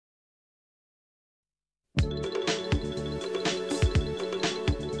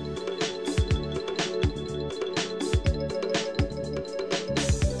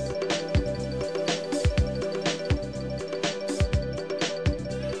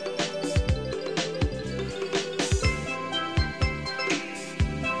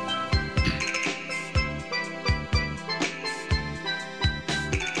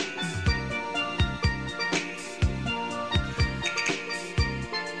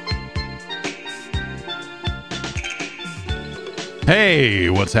Hey,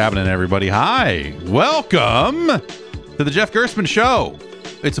 what's happening, everybody? Hi, welcome to the Jeff Gerstmann Show.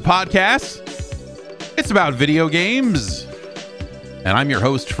 It's a podcast. It's about video games. And I'm your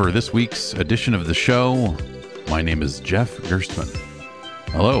host for this week's edition of the show. My name is Jeff Gerstmann.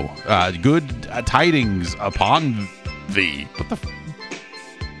 Hello. Good tidings upon thee. What the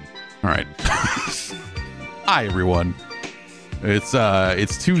All right. Hi, everyone.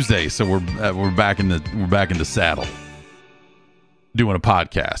 It's Tuesday, so we're back in the saddle, doing a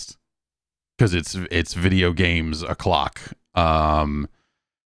podcast because it's video games o'clock. I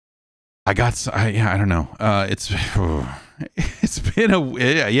don't know. It's been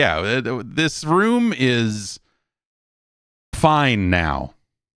this room is fine now.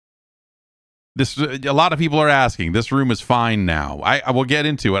 A lot of people are asking. This room is fine now. I will get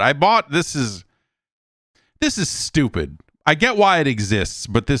into it. This is stupid. I get why it exists,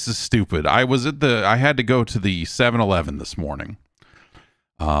 but this is stupid. I had to go to the 7-Eleven this morning.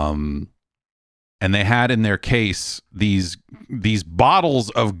 And they had in their case these bottles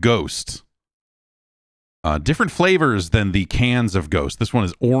of Ghost, different flavors than the cans of Ghost. This one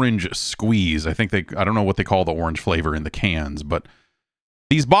is orange squeeze. I don't know what they call the orange flavor in the cans, but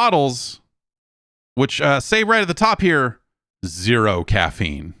these bottles, which say right at the top here, 0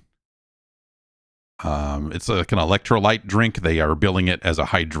 caffeine. It's like an electrolyte drink. They are billing it as a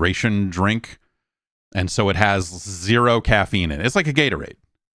hydration drink, and so it has 0 caffeine in it. It's like a Gatorade.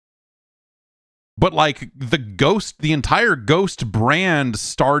 But like the entire Ghost brand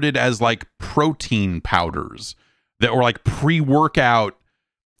started as like protein powders that were like pre-workout,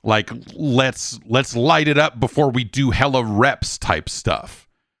 like let's light it up before we do hella reps type stuff.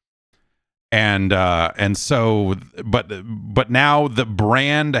 And so but now the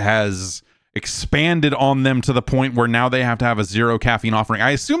brand has expanded on them to the point where now they have to have a 0 caffeine offering.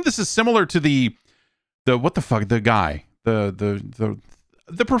 I assume this is similar to the what the fuck, the guy, the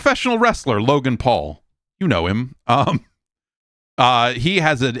professional wrestler Logan Paul. You know him. He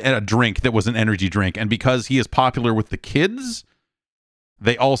has a drink that was an energy drink, and because he is popular with the kids,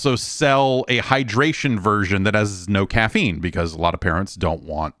 they also sell a hydration version that has no caffeine because a lot of parents don't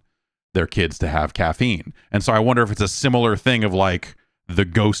want their kids to have caffeine. And so I wonder if it's a similar thing of like the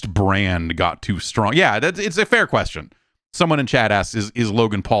Ghost brand got too strong. Yeah, it's a fair question. Someone in chat asks, is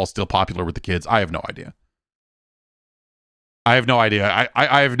Logan Paul still popular with the kids? I have no idea. I've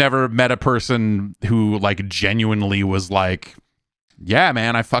never met a person who like genuinely was like, yeah,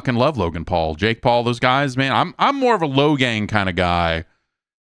 man, I fucking love Logan Paul, Jake Paul, those guys, man. I'm more of a Logang kind of guy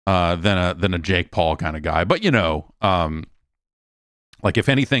than a Jake Paul kind of guy. But you know, like if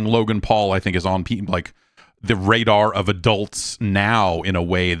anything, Logan Paul I think is on like the radar of adults now in a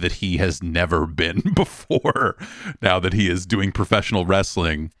way that he has never been before. Now that he is doing professional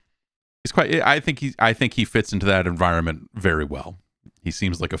wrestling. He's quite. I think he fits into that environment very well. He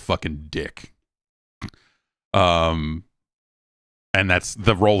seems like a fucking dick. And that's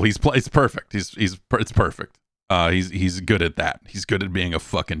the role he's played. It's perfect. It's perfect. He's good at that. He's good at being a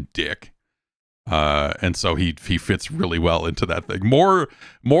fucking dick. And so he fits really well into that thing. More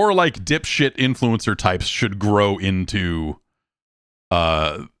like dipshit influencer types should grow into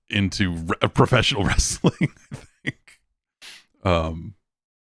professional wrestling, I think.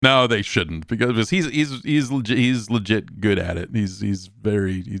 No, they shouldn't, because he's legit good at it. He is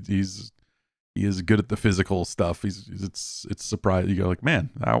good at the physical stuff. It's surprising. You go like, man,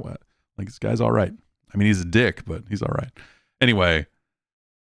 like this guy's all right. I mean, he's a dick, but he's all right. Anyway,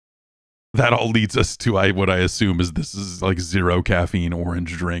 that all leads us to what I assume this is like 0 caffeine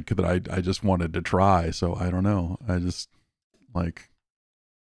orange drink that I just wanted to try. So I don't know. I just like,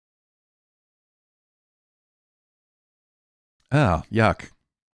 yuck.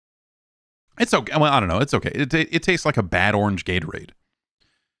 It's okay. Well, I don't know. It's okay. It tastes like a bad orange Gatorade.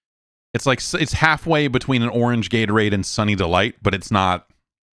 It's like it's halfway between an orange Gatorade and Sunny Delight, but it's not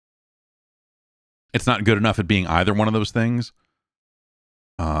good enough at being either one of those things.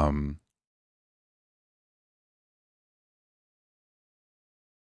 But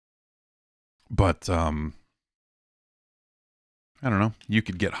I don't know. You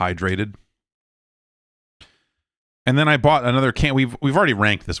could get hydrated. And then I bought another can. We've already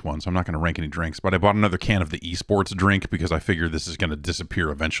ranked this one, so I'm not going to rank any drinks. But I bought another can of the esports drink because I figure this is going to disappear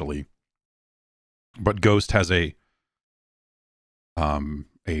eventually. But Ghost has a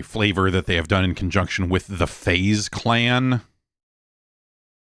flavor that they have done in conjunction with the FaZe clan.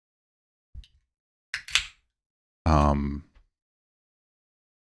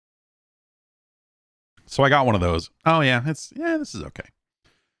 So I got one of those. Oh yeah, this is okay.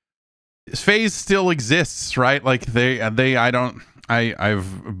 FaZe still exists, right? Like I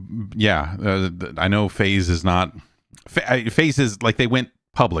know FaZe is not FaZe is like, they went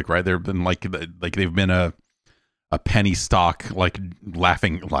public, right? They've been like they've been a penny stock, like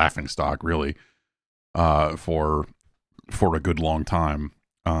laughing stock, really, for a good long time.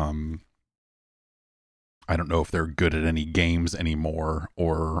 I don't know if they're good at any games anymore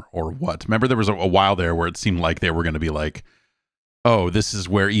or what. Remember, there was a while there where it seemed like they were going to be like, oh, this is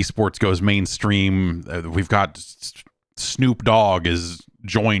where esports goes mainstream. We've got Snoop Dogg is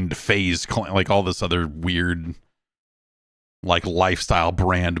joined FaZe, like all this other weird, like, lifestyle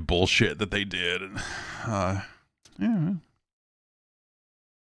brand bullshit that they did. Yeah.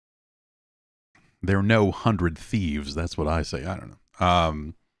 They're no 100 thieves. That's what I say. I don't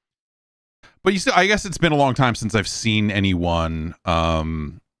know. But you still, I guess it's been a long time since I've seen anyone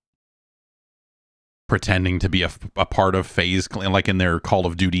pretending to be a part of FaZe, like in their Call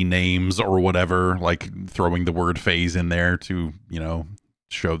of Duty names or whatever, like throwing the word FaZe in there to, you know,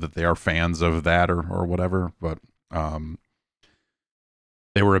 show that they are fans of that or whatever. But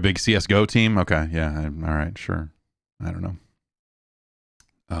they were a big CSGO team. Okay, yeah, all right, sure. I don't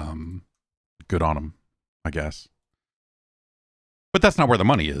know. Good on them, I guess. But that's not where the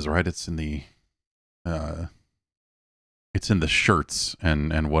money is, right? It's in the shirts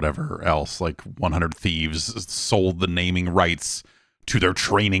and whatever else. Like 100 Thieves sold the naming rights to their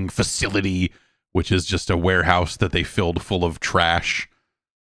training facility, which is just a warehouse that they filled full of trash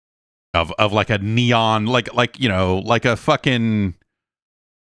of like a neon, like you know, like a fucking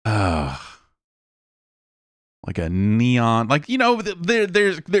like a neon, like, you know,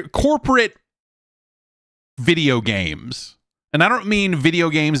 there's corporate video games. And I don't mean video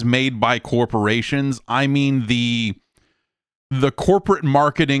games made by corporations. I mean the corporate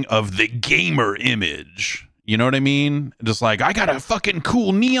marketing of the gamer image. You know what I mean? Just like, I got a fucking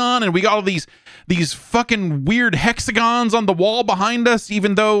cool neon and we got all these fucking weird hexagons on the wall behind us,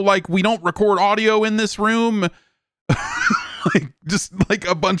 even though, like, we don't record audio in this room. Like, just like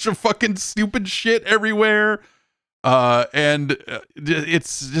a bunch of fucking stupid shit everywhere. And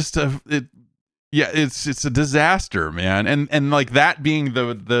it's just it's a disaster, man. And like that being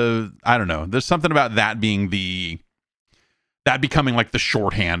the I don't know, there's something about that being that becoming like the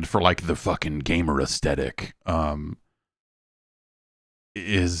shorthand for like the fucking gamer aesthetic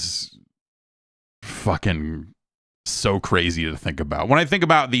is fucking so crazy to think about. When I think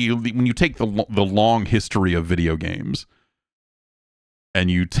about when you take the long history of video games and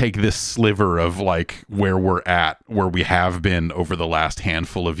you take this sliver of like where we're at, where we have been over the last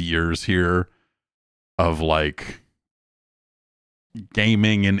handful of years here, of like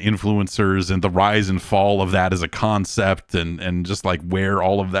gaming and influencers and the rise and fall of that as a concept, and just like where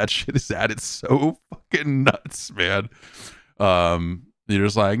all of that shit is at, it's so fucking nuts, man. You're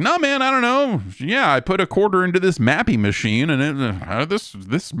just like, no, man, I don't know. Yeah, I put a quarter into this mappy machine, and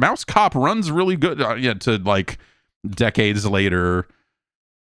this mouse cop runs really good. Yeah, to like decades later,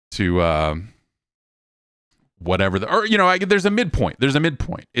 to whatever or you know, there's a midpoint.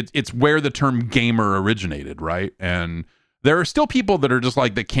 It's where the term gamer originated, right? And there are still people that are just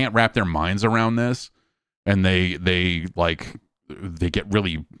like, that can't wrap their minds around this, and they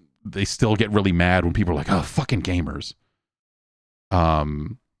still get really mad when people are like, oh, fucking gamers.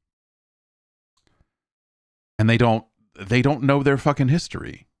 And they don't know their fucking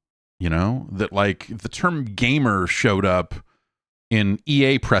history, you know, that like the term gamer showed up in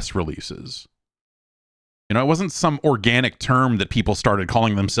EA press releases. You know, it wasn't some organic term that people started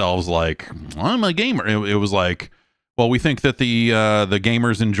calling themselves like, I'm a gamer. It was like, well, we think that the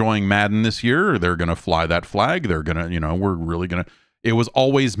gamers enjoying Madden this year, they're going to fly that flag. They're going to, you know, we're really going to, it was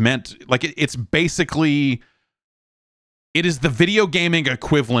always meant like, it's basically, it is the video gaming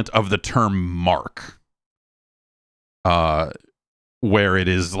equivalent of the term mark. Where it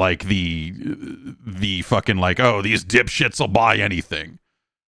is like the fucking like, oh, these dipshits will buy anything.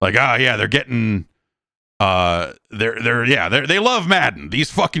 Like, oh yeah, they're getting they love Madden. These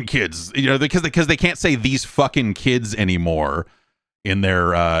fucking kids, you know, because they can't say these fucking kids anymore in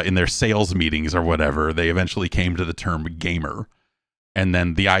their sales meetings or whatever. They eventually came to the term gamer. And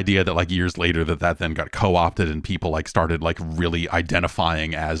then the idea that like years later that then got co-opted and people like started like really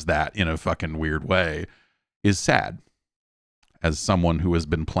identifying as that in a fucking weird way is sad. As someone who has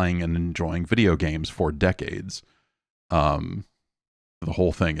been playing and enjoying video games for decades, the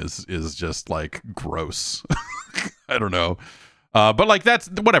whole thing is just like gross. I don't know. But like, that's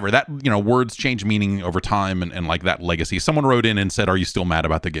whatever, that, you know, words change meaning over time, and like that legacy. Someone wrote in and said, are you still mad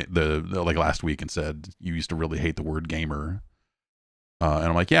about the like last week, and said you used to really hate the word gamer. And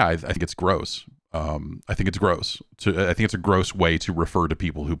I'm like, yeah, I think it's gross. I think it's gross. I think it's a gross way to refer to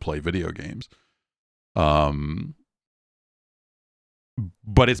people who play video games.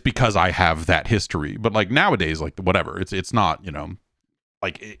 but it's because I have that history. But like nowadays, like whatever, it's not, you know,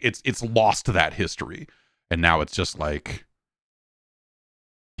 like it's lost that history, and now it's just like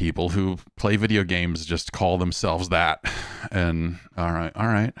people who play video games just call themselves that. And all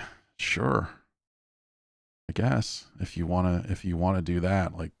right, sure, I guess if you want to do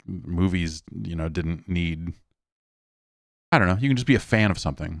that, like movies, you know, didn't need, I don't know, you can just be a fan of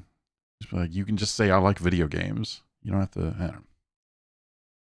something. Just like, you can just say I like video games. You don't have to, I don't know.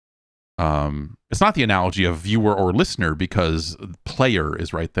 It's not the analogy of viewer or listener because player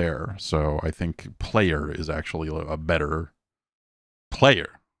is right there. So I think player is actually a better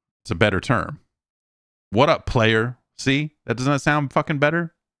player. It's a better term. What up, player? See? That doesn't sound fucking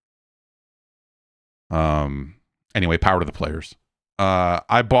better? Anyway, power to the players.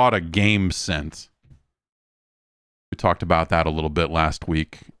 I bought a GameScent. We talked about that a little bit last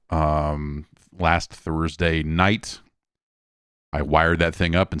week. Last Thursday night, I wired that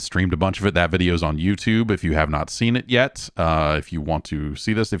thing up and streamed a bunch of it. That video's on YouTube if you have not seen it yet. If you want to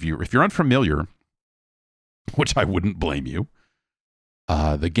see this, if you're unfamiliar, which I wouldn't blame you.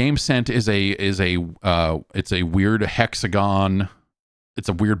 The GameScent is it's a weird hexagon. It's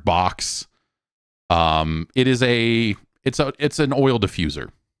a weird box. It's an oil diffuser.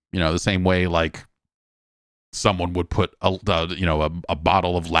 You know, the same way like someone would put a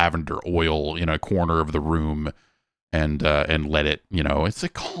bottle of lavender oil in a corner of the room and let it, you know, it's a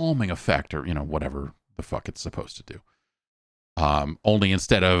calming effect or, you know, whatever the fuck it's supposed to do. Only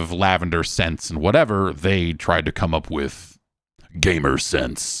instead of lavender scents and whatever, they tried to come up with gamer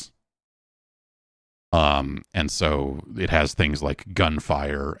scents. And so it has things like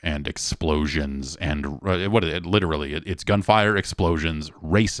gunfire and explosions and it's gunfire, explosions,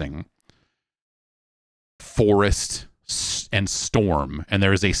 racing, forest, and storm. And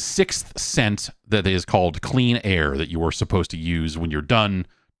there is a sixth scent that is called clean air that you are supposed to use when you're done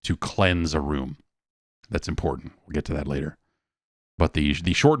to cleanse a room. That's important. We'll get to that later. But the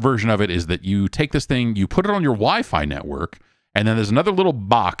short version of it is that you take this thing, you put it on your Wi-Fi network, and then there's another little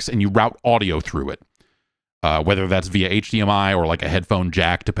box and you route audio through it. Whether that's via HDMI or like a headphone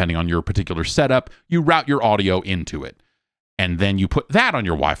jack, depending on your particular setup, you route your audio into it. And then you put that on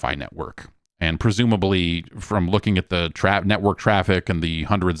your Wi-Fi network. And presumably, from looking at the network traffic and the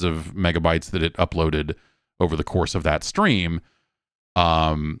hundreds of megabytes that it uploaded over the course of that stream,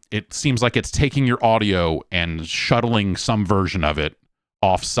 it seems like it's taking your audio and shuttling some version of it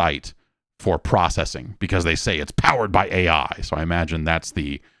off-site for processing, because they say it's powered by AI. So I imagine that's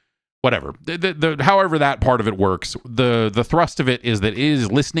the whatever. However that part of it works, the thrust of it is that it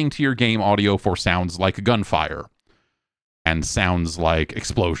is listening to your game audio for sounds like gunfire, and sounds like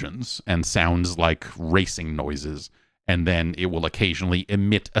explosions, and sounds like racing noises, and then it will occasionally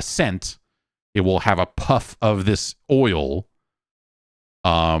emit a scent. It will have a puff of this oil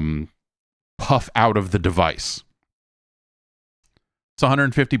puff out of the device. It's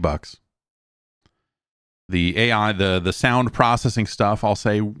 $150. The AI, the sound processing stuff, I'll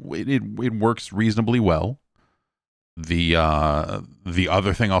say it works reasonably well. The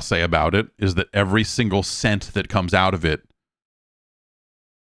other thing I'll say about it is that every single scent that comes out of it,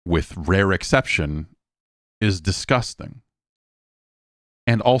 with rare exception, is disgusting.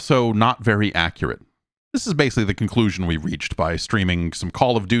 And also not very accurate. This is basically the conclusion we reached by streaming some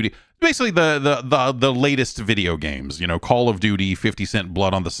Call of Duty. Basically the latest video games, you know, Call of Duty, 50 Cent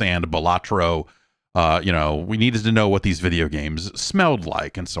Blood on the Sand, Balatro. You know, we needed to know what these video games smelled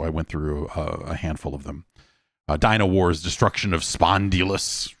like. And so I went through a handful of them. Dino Wars, Destruction of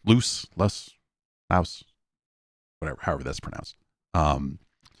Spondylus, Louse, whatever, however that's pronounced.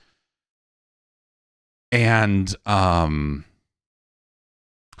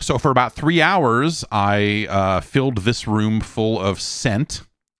 So for about 3 hours, I filled this room full of scent.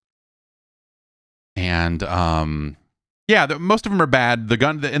 And yeah, most of them are bad. The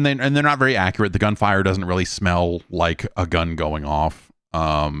gun, and they're not very accurate. The gunfire doesn't really smell like a gun going off.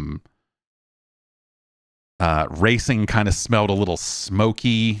 Racing kind of smelled a little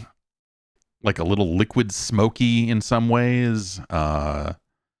smoky, like a little liquid smoky in some ways.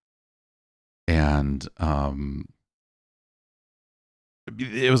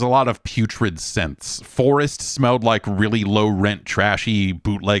 It was a lot of putrid scents. Forest smelled like really low rent, trashy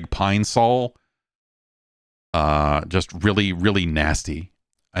bootleg Pine Sol. Just really, really nasty.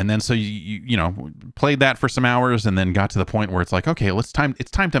 And then so you know, played that for some hours and then got to the point where it's like, okay, it's time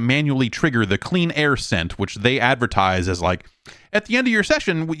to manually trigger the clean air scent, which they advertise as like, at the end of your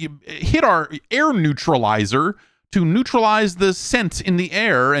session, you hit our air neutralizer to neutralize the scent in the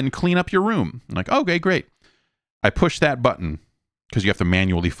air and clean up your room. I'm like, okay, great. I push that button because you have to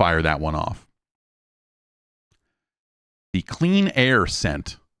manually fire that one off. The clean air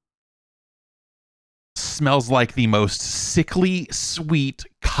scent smells like the most sickly, sweet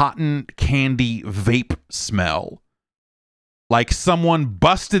cotton candy vape smell. Like someone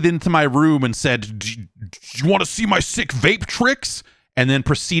busted into my room and said, do you want to see my sick vape tricks? And then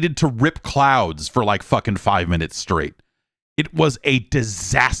proceeded to rip clouds for like fucking 5 minutes straight. It was a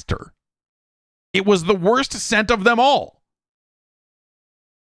disaster. It was the worst scent of them all.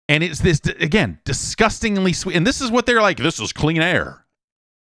 And it's this, again, disgustingly sweet. And this is what they're like, this is clean air.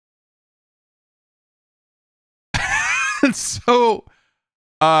 And so,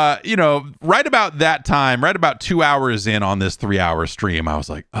 right about that time, right about 2 hours in on this 3-hour stream, I was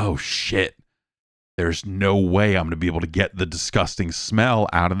like, oh shit, there's no way I'm going to be able to get the disgusting smell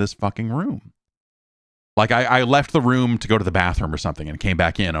out of this fucking room. Like I left the room to go to the bathroom or something and came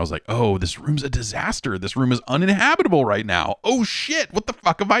back in. I was like, oh, this room's a disaster. This room is uninhabitable right now. Oh shit, what the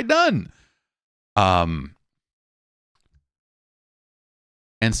fuck have I done?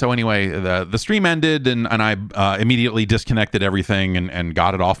 And so anyway, the stream ended and I immediately disconnected everything and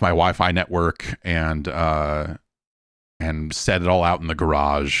got it off my Wi-Fi network and set it all out in the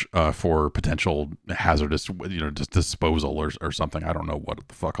garage for potential hazardous, just disposal or something. I don't know what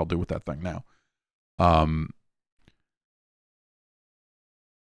the fuck I'll do with that thing now.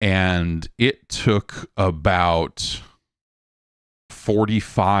 And it took about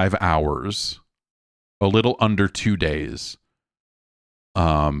 45 hours, a little under 2 days,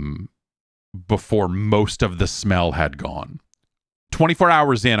 before most of the smell had gone. 24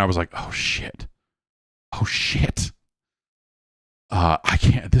 hours in, I was like, oh shit. I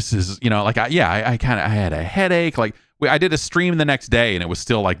can't, this is, I had a headache. Like I did a stream the next day and it was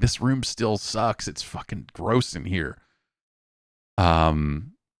still like, this room still sucks. It's fucking gross in here. I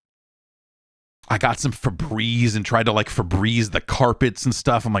got some Febreze and tried to like Febreze the carpets and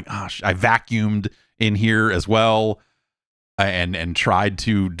stuff. I'm like, I vacuumed in here as well and tried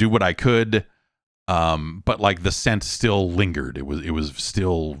to do what I could. But like the scent still lingered. It was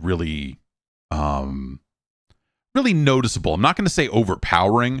still really, really noticeable. I'm not going to say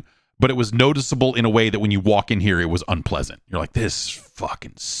overpowering, but it was noticeable in a way that when you walk in here, it was unpleasant. You're like, this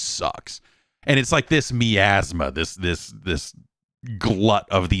fucking sucks. And it's like this miasma, this glut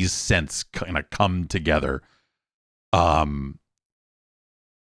of these scents kind of come together. And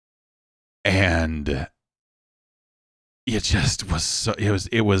it just was so,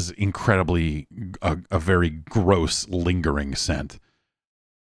 it was incredibly a very gross lingering scent.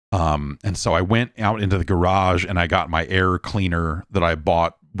 And so I went out into the garage and I got my air cleaner that I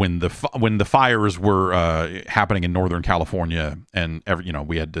bought when the fires were happening in Northern California, and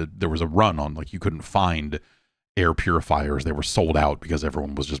there was a run on, like, you couldn't find air purifiers. They were sold out because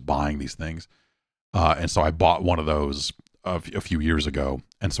everyone was just buying these things. And so I bought one of those a few years ago.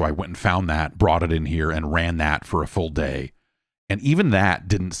 And so I went and found that, brought it in here and ran that for a full day. And even that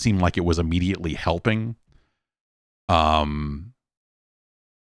didn't seem like it was immediately helping.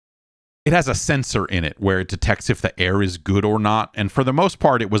 It has a sensor in it where it detects if the air is good or not. And for the most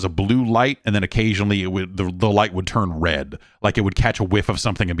part, it was a blue light. And then occasionally the light would turn red. Like it would catch a whiff of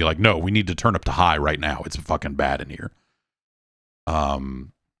something and be like, no, we need to turn up to high right now. It's fucking bad in here.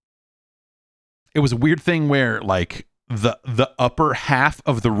 It was a weird thing where like the upper half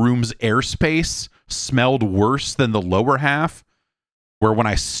of the room's airspace smelled worse than the lower half, where when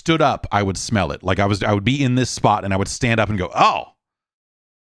I stood up, I would smell it. Like I would be in this spot and I would stand up and go, oh,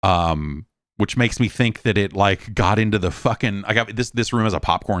 which makes me think that it like got into the fucking, I got this room has a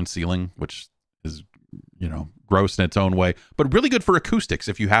popcorn ceiling, which is, gross in its own way, but really good for acoustics.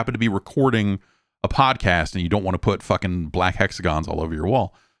 If you happen to be recording a podcast and you don't want to put fucking black hexagons all over your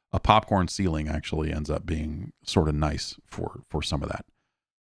wall, a popcorn ceiling actually ends up being sort of nice for some of that.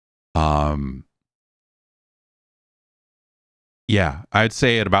 Yeah, I'd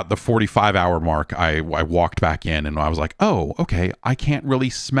say at about the 45-hour mark, I walked back in and I was like, oh, okay, I can't really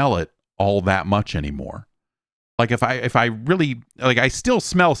smell it all that much anymore. Like if I really, like, I still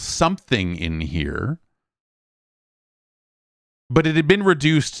smell something in here, but it had been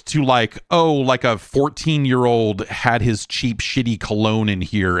reduced to like, oh, like a 14-year-old had his cheap, shitty cologne in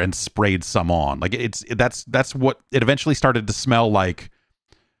here and sprayed some on. Like that's what it eventually started to smell like.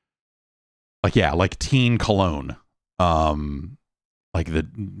 Like, yeah, like teen cologne. Like the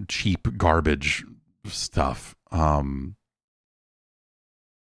cheap garbage stuff. And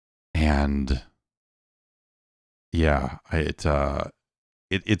yeah, it's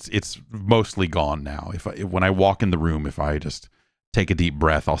mostly gone now. When I walk in the room, if I just take a deep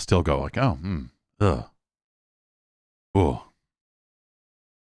breath, I'll still go like, oh, ugh. Oh.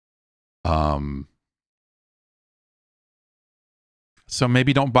 So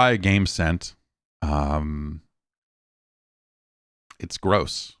maybe don't buy a GameScent. it's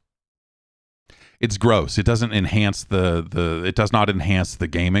gross. It's gross. It doesn't enhance it does not enhance the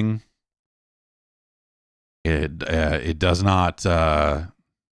gaming. It does not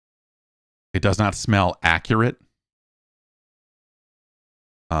smell accurate.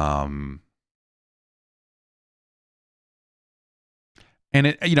 And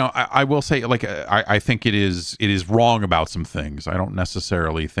it, I will say, like, I think it is wrong about some things. I don't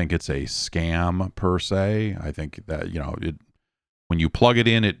necessarily think it's a scam per se. I think that, when you plug it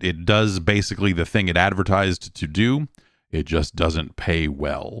in, it does basically the thing it advertised to do. It just doesn't pay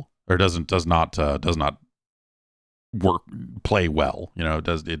well, or does not play well.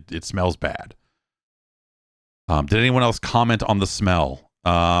 It smells bad. Did anyone else comment on the smell?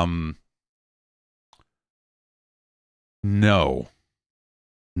 No.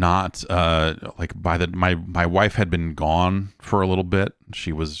 Not like my wife had been gone for a little bit.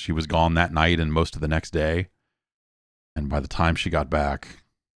 She was gone that night and most of the next day. And by the time she got back,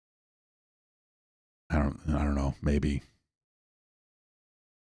 I don't know, maybe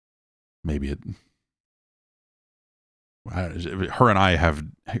her and I have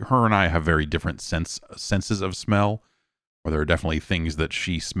very different senses of smell, or there are definitely things that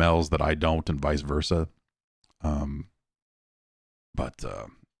she smells that I don't, and vice versa. But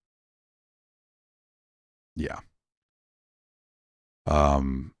yeah.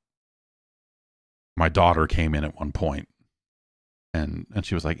 My daughter came in at one point and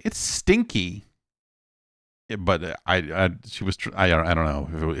she was like, "It's stinky." But she was, I don't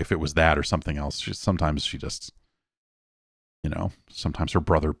know if it was that or something else. Sometimes she just, sometimes her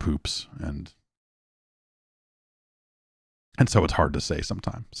brother poops, and so it's hard to say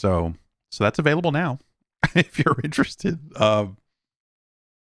sometimes. So that's available now if you're interested.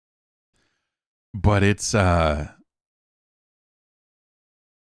 But it's,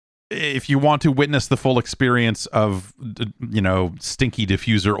 if you want to witness the full experience of, stinky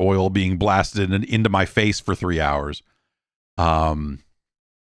diffuser oil being blasted into my face for 3 hours, that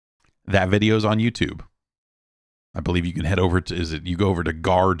video's on YouTube. I believe you can head over to, you go over to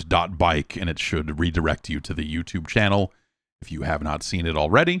guard.bike and it should redirect you to the YouTube channel. If you have not seen it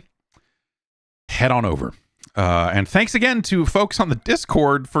already, head on over. And thanks again to folks on the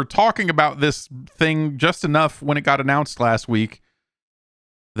Discord for talking about this thing just enough when it got announced last week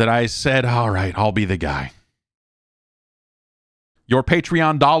that I said, all right, I'll be the guy. Your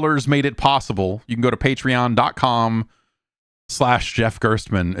Patreon dollars made it possible. You can go to patreon.com/Jeff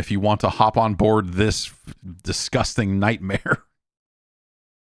Gerstmann if you want to hop on board this disgusting nightmare.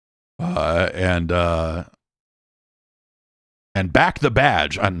 And back the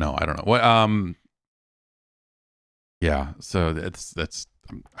badge. I don't know what. Yeah. So that's.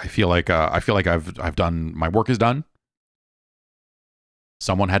 I feel like I've done, my work is done.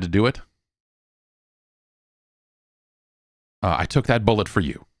 Someone had to do it. I took that bullet for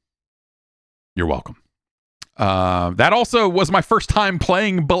you. You're welcome. That also was my first time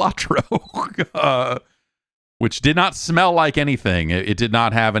playing Balatro, which did not smell like anything. It did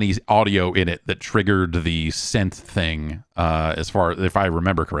not have any audio in it that triggered the scent thing. As far, if I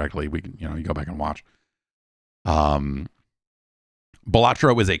remember correctly, we can, you go back and watch. Balatro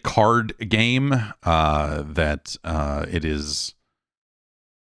is a card game that it is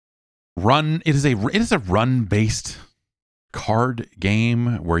a run-based card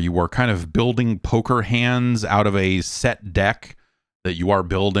game where you are kind of building poker hands out of a set deck that you are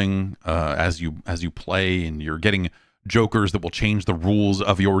building as you play, and you're getting jokers that will change the rules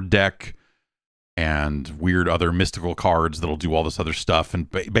of your deck and weird other mystical cards that'll do all this other stuff. And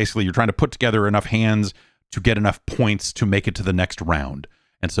basically you're trying to put together enough hands to get enough points to make it to the next round.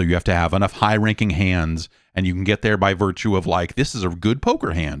 And so you have to have enough high-ranking hands, and you can get there by virtue of, like, this is a good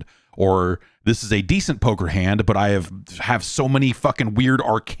poker hand, or this is a decent poker hand, but I have so many fucking weird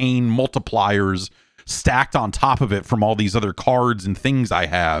arcane multipliers stacked on top of it from all these other cards and things I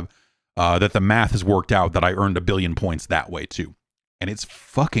have that the math has worked out that I earned 1 billion points that way too. And it's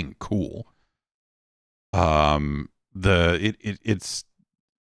fucking cool.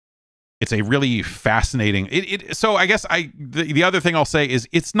 It's a really fascinating. So I guess the other thing I'll say is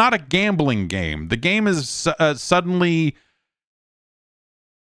it's not a gambling game. The game is suddenly.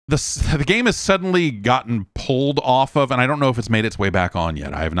 The game has suddenly gotten pulled off of, and I don't know if it's made its way back on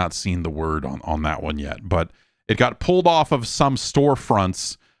yet. I have not seen the word on that one yet, but it got pulled off of some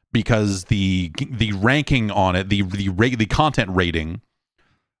storefronts because the ranking on it, the content rating,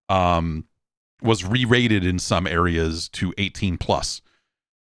 was re-rated in some areas to 18 plus,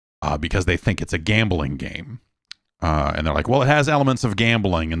 because they think it's a gambling game. And they're like, well, it has elements of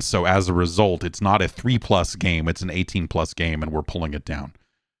gambling, and so as a result, it's not a 3+ game, it's an 18+ game, and we're pulling it down.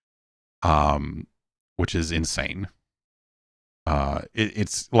 Which is insane.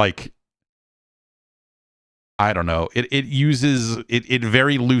 It's like, I don't know. It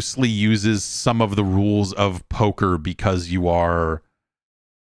very loosely uses some of the rules of poker because you are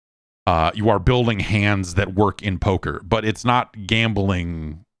building hands that work in poker, but it's not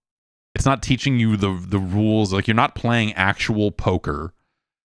gambling. It's not teaching you the rules. Like, you're not playing actual poker.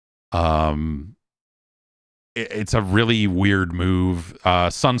 It's a really weird move.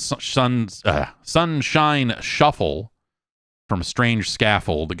 Sunshine Shuffle from Strange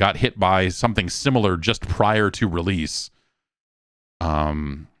Scaffold got hit by something similar just prior to release.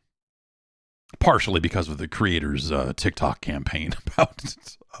 Partially because of the creator's TikTok campaign about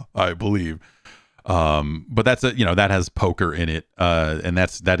it, I believe. But that's that has poker in it, and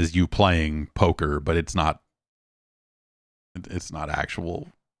that is you playing poker, but it's not actual.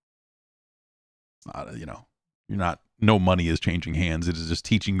 It's not, you're not, no money is changing hands. It is just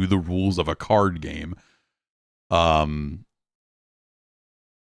teaching you the rules of a card game.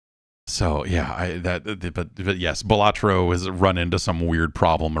 So yeah, but yes, Balatro has run into some weird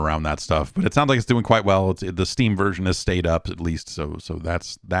problem around that stuff, but it sounds like it's doing quite well. The Steam version has stayed up at least, so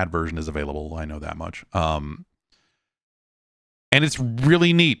that version is available. I know that much. And it's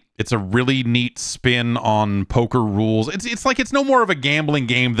really neat. It's a really neat spin on poker rules. It's like, it's no more of a gambling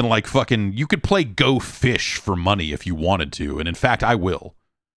game than like fucking, you could play Go Fish for money if you wanted to, and in fact, I will.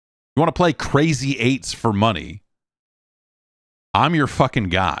 You want to play Crazy Eights for money? I'm your fucking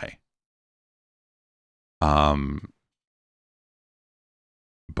guy.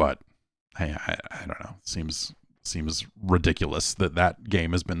 But hey, I don't know. Seems ridiculous that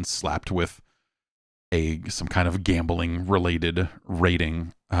game has been slapped with some kind of gambling related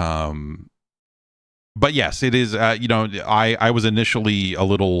rating. But yes, it is. I was initially a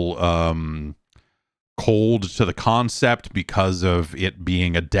little cold to the concept because of it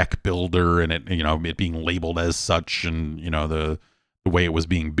being a deck builder and it being labeled as such, and the way it was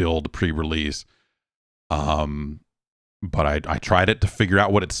being billed pre-release. But I tried it to figure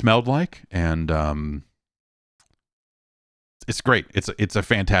out what it smelled like, and it's great. It's a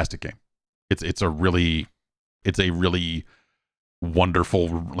fantastic game. It's a really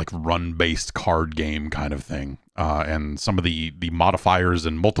wonderful, like, run-based card game kind of thing. And some of the modifiers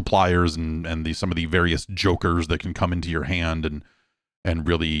and multipliers and some of the various jokers that can come into your hand and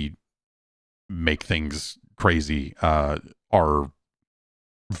really make things crazy are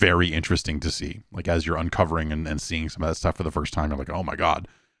very interesting to see. Like, as you're uncovering and seeing some of that stuff for the first time, you're like, oh my god,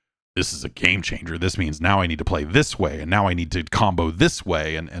 this is a game changer. This means now I need to play this way, and now I need to combo this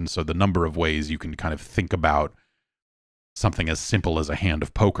way. And so the number of ways you can kind of think about something as simple as a hand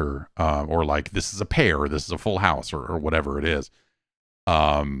of poker, or like, this is a pair, or this is a full house, or whatever it is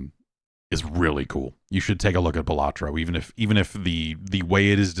really cool. You should take a look at Balatro, even if the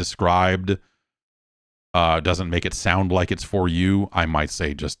way it is described doesn't make it sound like it's for you. I might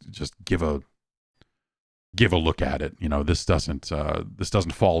say just give a look at it. This doesn't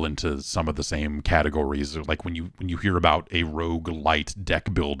fall into some of the same categories. Like when you hear about a roguelite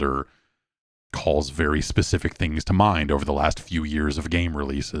deck builder, calls very specific things to mind over the last few years of game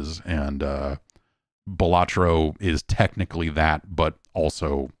releases, and Balatro is technically that, but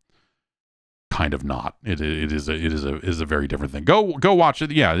also kind of not. It is a very different thing. Go watch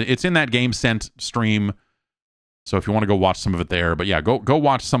it. Yeah, it's in that GameScent stream, so if you want to go watch some of it there. But yeah, go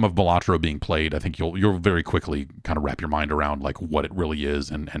watch some of Balatro being played. I think you'll very quickly kind of wrap your mind around like what it really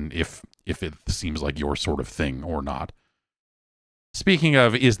is, and if it seems like your sort of thing or not. Speaking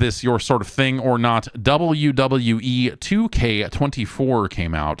of, is this your sort of thing or not? WWE 2K24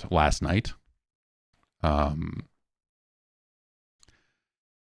 came out last night.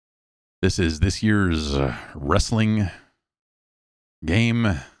 This is this year's wrestling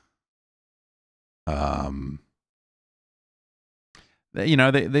game. They've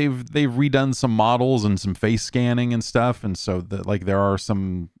redone some models and some face scanning and stuff, and so there's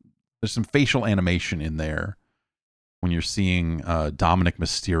some facial animation in there when you're seeing Dominic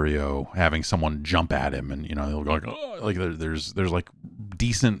Mysterio having someone jump at him, and he'll go like, oh, like there's like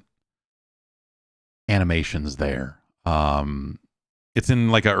decent animations there. It's in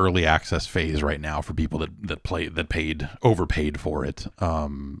like an early access phase right now for people that overpaid for it.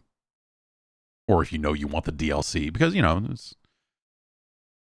 Or if you want the DLC, because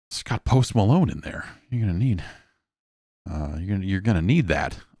it's got Post Malone in there. You're gonna need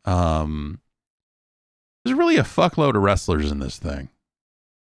that. There's really a fuckload of wrestlers in this thing.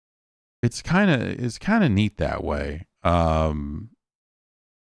 It's kind of neat that way. But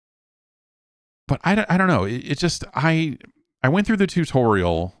I don't know. It just, I went through the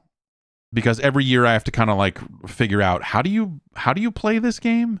tutorial because every year I have to kind of like figure out how do you play this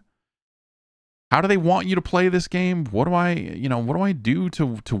game? how do they want you to play this game? What do I do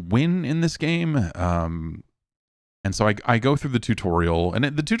to win in this game? And so I go through the tutorial, and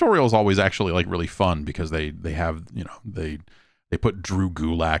the tutorial is always actually like really fun because they have, they put Drew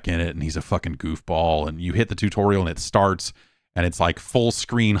Gulak in it, and he's a fucking goofball, and you hit the tutorial and it starts, and it's like full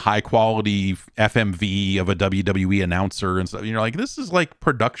screen, high quality FMV of a WWE announcer and stuff. You're like, this is like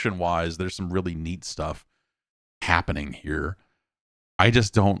production wise, there's some really neat stuff happening here. I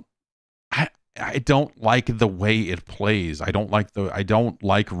just don't, I don't like the way it plays. I don't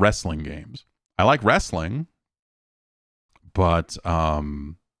like wrestling games. I like wrestling, but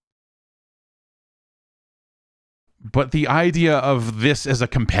the idea of this as a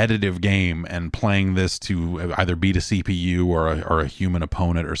competitive game and playing this to either beat a CPU or a human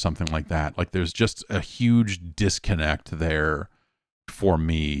opponent or something like that, like there's just a huge disconnect there for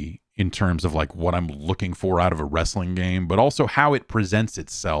me in terms of like what I'm looking for out of a wrestling game, but also how it presents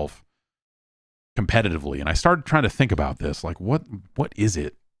itself competitively. And I started trying to think about this, like what is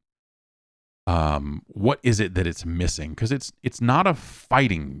it? What is it that it's missing? Because it's not a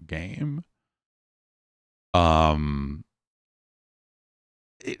fighting game.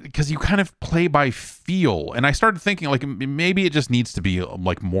 Because you kind of play by feel, and I started thinking like maybe it just needs to be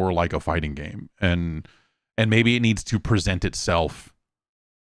like more like a fighting game, and maybe it needs to present itself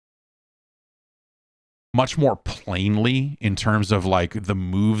much more plainly in terms of like the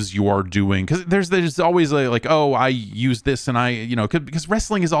moves you are doing. Because there's always like, oh, I use this, and I because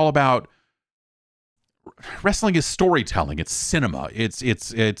wrestling is all about. Wrestling is storytelling. It's cinema. It's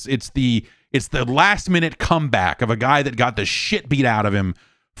the last minute comeback of a guy that got the shit beat out of him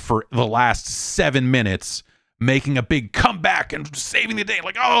for the last 7 minutes, making a big comeback and saving the day.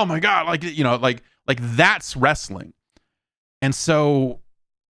 Like, oh my God, like that's wrestling. And so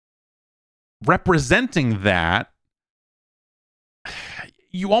representing that,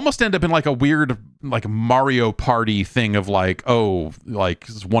 you almost end up in like a weird like Mario Party thing of like, oh, like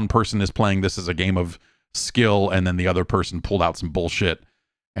one person is playing this as a game of skill, and then the other person pulled out some bullshit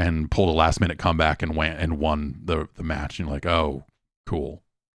and pulled a last minute comeback and won the match. And you're like, oh, cool,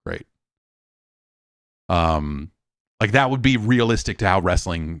 great. Like that would be realistic to how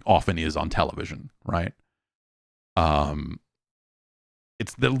wrestling often is on television, right?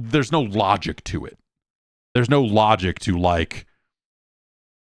 There's no logic to it. There's no logic to like,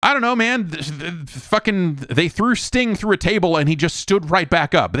 I don't know, man. They threw Sting through a table and he just stood right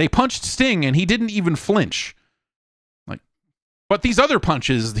back up. They punched Sting and he didn't even flinch. Like, but these other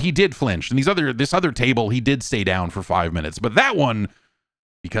punches he did flinch, and this other table he did stay down for 5 minutes. But that one,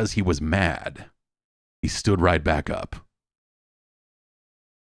 because he was mad, he stood right back up,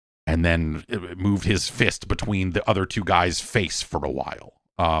 and then it moved his fist between the other two guys' face for a while.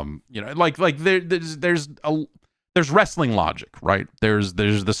 There's wrestling logic, right? There's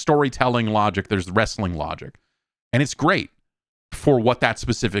the storytelling logic, there's the wrestling logic. And it's great for what that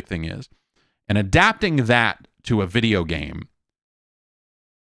specific thing is. And adapting that to a video game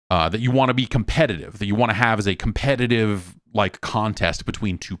that you want to be competitive, that you want to have as a competitive like contest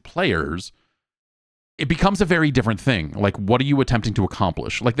between two players, it becomes a very different thing. Like, what are you attempting to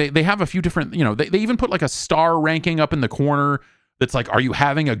accomplish? Like they have a few different, they even put like a star ranking up in the corner that's like, are you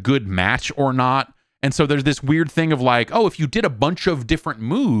having a good match or not? And so there's this weird thing of like, oh, if you did a bunch of different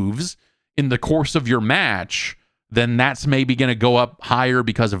moves in the course of your match, then that's maybe going to go up higher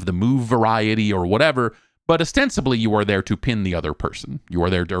because of the move variety or whatever. But ostensibly, you are there to pin the other person. You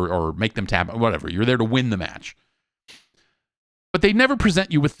are there to, or make them tap, whatever. You're there to win the match. But they never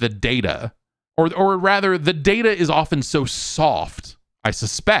present you with the data, or rather, the data is often so soft, I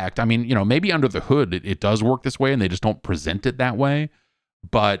suspect. I mean, maybe under the hood, it does work this way and they just don't present it that way.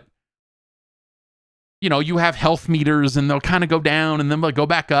 But you have health meters and they'll kind of go down and then they'll go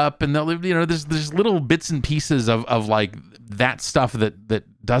back up, and they'll, there's little bits and pieces of like that stuff that's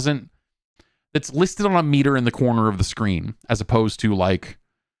listed on a meter in the corner of the screen, as opposed to like,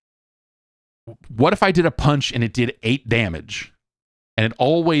 what if I did a punch and it did 8 damage, and it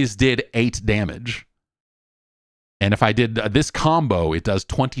always did 8 damage. And if I did this combo, it does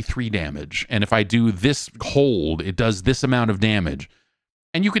 23 damage. And if I do this hold, it does this amount of damage.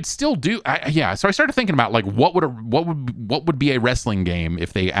 And you could still do, So I started thinking about like what would be a wrestling game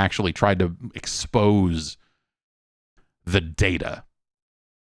if they actually tried to expose the data,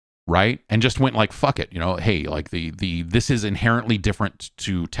 right? And just went like, fuck it, hey, like this is inherently different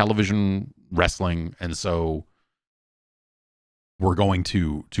to television wrestling, and so we're going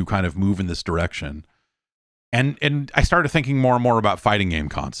to kind of move in this direction. And I started thinking more and more about fighting game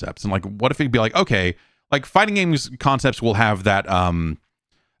concepts, and like, what if it'd be like, okay, like fighting games concepts will have that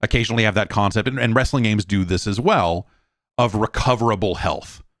occasionally have that concept, and wrestling games do this as well, of recoverable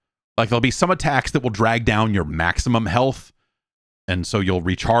health, Like there'll be some attacks that will drag down your maximum health, and so you'll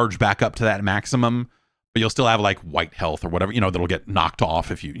recharge back up to that maximum, but you'll still have like white health or whatever, that'll get knocked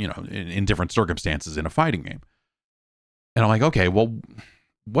off if you in different circumstances in a fighting game. And I'm like, okay, well,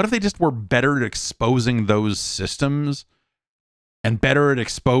 what if they just were better at exposing those systems and better at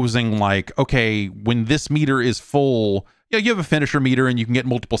exposing like, okay, when this meter is full, you have a finisher meter and you can get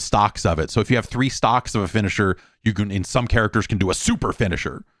multiple stocks of it. So if you have 3 stocks of a finisher, you can, in some characters, can do a super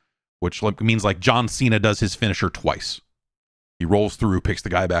finisher, which means like John Cena does his finisher twice. He rolls through, picks the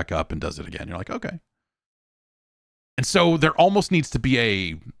guy back up, and does it again. You're like, okay. And so there almost needs to be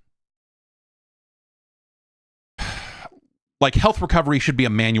a... like health recovery should be a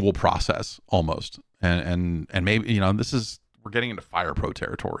manual process almost. And maybe, we're getting into Fire Pro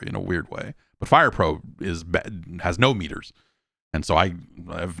territory in a weird way. But Fire Pro has no meters. And so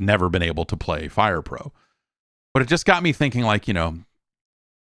I've never been able to play Fire Pro. But it just got me thinking like,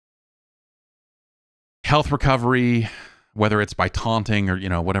 health recovery, whether it's by taunting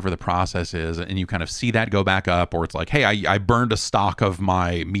or, whatever the process is, and you kind of see that go back up, or it's like, hey, I burned a stock of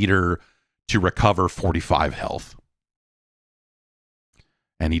my meter to recover 45 health.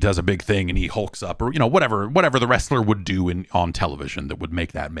 And he does a big thing and he hulks up, or, whatever the wrestler would do on television that would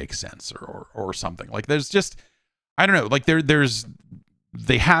make that make sense, or something. Like there's just, I don't know, like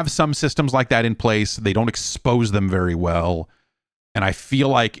they have some systems like that in place. They don't expose them very well. And I feel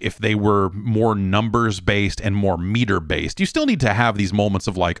like if they were more numbers based and more meter based, you still need to have these moments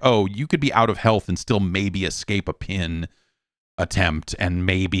of like, oh, you could be out of health and still maybe escape a pin attempt and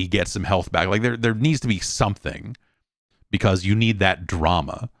maybe get some health back. Like there needs to be something, because you need that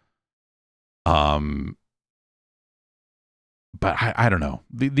drama. But I don't know.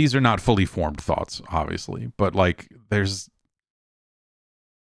 These are not fully formed thoughts, obviously. But like, there's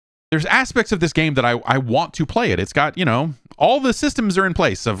aspects of this game that I want to play it. It's got, all the systems are in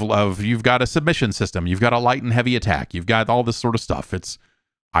place of you've got a submission system, you've got a light and heavy attack, you've got all this sort of stuff.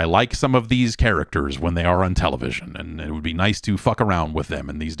 I like some of these characters when they are on television, and it would be nice to fuck around with them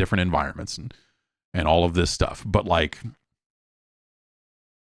in these different environments and all of this stuff. But like,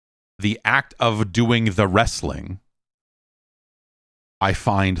 the act of doing the wrestling, I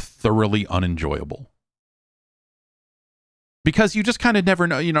find thoroughly unenjoyable. Because you just kind of never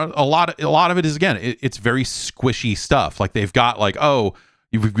know, a lot of it is, again, it's very squishy stuff. Like they've got like, oh,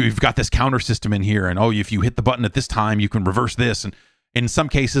 we've got this counter system in here, and oh, if you hit the button at this time, you can reverse this. And in some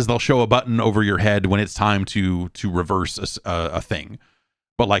cases, they'll show a button over your head when it's time to reverse a thing.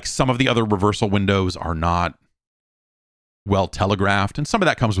 But like some of the other reversal windows are not well telegraphed, and some of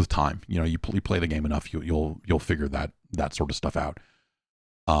that comes with time. You play the game enough, you'll figure that sort of stuff out.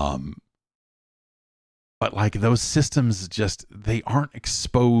 But like those systems just, they aren't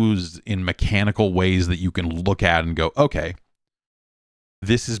exposed in mechanical ways that you can look at and go, okay,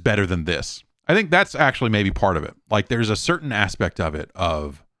 this is better than this. I think that's actually maybe part of it. Like there's a certain aspect of it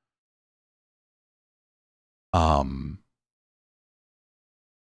of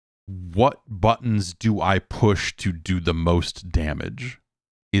what buttons do I push to do the most damage?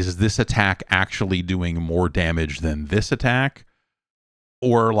 Is this attack actually doing more damage than this attack?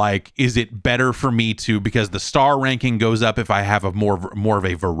 Or like, is it better for me to, because the star ranking goes up if I have a more of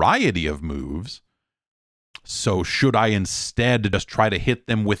a variety of moves. So should I instead just try to hit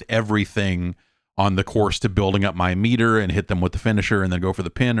them with everything on the course to building up my meter and hit them with the finisher and then go for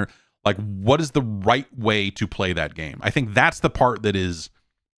the pin? Or like, what is the right way to play that game? I think that's the part that it is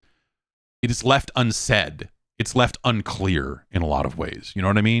left unsaid. It's left unclear in a lot of ways. You know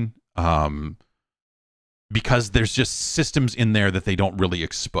what I mean? Because there's just systems in there that they don't really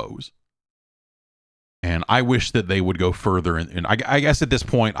expose. And I wish that they would go further. And I guess at this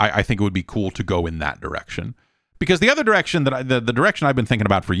point, I think it would be cool to go in that direction. Because the other direction that the direction I've been thinking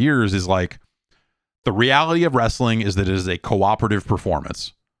about for years is like, the reality of wrestling is that it is a cooperative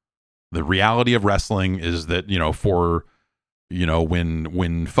performance. The reality of wrestling is that,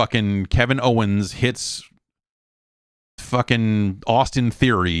 when fucking Kevin Owens hits fucking Austin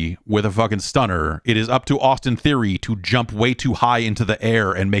Theory with a fucking stunner, it is up to Austin Theory to jump way too high into the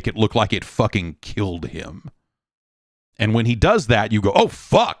air and make it look like it fucking killed him. And when he does that, you go, oh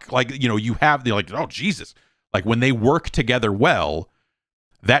fuck, like, you have the, like, oh Jesus, like when they work together well,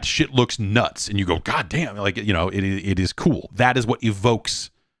 that shit looks nuts, and you go, god damn, like, it is cool. That is what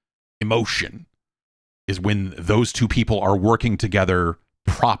evokes emotion, is when those two people are working together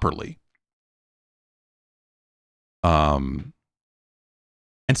properly. And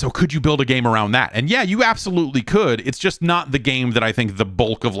so could you build a game around that? And yeah, you absolutely could. It's just not the game that I think the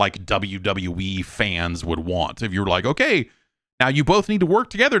bulk of like WWE fans would want. If you're like, okay, Now you both need to work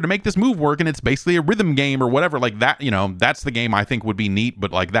together to make this move work, and it's basically a rhythm game or whatever. Like that, that's the game I think would be neat,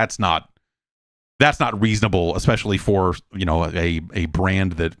 but like that's not reasonable, especially for a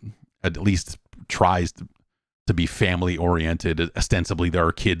brand that at least tries to be family oriented. Ostensibly, there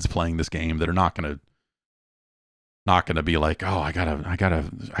are kids playing this game that are not gonna be like, oh, I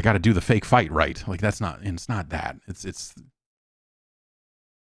gotta do the fake fight right. Like it's not that. It's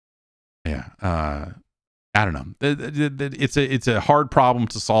yeah. I don't know. It's a hard problem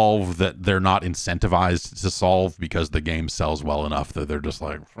to solve that they're not incentivized to solve because the game sells well enough that they're just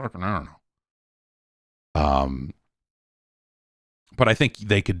like, fucking, I don't know. But I think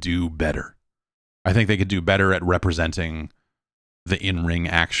they could do better. I think they could do better at representing the in-ring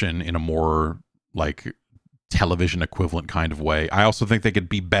action in a more like television equivalent kind of way. I also think they could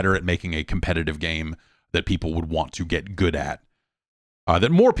be better at making a competitive game that people would want to get good at. That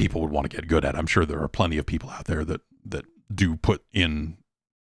more people would want to get good at. I'm sure there are plenty of people out there that do put in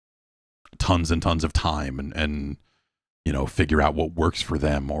tons and tons of time and figure out what works for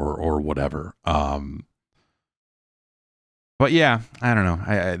them or whatever. But yeah, I don't know.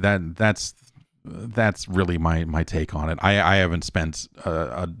 That's really my take on it. I haven't spent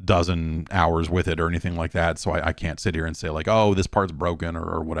a dozen hours with it or anything like that, so I can't sit here and say like, oh, this part's broken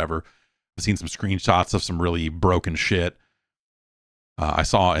or whatever. I've seen some screenshots of some really broken shit. I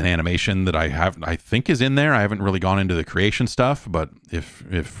saw an animation that I think is in there. I haven't really gone into the creation stuff, but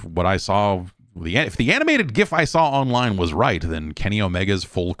if what I saw, if the animated GIF I saw online was right, then Kenny Omega's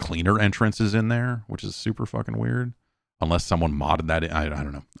full cleaner entrance is in there, which is super fucking weird. Unless someone modded that in. I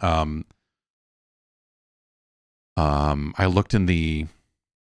don't know. I looked in the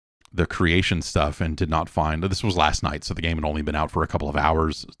creation stuff and did not find. This was last night, so the game had only been out for a couple of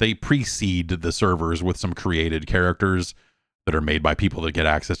hours. They pre-seed the servers with some created characters that are made by people that get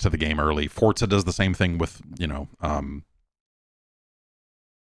access to the game early. Forza does the same thing with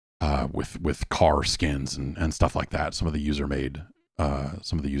with car skins and stuff like that. Some of the user made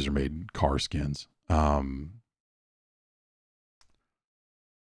car skins. I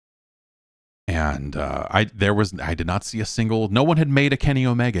did not see a single. No one had made a Kenny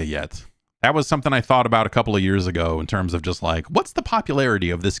Omega yet. That was something I thought about a couple of years ago in terms of just like, what's the popularity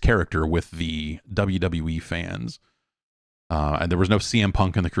of this character with the WWE fans? And there was no CM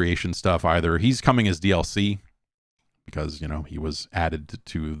Punk in the creation stuff either. He's coming as DLC because, he was added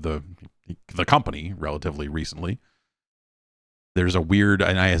to the company relatively recently. There's a weird,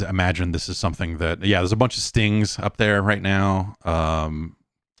 and I imagine this is something that, there's a bunch of Stings up there right now. A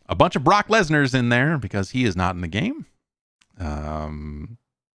bunch of Brock Lesnar's in there because he is not in the game.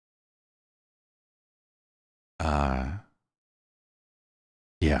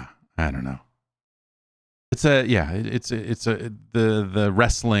 Yeah, I don't know. The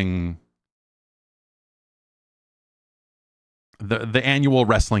wrestling, the annual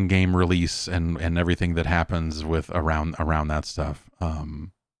wrestling game release and everything that happens with around that stuff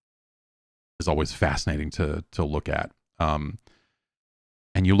is always fascinating to look at.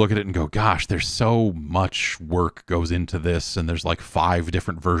 And you look at it and go, gosh, there's so much work goes into this, and there's like 5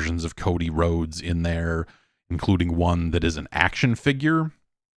 different versions of Cody Rhodes in there, including one that is an action figure.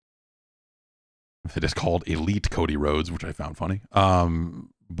 It is called Elite Cody Rhodes, which I found funny.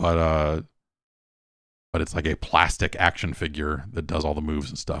 But it's like a plastic action figure that does all the moves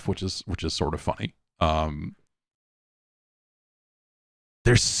and stuff, which is sort of funny.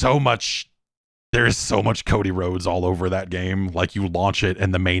 There's so much Cody Rhodes all over that game. Like, you launch it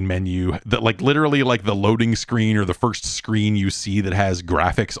and the main menu, that like literally like the loading screen or the first screen you see that has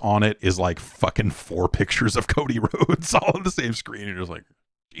graphics on it is like fucking 4 pictures of Cody Rhodes all on the same screen. You're just like,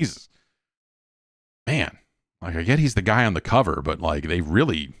 Jesus, man. Like, I get he's the guy on the cover, but like they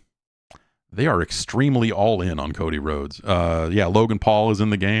are extremely all in on Cody Rhodes. Logan Paul is in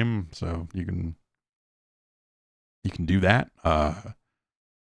the game, so you can do that. I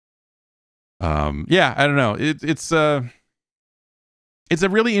don't know. It's a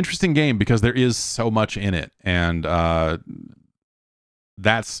really interesting game because there is so much in it, and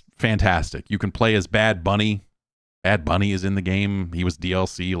that's fantastic. You can play as Bad Bunny. Bad Bunny is in the game. He was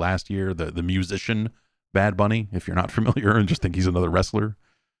DLC last year. The musician Bad Bunny, if you're not familiar and just think he's another wrestler.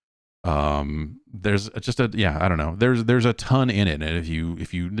 There's just I don't know. There's a ton in it, and if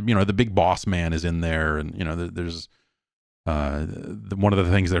you the Big Boss Man is in there, and there's one of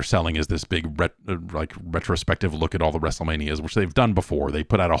the things they're selling is this big retrospective look at all the WrestleManias, which they've done before. They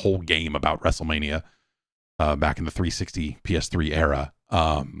put out a whole game about WrestleMania back in the 360 PS3 era.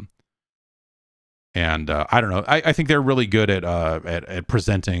 I don't know. I think they're really good at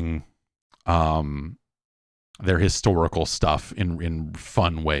presenting their historical stuff in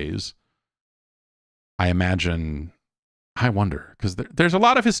fun ways. I imagine I wonder, because there's a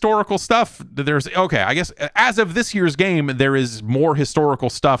lot of historical stuff. Okay, I guess as of this year's game, there is more historical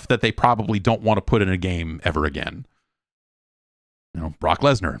stuff that they probably don't want to put in a game ever again. You know, Brock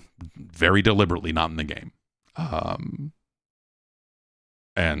Lesnar, very deliberately not in the game.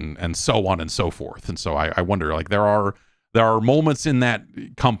 And so on and so forth. And so I wonder, like, there are moments in that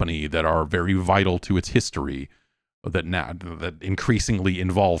company that are very vital to its history that increasingly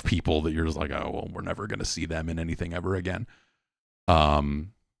involve people that you're just like, oh, well, we're never going to see them in anything ever again.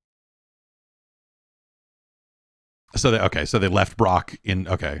 So they left Brock in.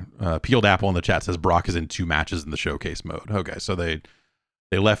 Peeled Apple in the chat says Brock is in 2 matches in the showcase mode. Okay, so they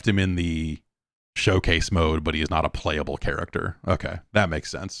left him in the showcase mode, but he is not a playable character. Okay, that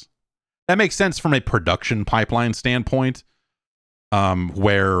makes sense. That makes sense from a production pipeline standpoint,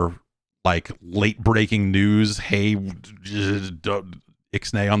 where, like, late breaking news, hey,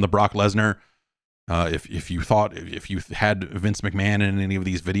 ixnay on the Brock Lesnar. If you had Vince McMahon in any of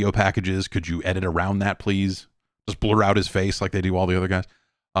these video packages, could you edit around that, please? Just blur out his face like they do all the other guys.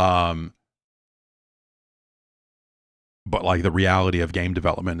 But, like, the reality of game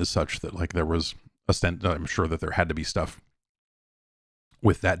development is such that, like, there was I'm sure that there had to be stuff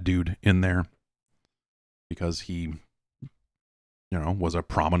with that dude in there because he, you know, was a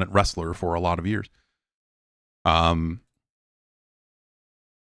prominent wrestler for a lot of years.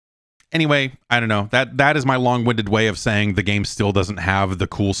 Anyway, I don't know. That is my long-winded way of saying the game still doesn't have the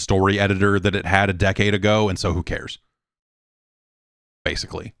cool story editor that it had a decade ago, and so who cares?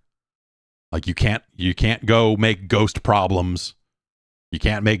 Basically. Like, you can't go make Ghost Problems. You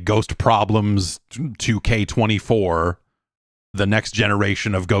can't make Ghost Problems 2K24 the next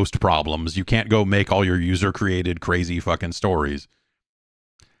generation of Ghost Problems. You can't go make all your user-created crazy fucking stories.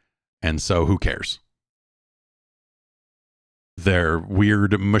 And so who cares? Their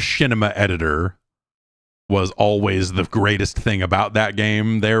weird machinima editor was always the greatest thing about that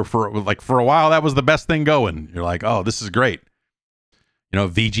game. There for a while, that was the best thing going. You're like, oh, this is great. You know,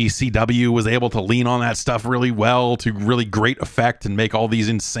 VGCW was able to lean on that stuff really well to really great effect and make all these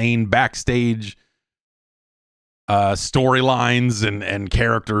insane backstage storylines and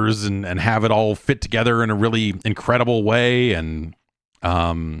characters and have it all fit together in a really incredible way. And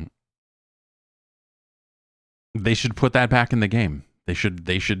they should put that back in the game. They should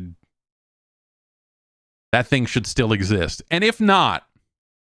that thing should still exist. And if not,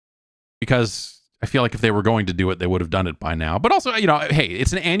 because I feel like if they were going to do it, they would have done it by now. But also, you know, hey,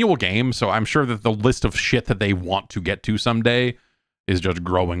 it's an annual game, so I'm sure that the list of shit that they want to get to someday is just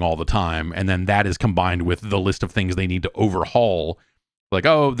growing all the time. And then that is combined with the list of things they need to overhaul. Like,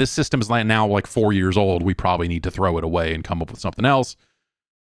 oh, this system is now like 4 years old. We probably need to throw it away and come up with something else.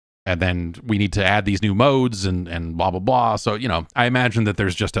 And then we need to add these new modes and blah, blah, blah. So, you know, I imagine that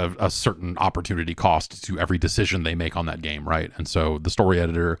there's just a certain opportunity cost to every decision they make on that game, right? And so the story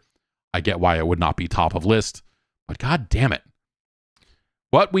editor, I get why it would not be top of list, but god damn it.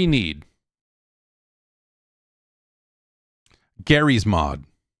 What we need. Gary's mod.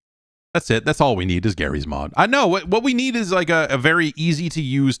 That's it. That's all we need is Gary's mod. I know what we need is like a very easy to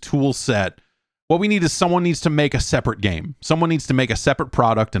use tool set. What we need is someone needs to make a separate game. Someone needs to make a separate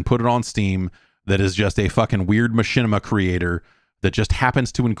product and put it on Steam that is just a fucking weird machinima creator that just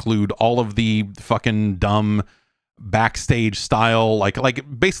happens to include all of the fucking dumb backstage style, like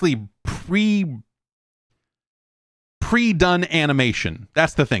basically pre-done animation.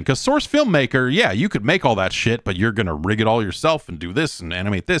 That's the thing. Because Source Filmmaker, yeah, you could make all that shit, but you're gonna rig it all yourself and do this and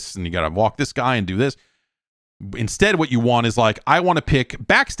animate this, and you gotta walk this guy and do this. Instead, what you want is like, I want to pick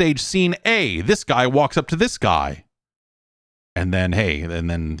backstage scene A. This guy walks up to this guy, and then hey, and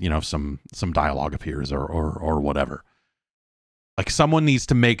then you know some dialogue appears or whatever. Like someone needs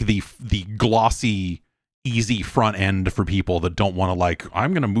to make the glossy, easy front end for people that don't want to like,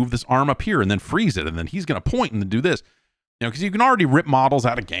 I'm going to move this arm up here and then freeze it, and then he's going to point and then do this. You know, because you can already rip models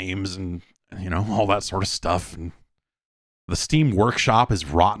out of games and you know all that sort of stuff. And the Steam Workshop is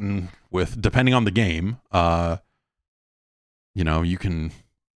rotten with, depending on the game, you know, you can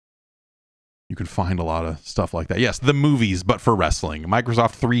find a lot of stuff like that. Yes, the movies, but for wrestling.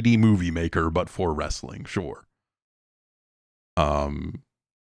 Microsoft 3D Movie Maker, but for wrestling, sure. I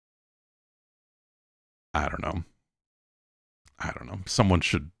don't know. Someone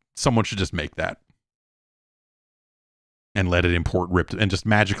should just make that and let it import ripped, and just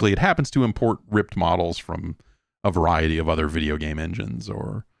magically it happens to import ripped models from a variety of other video game engines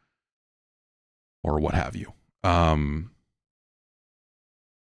or what have you.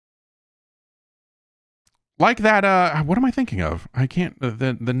 Like that, what am I thinking of? I can't,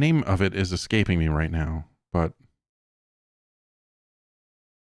 the name of it is escaping me right now, but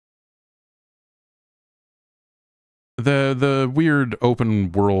The weird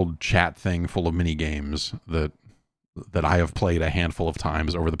open world chat thing full of mini games that I have played a handful of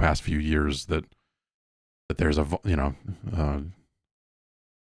times over the past few years. That there's a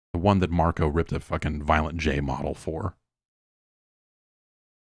the one that Marco ripped a fucking Violent J model for.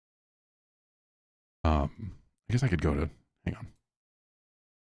 I guess I could go to. Hang on.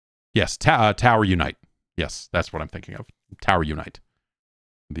 Yes, Tower Unite. Yes, that's what I'm thinking of. Tower Unite.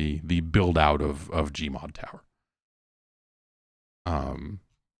 The build out of Gmod Tower.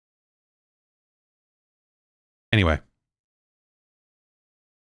 Anyway,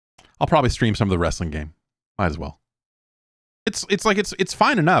 I'll probably stream some of the wrestling game. Might as well. It's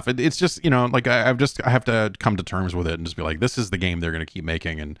fine enough. It's just, like I have to come to terms with it and just be like, this is the game they're going to keep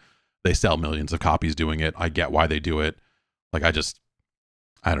making, and they sell millions of copies doing it. I get why they do it. Like, I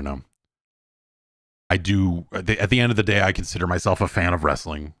don't know. At the end of the day, I consider myself a fan of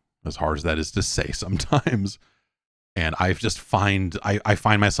wrestling, as hard as that is to say sometimes. And I find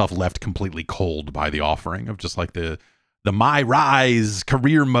myself left completely cold by the offering of just like the My Rise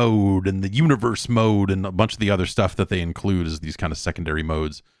career mode and the universe mode and a bunch of the other stuff that they include as these kind of secondary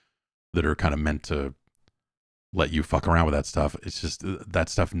modes that are kind of meant to let you fuck around with that stuff. It's just that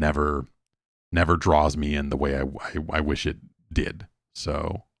stuff never draws me in the way I wish it did.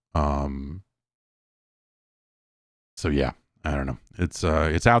 So yeah, I don't know. It's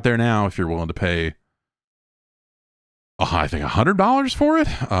out there now if you're willing to pay. I think $100 for it.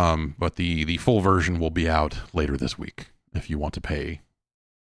 But the full version will be out later this week if you want to pay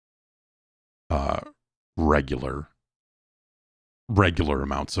regular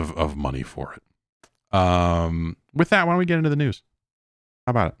amounts of money for it. With that, why don't we get into the news?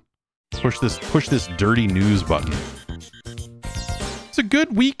 How about it? Push this dirty news button. It's a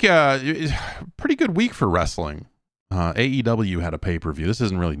good week, pretty good week for wrestling. AEW had a pay-per-view. This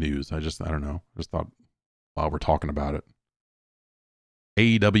isn't really news. I don't know. I just thought while we're talking about it.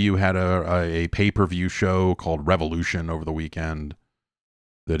 AEW had a pay-per-view show called Revolution over the weekend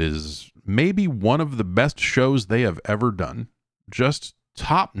that is maybe one of the best shows they have ever done. Just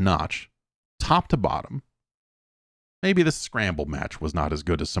top-notch, top to bottom. Maybe the scramble match was not as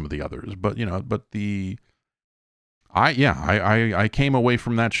good as some of the others, but I came away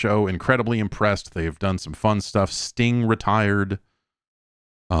from that show incredibly impressed. They've done some fun stuff. Sting retired.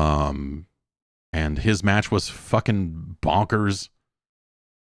 And his match was fucking bonkers.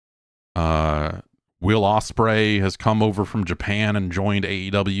 Will Ospreay has come over from Japan and joined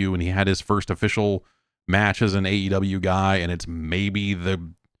AEW, and he had his first official match as an AEW guy, and it's maybe it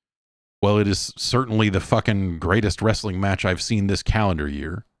is certainly the fucking greatest wrestling match I've seen this calendar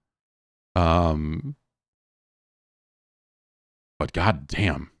year. But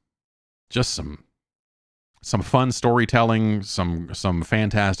goddamn, just some fun storytelling, some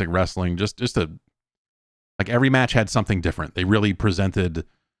fantastic wrestling. Just like every match had something different. They really presented,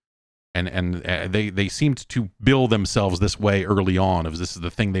 and they seemed to bill themselves this way early on. Of this is the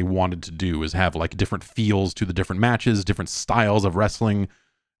thing they wanted to do, is have like different feels to the different matches, different styles of wrestling,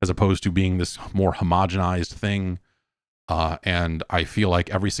 as opposed to being this more homogenized thing. And I feel like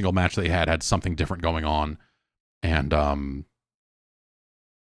every single match they had something different going on, and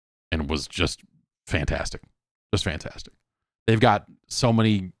was just fantastic. Just fantastic. They've got so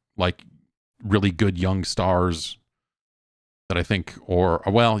many like really good young stars that I think,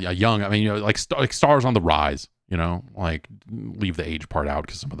 young. I mean, like stars on the rise. Like leave the age part out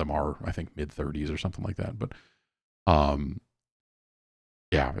because some of them are, I think, mid-30s or something like that. But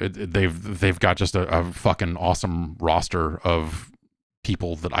yeah, they've got just a fucking awesome roster of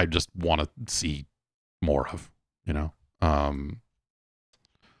people that I just want to see more of.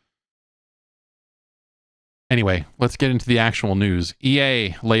 Anyway, let's get into the actual news.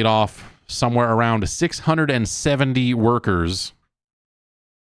 EA laid off somewhere around 670 workers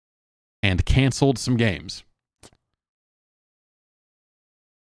and canceled some games,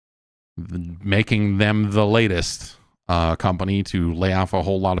 making them the latest company to lay off a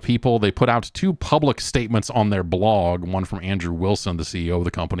whole lot of people. They put out 2 public statements on their blog, one from Andrew Wilson, the CEO of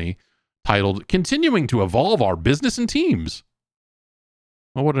the company, titled, "Continuing to Evolve Our Business and Teams."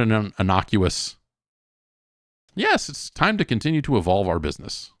 Well, what an innocuous... Yes, it's time to continue to evolve our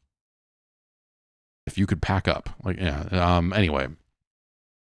business. If you could pack up. Anyway.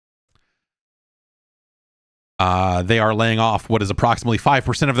 They are laying off what is approximately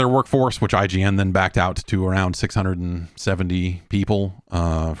 5% of their workforce, which IGN then backed out to around 670 people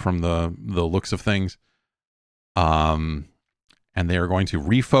from the looks of things. And they are going to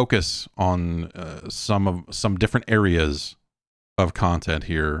refocus on some different areas of content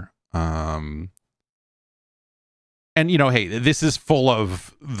here. And, you know, hey, this is full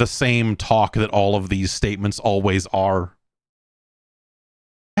of the same talk that all of these statements always are.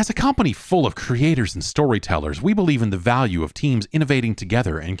 As a company full of creators and storytellers, we believe in the value of teams innovating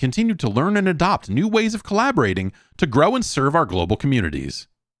together and continue to learn and adopt new ways of collaborating to grow and serve our global communities.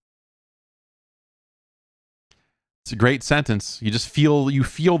 It's a great sentence. You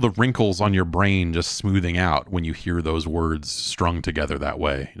feel the wrinkles on your brain just smoothing out when you hear those words strung together that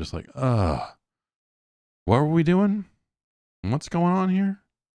way. You're just like, what were we doing? What's going on here?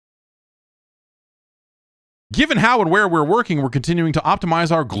 Given how and where we're working, we're continuing to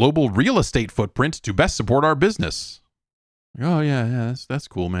optimize our global real estate footprint to best support our business. Oh, yeah, that's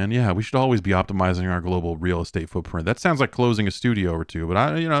cool, man. Yeah, we should always be optimizing our global real estate footprint. That sounds like closing a studio or two, but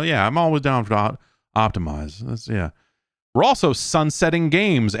I'm always down for optimize. Yeah. We're also sunsetting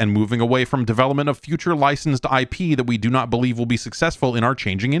games and moving away from development of future licensed IP that we do not believe will be successful in our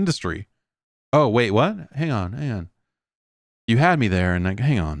changing industry. Oh, wait, what? Hang on. You had me there, and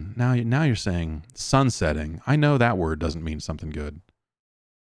hang on. Now you're saying sunsetting. I know that word doesn't mean something good.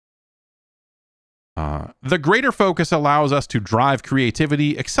 The greater focus allows us to drive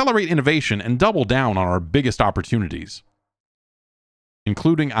creativity, accelerate innovation, and double down on our biggest opportunities,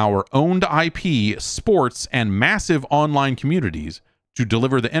 including our owned IP, sports, and massive online communities to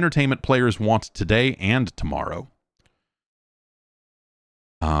deliver the entertainment players want today and tomorrow.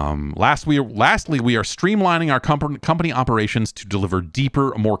 Lastly, we are streamlining our company operations to deliver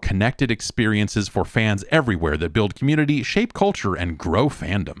deeper, more connected experiences for fans everywhere that build community, shape culture, and grow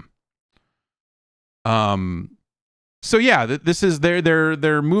fandom. So yeah, this is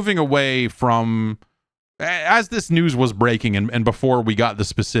they're moving away from, as this news was breaking and before we got the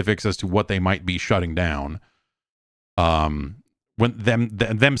specifics as to what they might be shutting down. When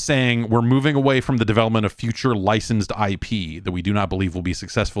them saying we're moving away from the development of future licensed IP that we do not believe will be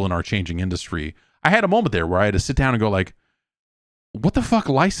successful in our changing industry. I had a moment there where I had to sit down and go like, what the fuck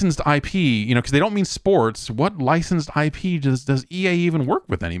licensed IP? You know, because they don't mean sports. What licensed IP does EA even work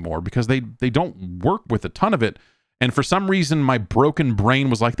with anymore? Because they don't work with a ton of it. And for some reason, my broken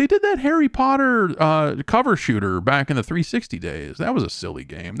brain was like, they did that Harry Potter cover shooter back in the 360 days. That was a silly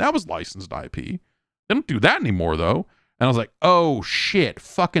game. That was licensed IP. They don't do that anymore, though. And I was like, oh, shit,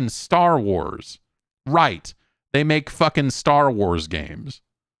 fucking Star Wars. Right. They make fucking Star Wars games.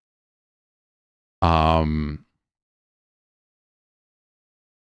 And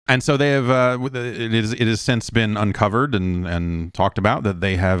so they have, it has since been uncovered and talked about that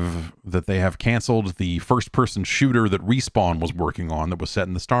they have canceled the first-person shooter that Respawn was working on that was set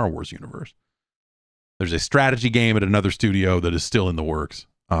in the Star Wars universe. There's a strategy game at another studio that is still in the works.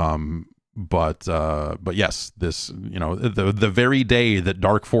 But yes, this, you know, the very day that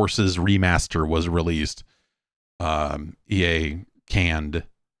Dark Forces Remaster was released, EA canned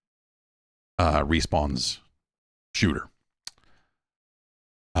Respawn's shooter.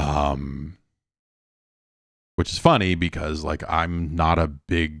 Which is funny because, like, I'm not a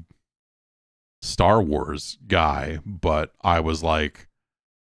big Star Wars guy, but I was like,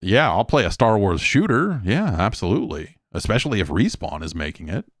 yeah, I'll play a Star Wars shooter. Yeah, absolutely. Especially if Respawn is making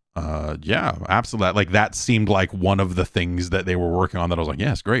it. Yeah, absolutely. Like, that seemed like one of the things that they were working on that I was like,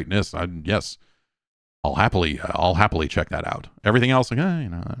 yes, great. Yes, yes. I'll happily check that out. Everything else, like, you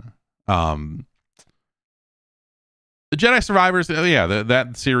know, the Jedi Survivors, yeah,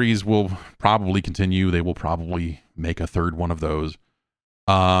 that series will probably continue. They will probably make a third one of those.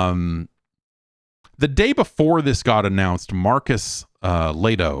 The day before this got announced, Marcus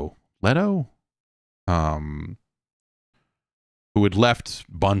Leto, who had left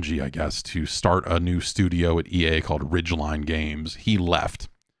Bungie, I guess, to start a new studio at EA called Ridgeline Games, he left.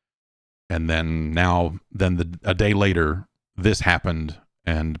 And then a day later, this happened,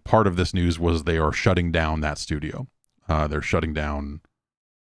 and part of this news was they are shutting down that studio. They're shutting down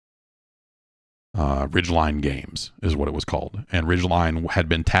Ridgeline Games is what it was called. And Ridgeline had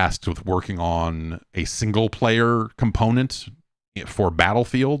been tasked with working on a single-player component for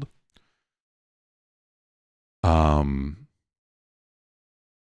Battlefield.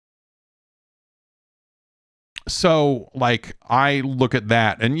 So, like, I look at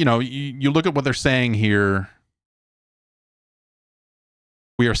that, and, you know, you look at what they're saying here.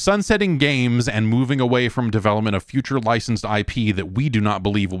 We are sunsetting games and moving away from development of future licensed IP that we do not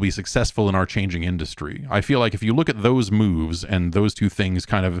believe will be successful in our changing industry. I feel like if you look at those moves and those two things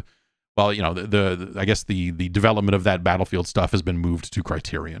kind of, well, you know, I guess the development of that Battlefield stuff has been moved to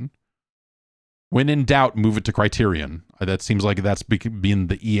Criterion. When in doubt, move it to Criterion. That seems like that's been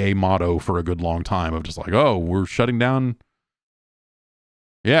the EA motto for a good long time of just like, oh, we're shutting down.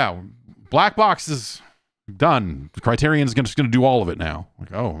 Yeah, Black Box is done. Criterion's just going to do all of it now.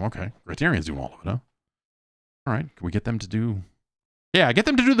 Like, oh, okay. Criterion's doing all of it, huh? All right, can we get them to do... Yeah, get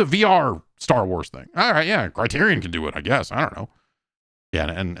them to do the VR Star Wars thing. All right, yeah, Criterion can do it, I guess. I don't know. Yeah,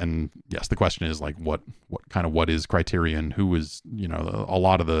 and yes, the question is like what is Criterion? Who is, you know, a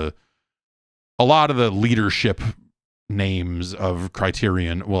lot of the leadership names of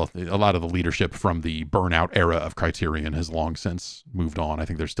Criterion, well, a lot of the leadership from the burnout era of Criterion has long since moved on. I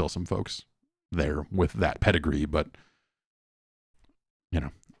think there's still some folks there with that pedigree, but you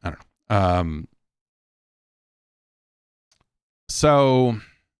know, I don't know. So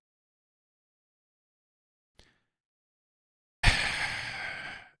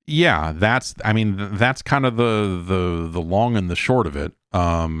yeah, that's kind of the long and the short of it.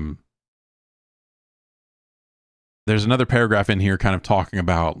 There's another paragraph in here kind of talking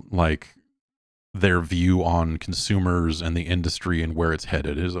about like their view on consumers and the industry and where it's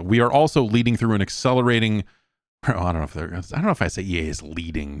headed. Is we are also leading through an accelerating... I don't know if I say EA is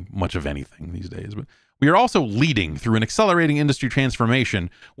leading much of anything these days, but we are also leading through an accelerating industry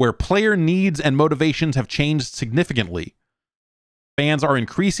transformation where player needs and motivations have changed significantly. Fans are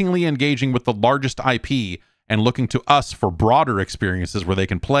increasingly engaging with the largest IP and looking to us for broader experiences where they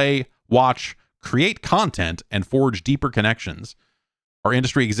can play, watch, create content, and forge deeper connections. Our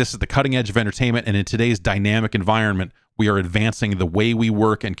industry exists at the cutting edge of entertainment, and in today's dynamic environment, we are advancing the way we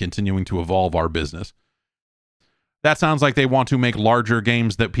work and continuing to evolve our business. That sounds like they want to make larger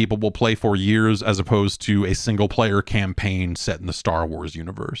games that people will play for years as opposed to a single-player campaign set in the Star Wars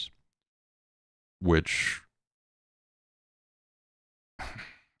universe. Which,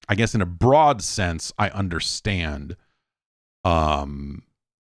 I guess in a broad sense, I understand.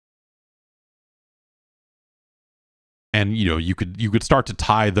 And, you know, you could start to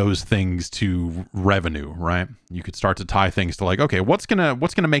tie those things to revenue, right? You could start to tie things to like, okay, what's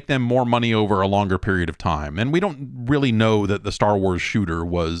gonna make them more money over a longer period of time? And we don't really know that the Star Wars shooter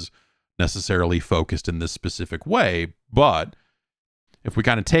was necessarily focused in this specific way, but if we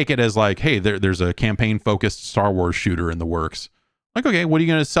kind of take it as like, hey, there's a campaign-focused Star Wars shooter in the works, like, okay, what are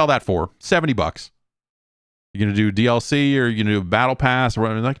you gonna sell that for? $70. You're gonna do DLC or you're gonna do a battle pass or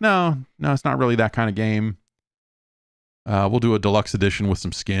whatever? Like, no, it's not really that kind of game. We'll do a deluxe edition with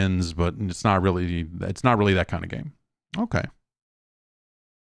some skins, but it's not really that kind of game. Okay.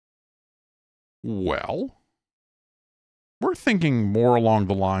 Well, we're thinking more along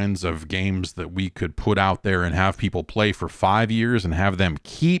the lines of games that we could put out there and have people play for 5 years and have them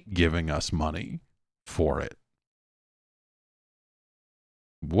keep giving us money for it.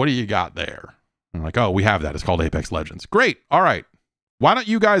 What do you got there? I'm like, oh, we have that. It's called Apex Legends. Great. All right. Why don't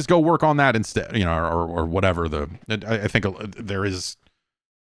you guys go work on that instead? You know, or whatever. I think there is.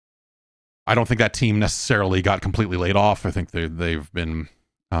 I don't think that team necessarily got completely laid off. I think they've been,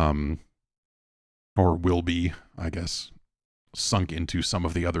 or will be, I guess, sunk into some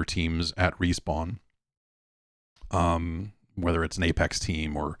of the other teams at Respawn. Whether it's an Apex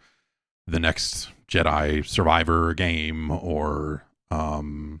team or the next Jedi Survivor game, or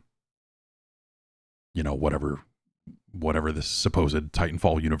you know, whatever this supposed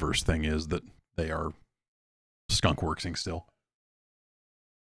Titanfall universe thing is that they are skunkworksing still.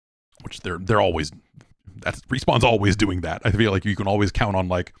 Which they're always, Respawn's always doing that. I feel like you can always count on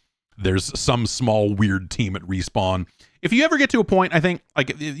like there's some small weird team at Respawn. If you ever get to a point, I think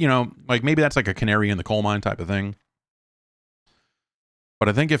like, you know, like maybe that's like a canary in the coal mine type of thing. But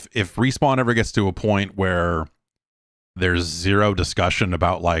I think if Respawn ever gets to a point where there's zero discussion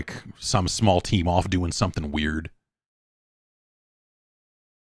about like some small team off doing something weird,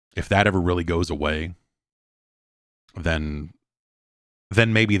 if that ever really goes away, then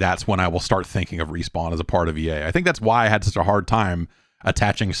maybe that's when I will start thinking of Respawn as a part of EA. I think that's why I had such a hard time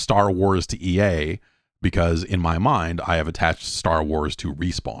attaching Star Wars to EA, because in my mind, I have attached Star Wars to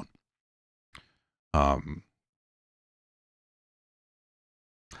Respawn.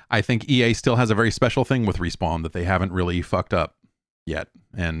 I think EA still has a very special thing with Respawn that they haven't really fucked up yet.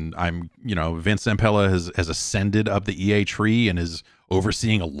 And you know, Vince Zampella has ascended up the EA tree and is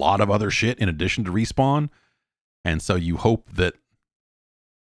overseeing a lot of other shit in addition to Respawn. And so you hope that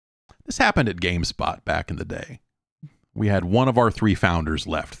this happened at GameSpot back in the day. We had one of our 3 founders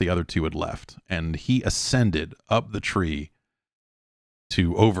left. The other 2 had left. And he ascended up the tree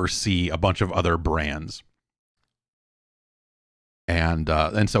to oversee a bunch of other brands. And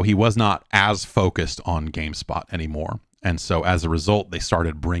so he was not as focused on GameSpot anymore. And so as a result, they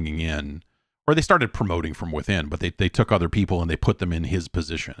started bringing in, or they started promoting from within, but they took other people and they put them in his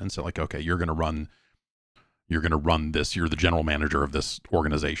position. And so like, okay, you're going to run this. You're the general manager of this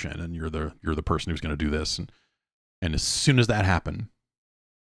organization, and you're the person who's going to do this. And as soon as that happened,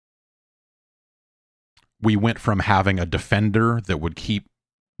 we went from having a defender that would keep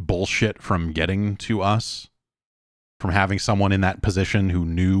bullshit from getting to us from having someone in that position who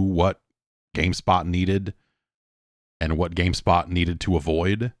knew what GameSpot needed and what GameSpot needed to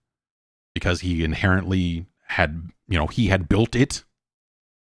avoid, because he inherently had, he had built it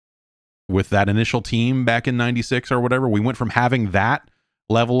with that initial team back in 96 or whatever. We went from having that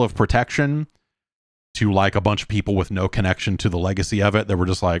level of protection to like a bunch of people with no connection to the legacy of it that were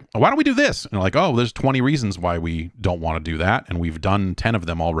just like, why don't we do this? And like, oh, there's 20 reasons why we don't want to do that. And we've done 10 of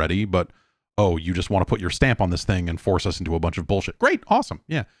them already, but oh, you just want to put your stamp on this thing and force us into a bunch of bullshit. Great. Awesome.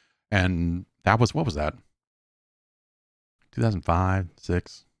 Yeah. And that was, what was that? 2005,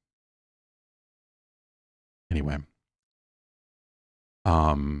 6. Anyway.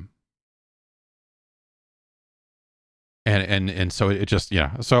 And so it just,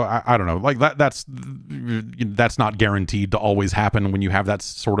 so I don't know, like that's not guaranteed to always happen when you have that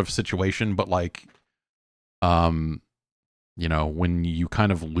sort of situation, but like, when you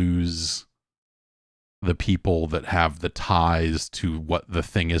kind of lose the people that have the ties to what the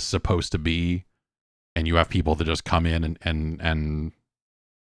thing is supposed to be, and you have people that just come in and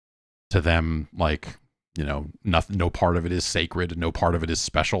to them, like, nothing, no part of it is sacred, no part of it is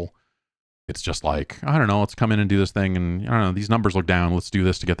special. It's just like, I don't know, let's come in and do this thing, and I don't know, these numbers look down, let's do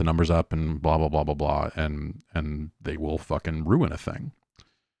this to get the numbers up, and blah blah blah blah blah, and they will fucking ruin a thing.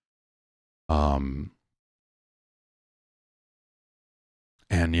 And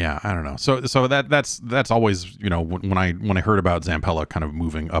yeah, I don't know. So that's always, when I heard about Zampella kind of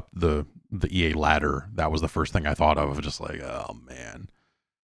moving up the EA ladder, that was the first thing I thought of, just like, oh man,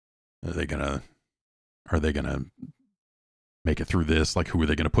 are they gonna make it through this? Like, who are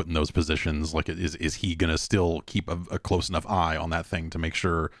they going to put in those positions? Like, is he going to still keep a close enough eye on that thing to make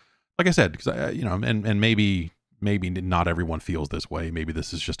sure, like I said, because and maybe not everyone feels this way. Maybe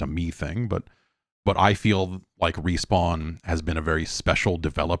this is just a me thing, but I feel like Respawn has been a very special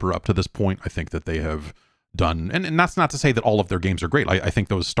developer up to this point. I think that they have done, and that's not to say that all of their games are great. I think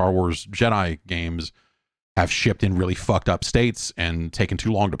those Star Wars Jedi games have shipped in really fucked up states and taken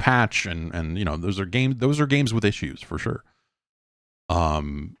too long to patch, and those are games with issues for sure.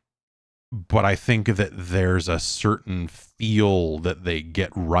 But I think that there's a certain feel that they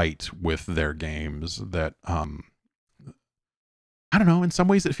get right with their games that, I don't know, in some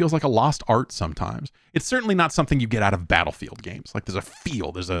ways it feels like a lost art sometimes. It's certainly not something you get out of Battlefield games. Like, there's a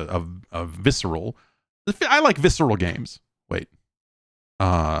feel, there's a visceral, I like visceral games. Wait.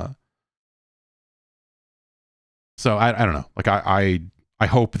 So I don't know. Like, I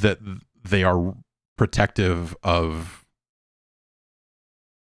hope that they are protective of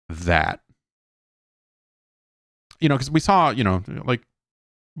that, because we saw, like,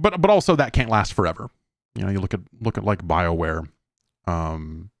 but also that can't last forever. You look at like BioWare.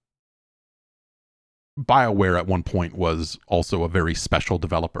 BioWare at one point was also a very special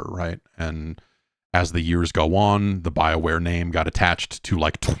developer, right? And as the years go on, the BioWare name got attached to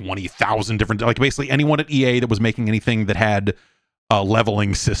like 20,000 different, like basically anyone at EA that was making anything that had a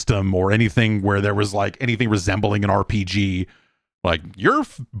leveling system or anything where there was like anything resembling an RPG. Like, you're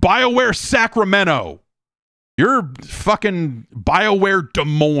BioWare Sacramento, you're fucking BioWare Des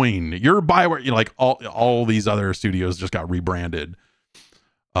Moines, you're BioWare, like all these other studios just got rebranded.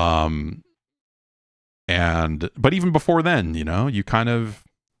 But even before then, you kind of,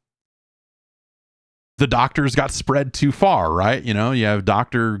 the doctors got spread too far, right? You have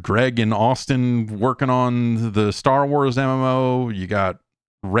Dr. Greg in Austin working on the Star Wars MMO. You got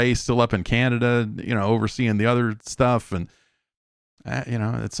Ray still up in Canada, overseeing the other stuff. And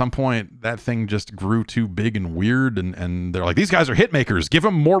at some point that thing just grew too big and weird, and they're like, these guys are hit makers, give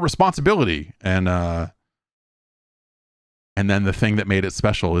them more responsibility. And then the thing that made it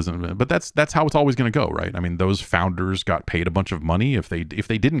special isn't, but that's how it's always going to go, right? I mean, those founders got paid a bunch of money. If they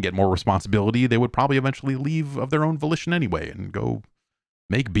didn't get more responsibility, they would probably eventually leave of their own volition anyway and go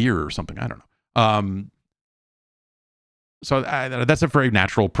make beer or something. I don't know. So that's a very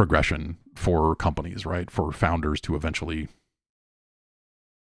natural progression for companies, right? For founders to eventually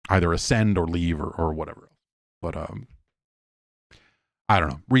either ascend or leave or whatever. But I don't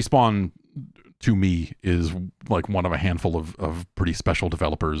know. Respawn, to me, is like one of a handful of pretty special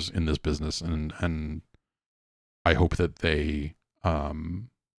developers in this business, and I hope that they are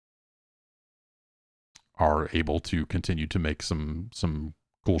able to continue to make some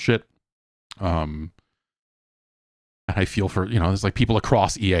cool shit. I feel for, there's like people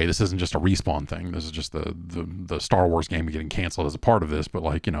across EA. This isn't just a Respawn thing. This is just the Star Wars game getting canceled as a part of this. But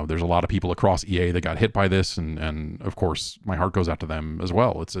like, there's a lot of people across EA that got hit by this, and of course my heart goes out to them as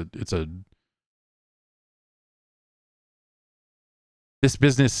well. This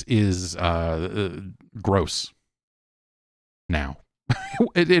business is gross now.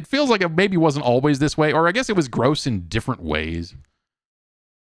 It feels like it maybe wasn't always this way, or I guess it was gross in different ways.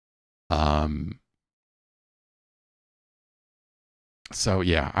 So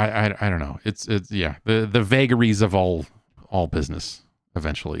yeah, I don't know. It's yeah, the vagaries of all business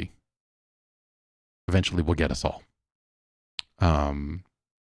eventually will get us all.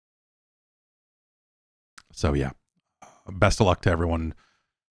 So yeah, best of luck to everyone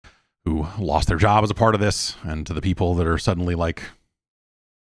who lost their job as a part of this, and to the people that are suddenly like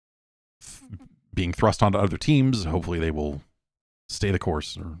being thrust onto other teams. Hopefully they will stay the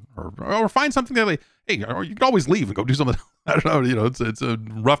course, or find something that hey, or you can always leave and go do something. I don't know. You know, it's a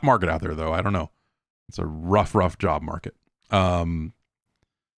rough market out there, though. I don't know. It's a rough job market. I'm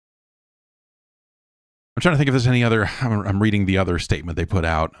trying to think if there's any other. I'm reading the other statement they put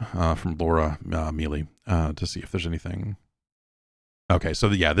out from Laura Mealy to see if there's anything. Okay, so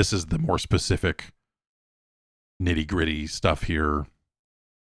yeah, this is the more specific, nitty gritty stuff here.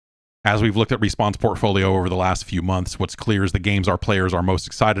 As we've looked at Respawn's portfolio over the last few months, what's clear is the games our players are most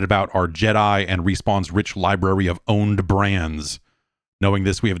excited about are Jedi and Respawn's rich library of owned brands. Knowing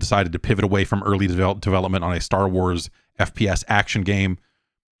this, we have decided to pivot away from early development on a Star Wars FPS action game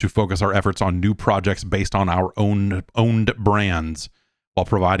to focus our efforts on new projects based on our owned brands while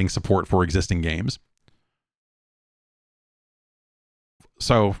providing support for existing games.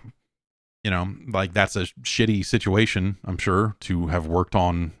 So, you know, like, that's a shitty situation, I'm sure, to have worked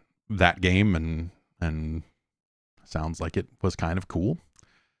on that game, and sounds like it was kind of cool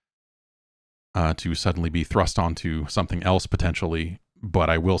to suddenly be thrust onto something else potentially.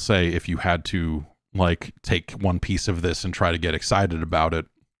 But I will say, if you had to like take one piece of this and try to get excited about it,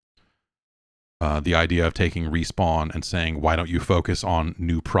 the idea of taking Respawn and saying, why don't you focus on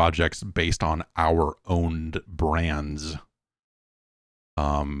new projects based on our owned brands?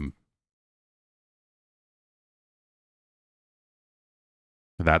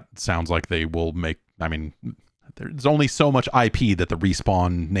 That sounds like they will make, I mean, there's only so much IP that the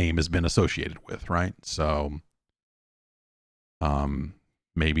Respawn name has been associated with, right? So,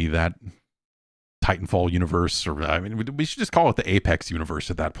 maybe that Titanfall universe, or, I mean, we should just call it the Apex universe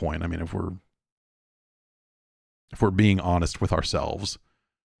at that point. I mean, if we're being honest with ourselves,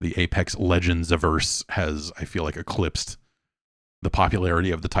 the Apex Legends-averse has, I feel like, eclipsed the popularity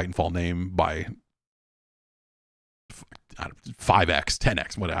of the Titanfall name by 5x,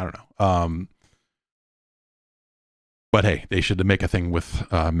 10x, what, I don't know. But hey, they should make a thing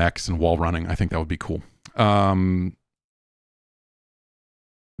with mechs and wall running. I think that would be cool.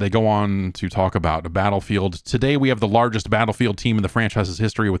 They go on to talk about Battlefield. Today, we have the largest Battlefield team in the franchise's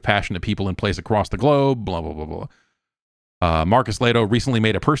history, with passionate people in place across the globe, blah, blah, blah, blah. Marcus Leto recently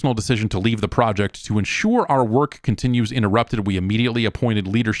made a personal decision to leave the project. To ensure our work continues uninterrupted, we immediately appointed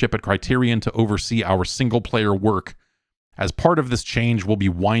leadership at Criterion to oversee our single-player work. As part of this change, we'll be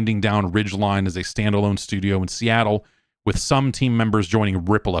winding down Ridgeline as a standalone studio in Seattle, with some team members joining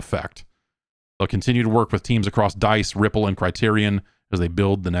Ripple Effect. They'll continue to work with teams across DICE, Ripple, and Criterion as they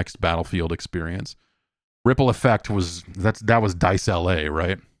build the next Battlefield experience. Ripple Effect was DICE LA,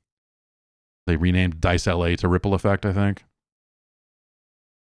 right? They renamed DICE LA to Ripple Effect, I think.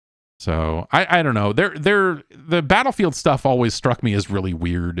 So I don't know. The Battlefield stuff always struck me as really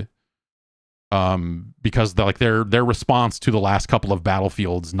weird. Because their response to the last couple of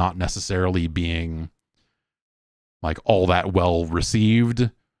Battlefields not necessarily being like all that well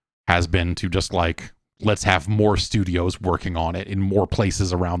received has been to just like, let's have more studios working on it in more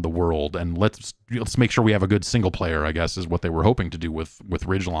places around the world, and let's make sure we have a good single player, I guess, is what they were hoping to do with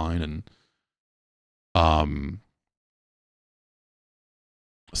Ridgeline. And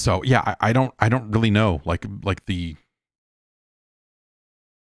so yeah, I don't really know, like the,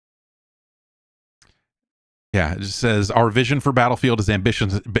 yeah, it just says, our vision for Battlefield is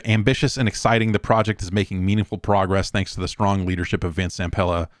ambitious and exciting. The project is making meaningful progress thanks to the strong leadership of Vince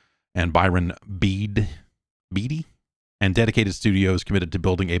Zampella and Byron Beede, and dedicated studios committed to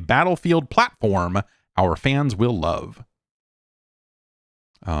building a Battlefield platform our fans will love.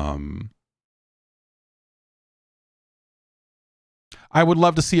 I would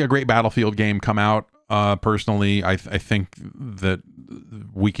love to see a great Battlefield game come out. Personally, I think that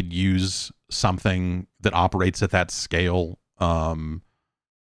we could use something that operates at that scale,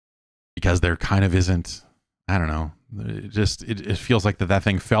 because there kind of isn't. I don't know. It feels like that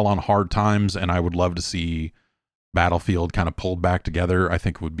thing fell on hard times, and I would love to see Battlefield kind of pulled back together. I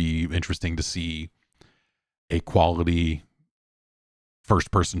think it would be interesting to see a quality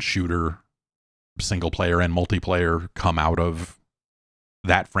first-person shooter, single player and multiplayer, come out of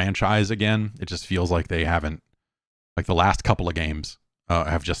that franchise again. It just feels like they haven't, like the last couple of games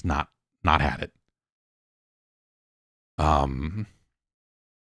have just not had it.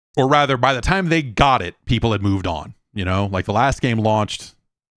 Or rather, by the time they got it, people had moved on. You know, like the last game launched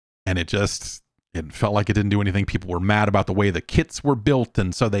and it felt like it didn't do anything. People were mad about the way the kits were built,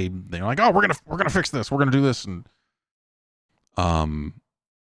 and so they're like, "Oh, we're gonna fix this. We're gonna do this." And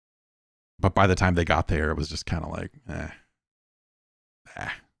but by the time they got there, it was just kind of like,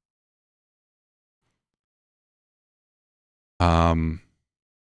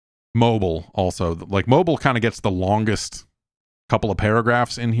 Mobile also, like mobile kind of gets the longest couple of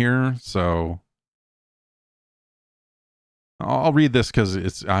paragraphs in here, so I'll read this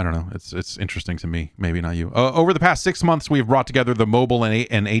because I don't know, it's interesting to me, maybe not you. Over the past 6 months, we have brought together the mobile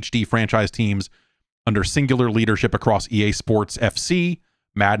and HD franchise teams under singular leadership across EA Sports FC,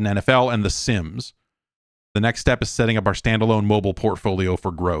 Madden NFL, and The Sims. The next step is setting up our standalone mobile portfolio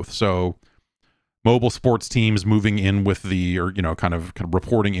for growth. So mobile sports teams moving in with kind of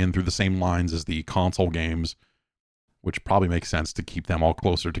reporting in through the same lines as the console games, which probably makes sense to keep them all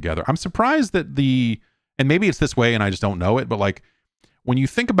closer together. I'm surprised that and maybe it's this way and I just don't know it, but like when you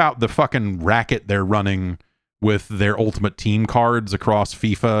think about the fucking racket they're running with their Ultimate Team cards across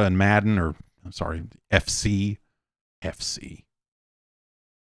FIFA and Madden, or I'm sorry, FC.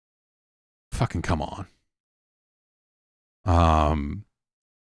 Fucking come on.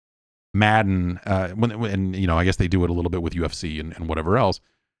 Madden, and you know, I guess they do it a little bit with UFC and whatever else.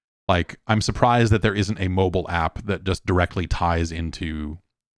 Like, I'm surprised that there isn't a mobile app that just directly ties into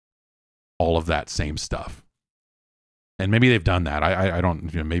all of that same stuff. And maybe they've done that. I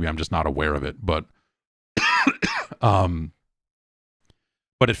don't, maybe I'm just not aware of it, but but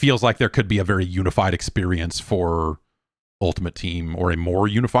it feels like there could be a very unified experience for Ultimate Team, or a more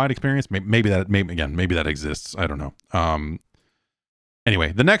unified experience. Maybe that exists. I don't know.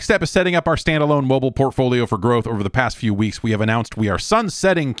 Anyway, the next step is setting up our standalone mobile portfolio for growth. Over the past few weeks, we have announced we are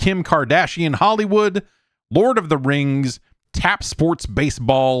sunsetting Kim Kardashian Hollywood, Lord of the Rings, Tap Sports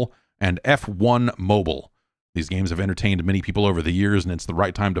Baseball, and F1 Mobile. These games have entertained many people over the years, and it's the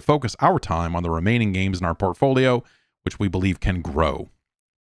right time to focus our time on the remaining games in our portfolio, which we believe can grow.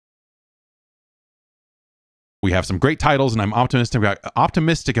 We have some great titles, and I'm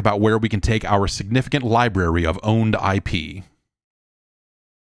optimistic about where we can take our significant library of owned IP.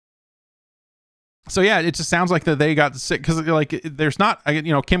 So yeah, it just sounds like that they got sick because like there's not,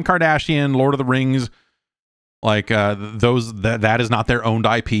 Kim Kardashian, Lord of the Rings, like that is not their owned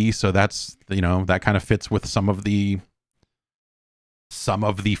IP. So that's, that kind of fits with some of the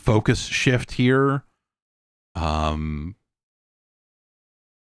focus shift here. It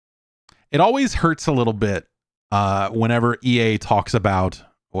always hurts a little bit whenever EA talks about,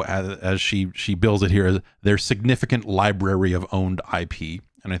 as she bills it here, their significant library of owned IP.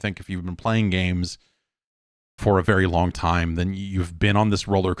 And I think if you've been playing games for a very long time, then you've been on this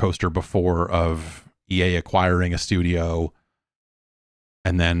roller coaster before of EA acquiring a studio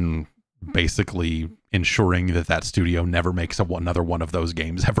and then basically ensuring that studio never makes another one of those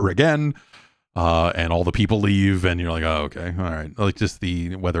games ever again. And all the people leave and you're like, oh, okay, all right. Like just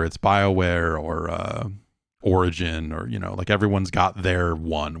whether it's BioWare or Origin or, like everyone's got their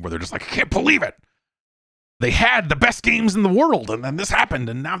one where they're just like, I can't believe it. They had the best games in the world, and then this happened,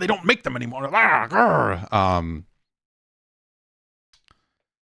 and now they don't make them anymore. But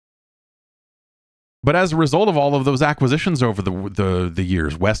as a result of all of those acquisitions over the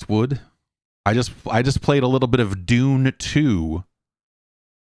years, Westwood, I just played a little bit of Dune 2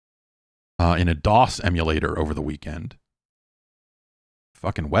 in a DOS emulator over the weekend.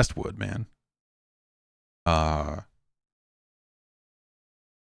 Fucking Westwood, man.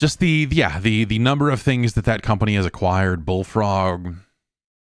 Just the number of things that company has acquired, Bullfrog.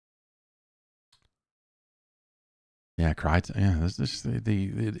 Yeah, Crytek. Yeah,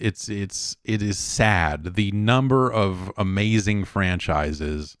 it is sad the number of amazing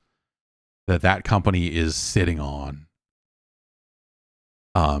franchises that company is sitting on.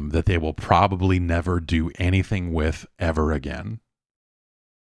 That they will probably never do anything with ever again.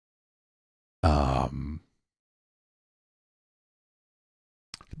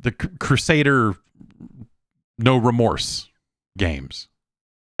 The Crusader No Remorse games.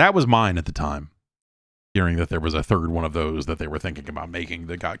 That was mine at the time. Hearing that there was a third one of those that they were thinking about making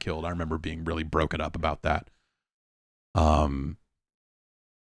that got killed. I remember being really broken up about that.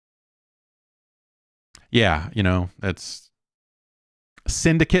 Yeah, that's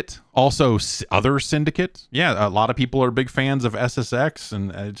Syndicate. Also other Syndicate. Yeah, a lot of people are big fans of SSX,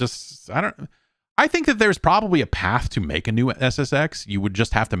 and I think that there's probably a path to make a new SSX. You would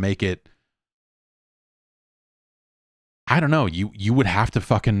just have to make it, I don't know, you would have to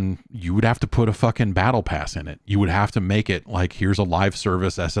put a fucking battle pass in it. You would have to make it like, here's a live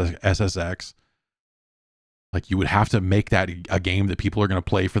service SSX. Like, you would have to make that a game that people are going to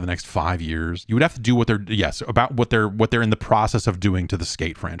play for the next 5 years. You would have to do what they're in the process of doing to the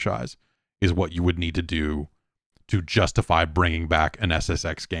Skate franchise is what you would need to do to justify bringing back an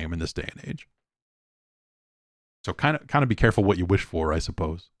SSX game in this day and age. So kind of be careful what you wish for, I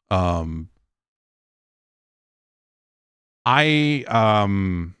suppose. I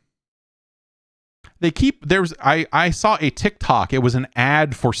saw a TikTok. It was an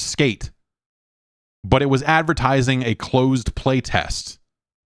ad for Skate, but it was advertising a closed playtest,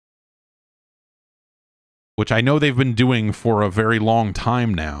 which I know they've been doing for a very long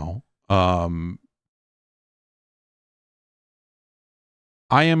time now.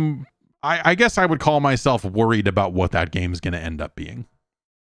 I guess I would call myself worried about what that game's going to end up being.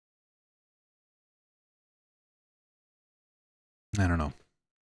 I don't know.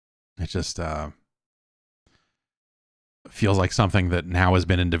 It just feels like something that now has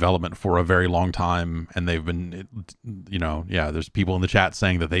been in development for a very long time, and they've been, there's people in the chat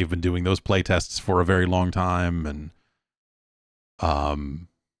saying that they've been doing those playtests for a very long time, and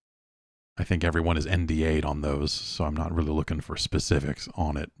I think everyone is NDA'd on those, so I'm not really looking for specifics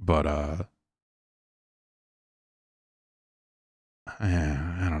on it, but I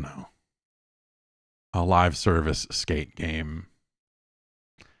don't know. A live service Skate game.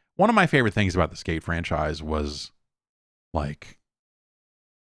 One of my favorite things about the Skate franchise was, like,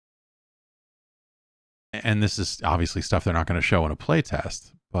 and this is obviously stuff they're not going to show in a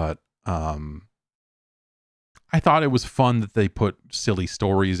playtest, but I thought it was fun that they put silly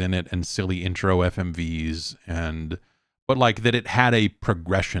stories in it and silly intro FMVs, but like that it had a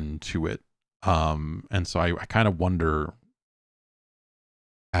progression to it. And so I kind of wonder,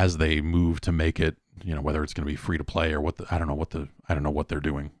 as they move to make it, whether it's going to be free to play or I don't know what they're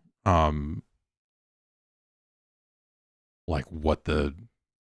doing. Like what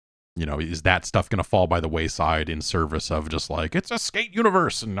is that stuff going to fall by the wayside in service of just like, it's a Skate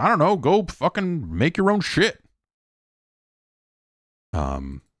universe and I don't know, go fucking make your own shit.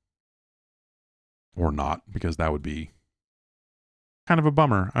 Or not, because that would be kind of a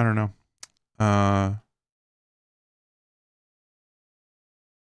bummer. I don't know.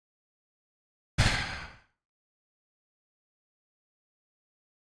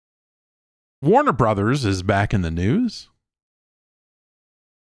 Warner Brothers is back in the news.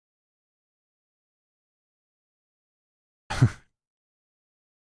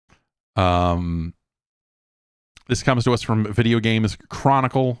 This comes to us from Video Games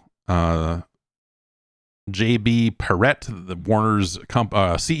Chronicle. JB Perrette, the Warner's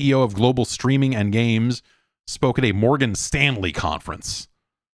CEO of global streaming and games, spoke at a Morgan Stanley conference.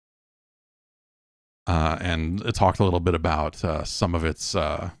 And it talked a little bit about some of its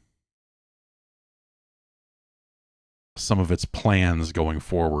plans going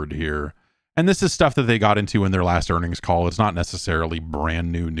forward here. And this is stuff that they got into in their last earnings call. It's not necessarily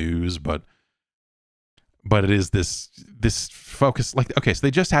brand new news, but it is this focus. Like, okay, so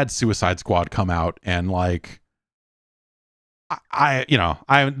they just had Suicide Squad come out, and like,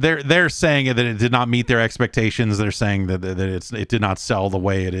 they're saying that it did not meet their expectations. They're saying that it did not sell the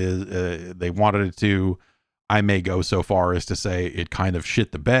way it is they wanted it to. I may go so far as to say it kind of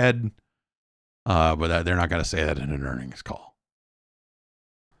shit the bed, but they're not going to say that in an earnings call.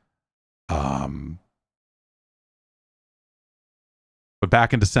 But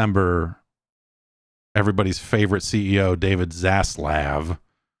back in December, everybody's favorite CEO, David Zaslav,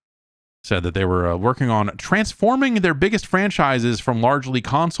 said that they were working on transforming their biggest franchises from largely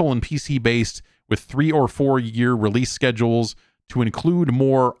console and PC-based with 3 or 4 year release schedules to include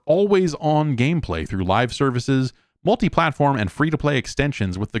more always-on gameplay through live services, multi-platform, and free-to-play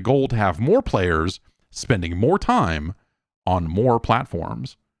extensions, with the goal to have more players spending more time on more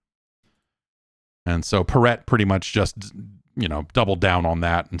platforms. And so Perrette pretty much just, doubled down on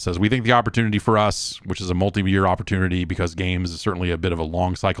that and says, we think the opportunity for us, which is a multi-year opportunity because games is certainly a bit of a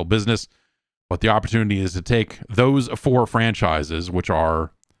long cycle business, but the opportunity is to take those 4 franchises, which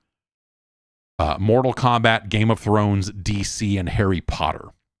are Mortal Kombat, Game of Thrones, DC, and Harry Potter,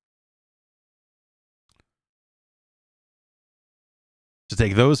 to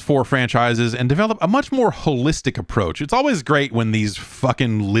take those 4 franchises and develop a much more holistic approach. It's always great when these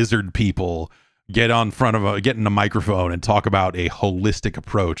fucking lizard people get in a microphone and talk about a holistic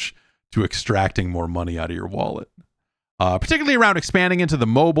approach to extracting more money out of your wallet. Particularly around expanding into the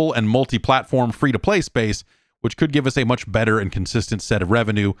mobile and multi-platform free-to-play space, which could give us a much better and consistent set of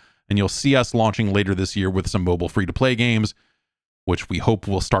revenue. And you'll see us launching later this year with some mobile free-to-play games, which we hope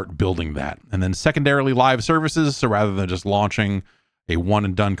will start building that. And then secondarily, live services. So rather than just launching a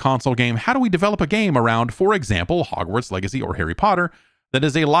one-and-done console game, how do we develop a game around, for example, Hogwarts Legacy or Harry Potter, that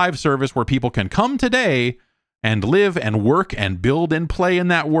is a live service where people can come today and live and work and build and play in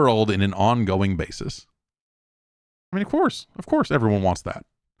that world in an ongoing basis. I mean, of course, everyone wants that.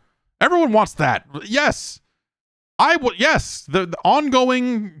 Everyone wants that. Yes. I will. Yes. The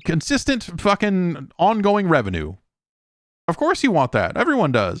ongoing, consistent, fucking ongoing revenue. Of course you want that.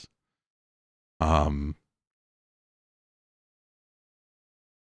 Everyone does.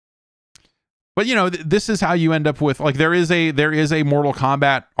 But you know, this is how you end up with, like, there is a Mortal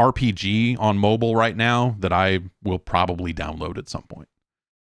Kombat RPG on mobile right now that I will probably download at some point.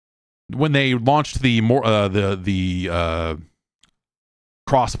 When they launched the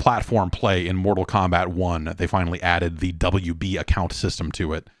cross-platform play in Mortal Kombat 1, they finally added the WB account system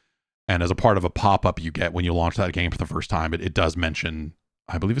to it. And as a part of a pop-up you get when you launch that game for the first time, it does mention,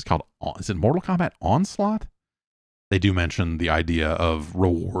 I believe it's called, is it Mortal Kombat Onslaught? They do mention the idea of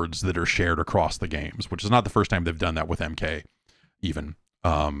rewards that are shared across the games, which is not the first time they've done that with MK, even.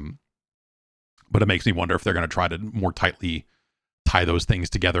 But it makes me wonder if they're going to try to more tightly tie those things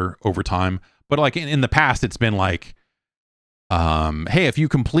together over time. But like in the past, it's been like, hey, if you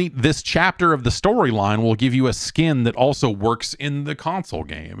complete this chapter of the storyline, we'll give you a skin that also works in the console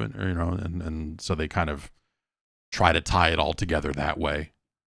game, and you know, and so they kind of try to tie it all together that way.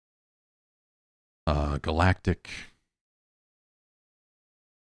 Galactic.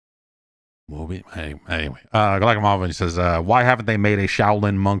 Movie. Anyway, Galactic Marvel says, why haven't they made a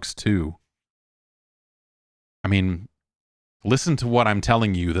Shaolin Monks 2? I mean, listen to what I'm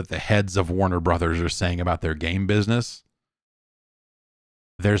telling you that the heads of Warner Brothers are saying about their game business.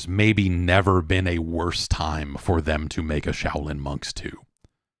 There's maybe never been a worse time for them to make a Shaolin Monks 2.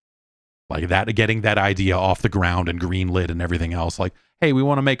 Like that, getting that idea off the ground and greenlit and everything else. Like, hey, we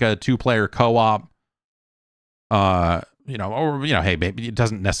want to make a 2-player co-op. You know, or, you know, hey, maybe it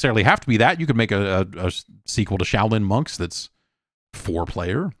doesn't necessarily have to be that. You could make a sequel to Shaolin Monks that's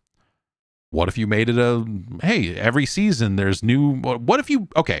 4-player. What if you made it hey, every season there's new, what if you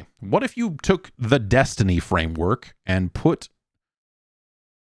took the Destiny framework and put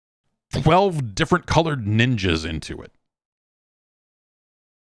 12 different colored ninjas into it?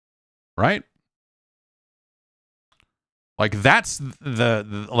 Right? Like that's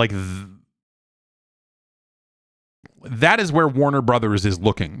that is where Warner Brothers is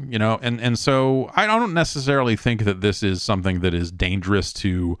looking, you know? And so I don't necessarily think that this is something that is dangerous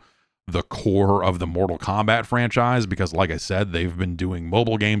to the core of the Mortal Kombat franchise, because like I said, they've been doing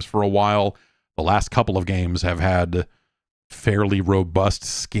mobile games for a while. The last couple of games have had fairly robust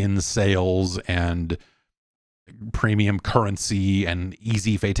skin sales and premium currency and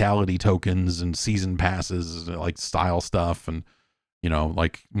easy fatality tokens and season passes, like style stuff. And, you know,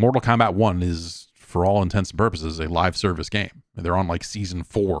 like Mortal Kombat 1 is, for all intents and purposes, a live service game. They're on like season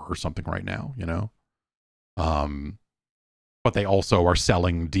 4 or something right now, you know? But they also are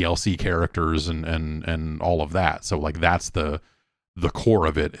selling DLC characters and all of that. So like that's the core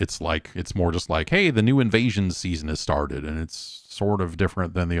of it. It's like, it's more just like, hey, the new Invasion season has started and it's sort of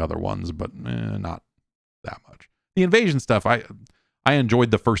different than the other ones, but not that much. The Invasion stuff, I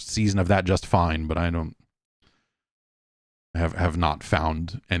enjoyed the first season of that just fine, but I don't have not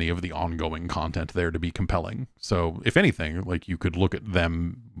found any of the ongoing content there to be compelling. So if anything, like you could look at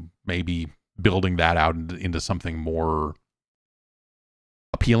them maybe building that out into something more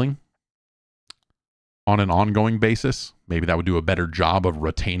appealing on an ongoing basis. Maybe that would do a better job of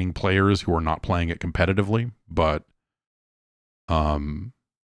retaining players who are not playing it competitively. But yeah,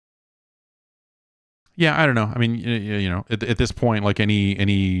 I don't know. I mean, you know, at this point, like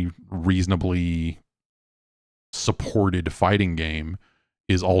any reasonably supported fighting game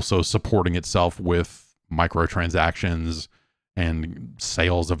is also supporting itself with microtransactions and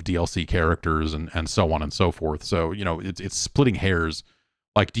sales of DLC characters and so on and so forth. So, you know, it's splitting hairs.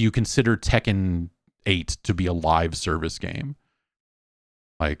 Like, do you consider Tekken 8 to be a live service game?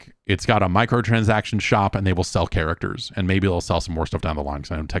 Like, it's got a microtransaction shop and they will sell characters, and maybe they'll sell some more stuff down the line,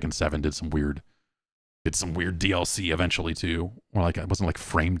 because I know Tekken 7 did some weird DLC eventually too. Or like, it wasn't like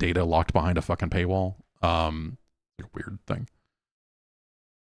frame data locked behind a fucking paywall. A weird thing.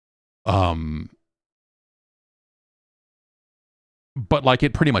 But like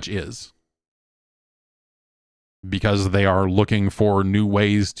it pretty much is, because they are looking for new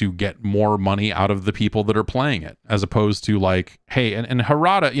ways to get more money out of the people that are playing it, as opposed to like, hey, and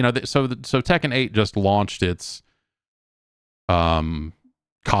Harada, you know, so Tekken 8 just launched its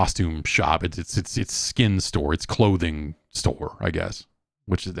costume shop. It's skin store, it's clothing store, I guess,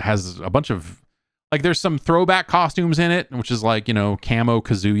 which has a bunch of, like, there's some throwback costumes in it, which is like, you know, Camo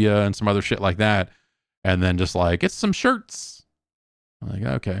Kazuya and some other shit like that. And then just like, it's some shirts. I'm like,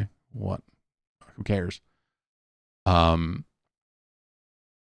 okay, what? Who cares?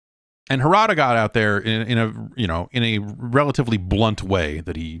 And Harada got out there in a, you know, in a relatively blunt way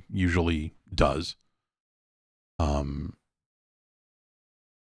that he usually does.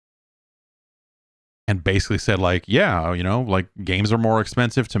 And basically said, like, yeah, you know, like, games are more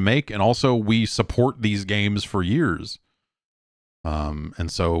expensive to make, and also we support these games for years.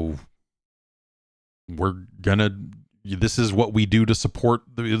 And so we're gonna, this is what we do to support,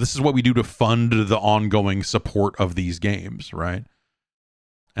 this is what we do to fund the ongoing support of these games, right?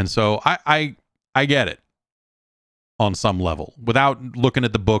 And so I get it on some level without looking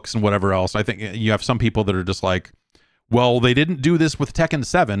at the books and whatever else. I think you have some people that are just like, well, they didn't do this with Tekken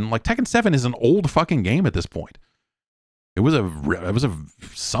 7. Like, Tekken 7 is an old fucking game at this point. It was a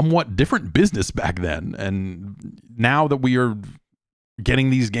somewhat different business back then. And now that we are getting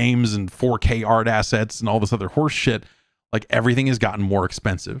these games and 4K art assets and all this other horse shit, like, everything has gotten more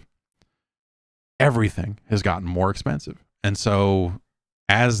expensive. Everything has gotten more expensive. And so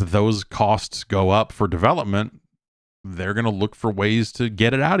as those costs go up for development, they're going to look for ways to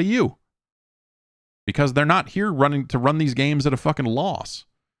get it out of you. Because they're not here running to run these games at a fucking loss.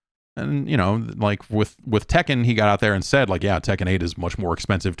 And, you know, like with Tekken, he got out there and said, like, yeah, Tekken 8 is much more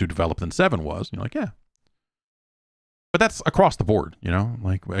expensive to develop than 7 was. And you're like, yeah. But that's across the board, you know?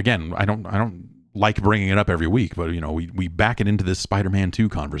 Like, again, I don't like bringing it up every week, but, you know, we back it into this Spider-Man 2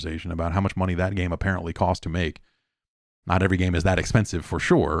 conversation about how much money that game apparently cost to make. Not every game is that expensive, for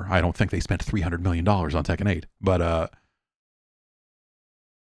sure. I don't think they spent $300 million on Tekken 8. But,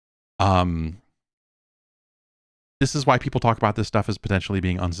 this is why people talk about this stuff as potentially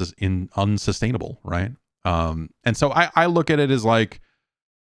being unsustainable, right? And so I look at it as like,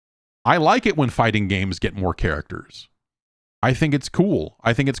 I like it when fighting games get more characters. I think it's cool.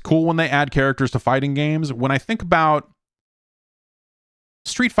 I think it's cool when they add characters to fighting games. When I think about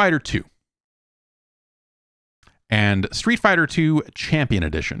Street Fighter 2 and Street Fighter 2 Champion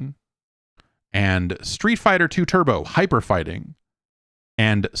Edition and Street Fighter 2 Turbo Hyper Fighting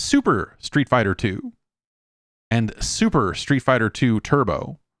and Super Street Fighter 2 and Super Street Fighter 2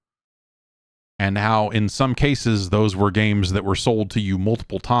 Turbo, and how in some cases those were games that were sold to you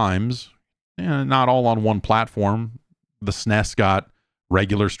multiple times, not all on one platform. The SNES got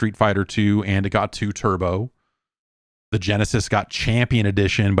regular Street Fighter 2 and it got 2 Turbo. The Genesis got Champion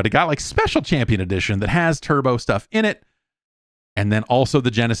Edition, but it got like Special Champion Edition that has Turbo stuff in it. And then also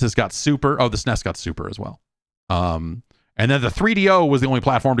the Genesis got Super. Oh, the SNES got Super as well. And then the 3DO was the only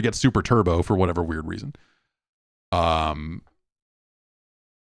platform to get Super Turbo for whatever weird reason.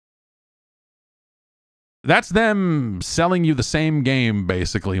 That's them selling you the same game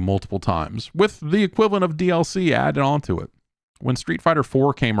basically multiple times with the equivalent of DLC added onto it. When Street Fighter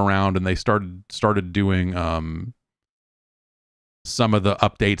 4 came around and they started doing some of the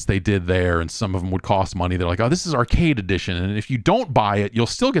updates they did there, and some of them would cost money. They're like, oh, this is arcade edition, and if you don't buy it, you'll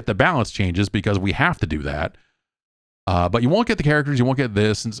still get the balance changes because we have to do that. But you won't get the characters, you won't get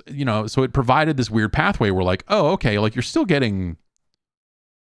this, and, you know, so it provided this weird pathway where, like, oh, okay, like you're still getting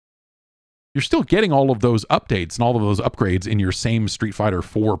all of those updates and all of those upgrades in your same Street Fighter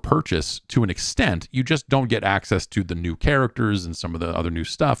 4 purchase to an extent. You just don't get access to the new characters and some of the other new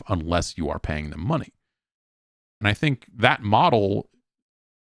stuff unless you are paying them money. And I think that model,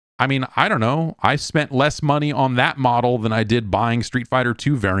 I mean, I don't know. I spent less money on that model than I did buying Street Fighter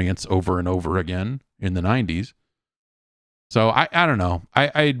 2 variants over and over again in the 90s. So I don't know.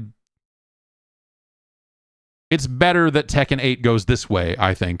 It's better that Tekken 8 goes this way,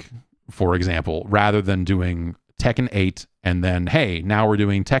 I think, for example, rather than doing Tekken 8 and then, hey, now we're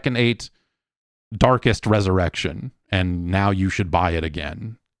doing Tekken 8 Darkest Resurrection, and now you should buy it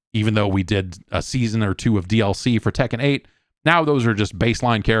again. Even though we did a season or 2 of DLC for Tekken 8, now those are just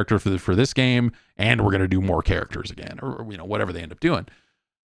baseline characters for this game, and we're going to do more characters again, or, you know, whatever they end up doing.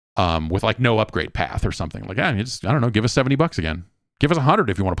 With like no upgrade path or something. Like, I don't know, give us $70 again. Give us $100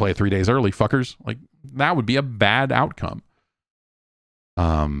 if you want to play it 3 days early, fuckers. Like, that would be a bad outcome.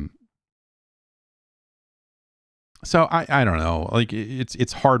 So I don't know. Like,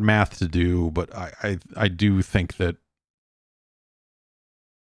 it's hard math to do, but I do think that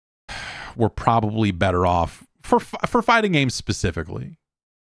we're probably better off for fighting games specifically.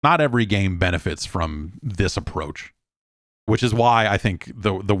 Not every game benefits from this approach, which is why I think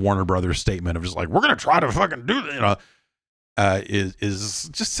the Warner Brothers statement of just like, we're gonna try to fucking do, you know, is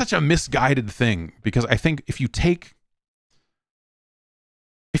just such a misguided thing. Because I think if you take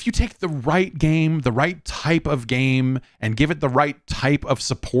the right game, the right type of game, and give it the right type of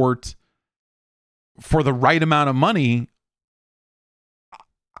support for the right amount of money,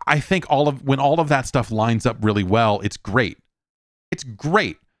 I think when all of that stuff lines up really well, it's great. It's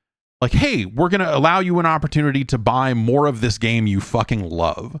great. Like, hey, we're going to allow you an opportunity to buy more of this game you fucking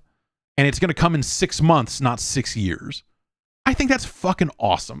love. and it's going to come in 6 months, not 6 years. I think that's fucking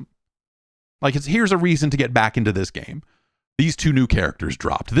awesome. Like, here's a reason to get back into this game. These 2 new characters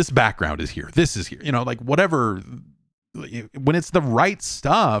dropped. This background is here. This is here. You know, like, whatever. When it's the right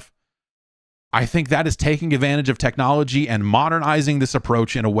stuff, I think that is taking advantage of technology and modernizing this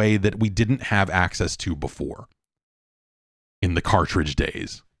approach in a way that we didn't have access to before. In the cartridge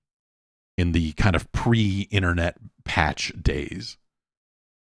days. In the kind of pre-internet patch days.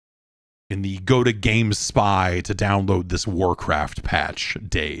 In the go to GameSpy to download this Warcraft patch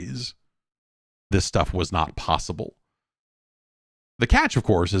days. This stuff was not possible. The catch, of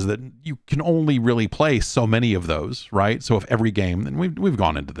course, is that you can only really play so many of those, right? So if every game, and we've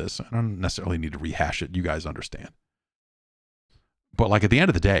gone into this, I don't necessarily need to rehash it. You guys understand. But like at the end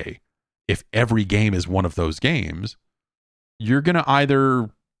of the day, if every game is one of those games, you're going to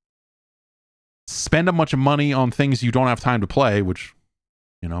either spend a bunch of money on things you don't have time to play, which,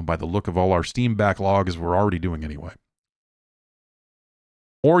 you know, by the look of all our Steam backlogs, we're already doing anyway.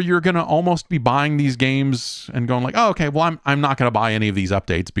 Or you're going to almost be buying these games and going like, oh, okay, well, I'm not going to buy any of these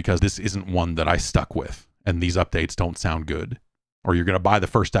updates because this isn't one that I stuck with. And these updates don't sound good. Or you're going to buy the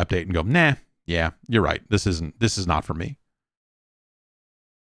first update and go, nah, yeah, you're right. This is not for me.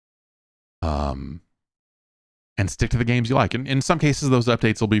 And stick to the games you like. And in some cases, those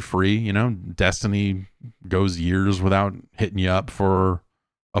updates will be free. You know, Destiny goes years without hitting you up for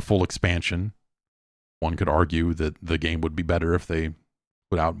a full expansion. One could argue that the game would be better if they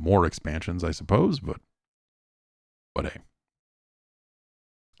put out more expansions, I suppose, but hey.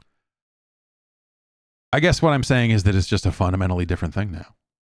 I guess what I'm saying is that it's just a fundamentally different thing now,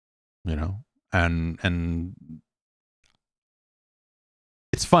 you know, and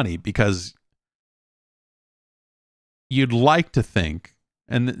it's funny because you'd like to think,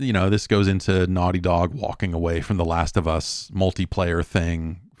 and you know, this goes into Naughty Dog walking away from the Last of Us multiplayer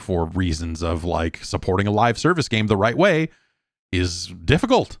thing for reasons of like supporting a live service game the right way is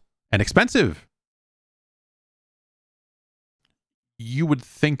difficult and expensive. You would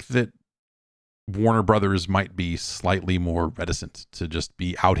think that Warner Brothers might be slightly more reticent to just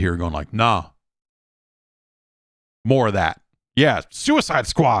be out here going like, nah, more of that. Yeah, Suicide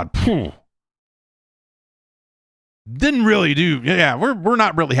Squad. Phew. Didn't really do. Yeah, we're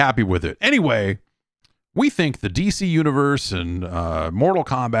not really happy with it. Anyway, we think the DC Universe and Mortal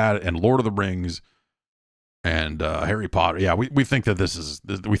Kombat and Lord of the Rings and Harry Potter. Yeah, we think that this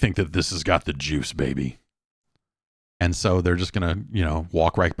has got the juice, baby. And so they're just gonna, you know,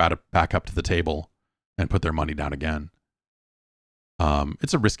 walk right back up to the table and put their money down again.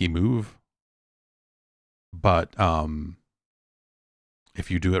 It's a risky move, but if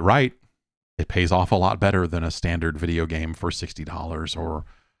you do it right, it pays off a lot better than a standard video game for $60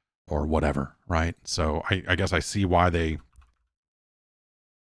 or whatever, right? So I guess I see why they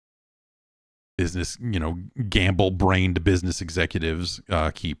business, you know, gamble-brained business executives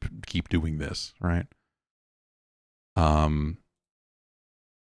keep doing this, right?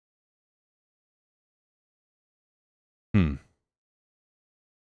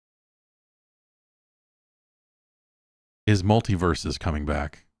 Is Multiverses coming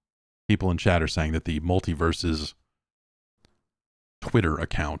back? People in chat are saying that the Multiverses Twitter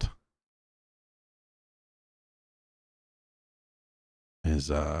account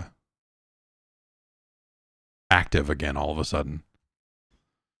is active again all of a sudden.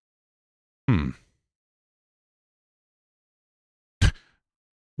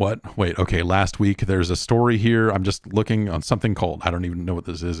 What? Wait, okay, last week there's a story here. I'm just looking on something called, I don't even know what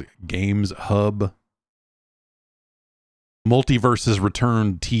this is, Games Hub. Multiverses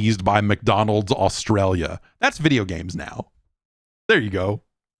return teased by McDonald's Australia. That's video games now. There you go.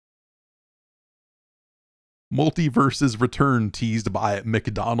 Multiverses return teased by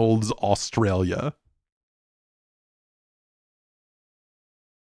McDonald's Australia.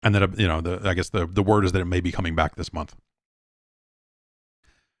 And then, you know, I guess the word is that it may be coming back this month.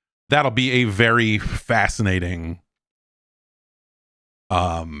 That'll be a very fascinating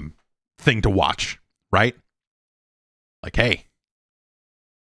thing to watch, right? Like, hey,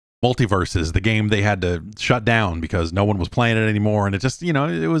 Multiverses, the game they had to shut down because no one was playing it anymore. And it just, you know,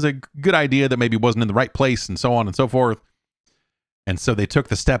 it was a good idea that maybe wasn't in the right place and so on and so forth. And so they took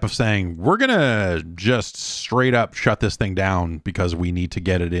the step of saying, we're going to just straight up shut this thing down because we need to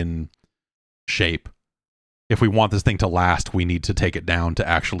get it in shape. If we want this thing to last, we need to take it down to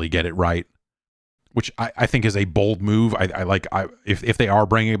actually get it right, which I think is a bold move. If they are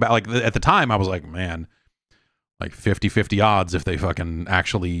bringing it back, like at the time I was like, man, like 50-50 odds if they fucking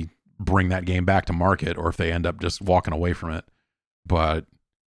actually bring that game back to market or if they end up just walking away from it. But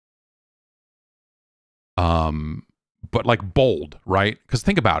but like bold, right? Because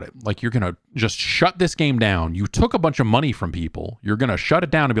think about it. Like, you're going to just shut this game down. You took a bunch of money from people. You're going to shut it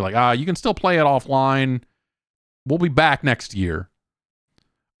down and be like, you can still play it offline. We'll be back next year.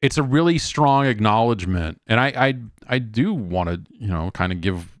 It's a really strong acknowledgement. And I do want to, kind of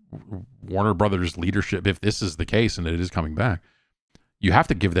give Warner Brothers leadership, if this is the case and it is coming back, you have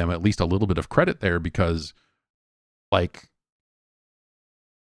to give them at least a little bit of credit there, because like,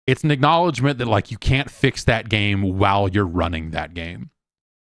 it's an acknowledgement that like you can't fix that game while you're running that game.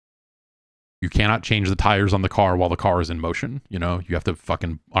 You cannot change the tires on the car while the car is in motion. You have to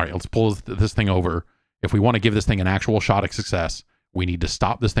all right, let's pull this thing over. If we want to give this thing an actual shot at success, we need to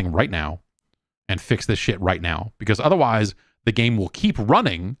stop this thing right now and fix this shit right now, because otherwise the game will keep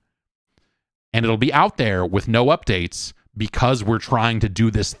running and it'll be out there with no updates, because we're trying to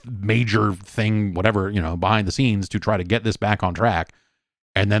do this major thing, whatever, behind the scenes to try to get this back on track.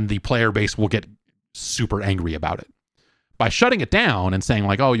 And then the player base will get super angry about it. By shutting it down and saying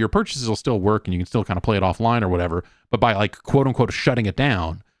like, oh, your purchases will still work and you can still kind of play it offline or whatever, but by like quote unquote shutting it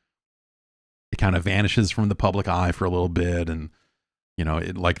down, it kind of vanishes from the public eye for a little bit. And,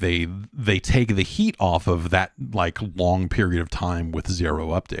 like they take the heat off of that like long period of time with zero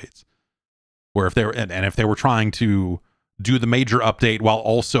updates. Where if they were trying to do the major update while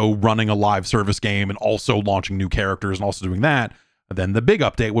also running a live service game and also launching new characters and also doing that, then the big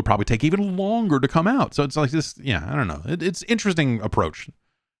update would probably take even longer to come out. So it's like this, I don't know. It's interesting approach.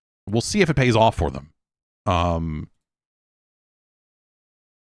 We'll see if it pays off for them. But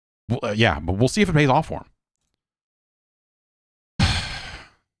we'll see if it pays off for them.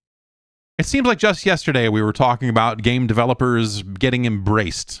 It seems like just yesterday we were talking about game developers getting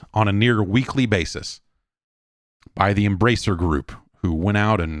embraced on a near weekly basis by the Embracer Group, who went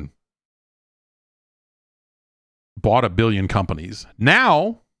out and bought 1 billion companies.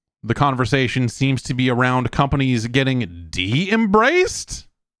 Now, the conversation seems to be around companies getting de-embraced.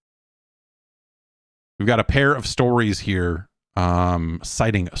 We've got a pair of stories here,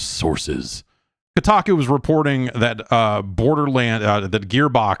 citing sources. Kotaku was reporting that that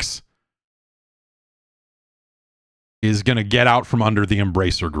Gearbox is going to get out from under the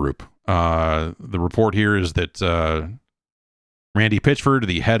Embracer Group. The report here is that Randy Pitchford,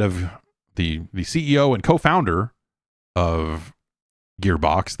 the head of the CEO and co-founder of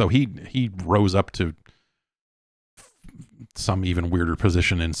Gearbox, though he rose up to some even weirder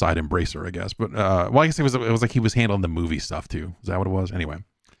position inside Embracer, I guess. But I guess it was like he was handling the movie stuff too. Is that what it was? Anyway,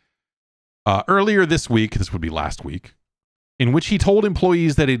 earlier this week, this would be last week, in which he told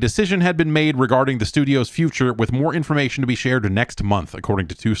employees that a decision had been made regarding the studio's future, with more information to be shared next month, according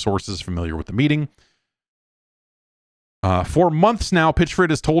to 2 sources familiar with the meeting. For months now,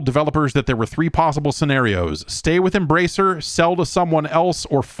 Pitchford has told developers that there were 3 possible scenarios: stay with Embracer, sell to someone else,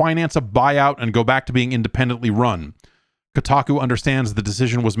 or finance a buyout and go back to being independently run. Kotaku understands the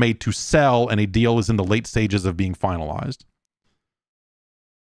decision was made to sell, and a deal is in the late stages of being finalized.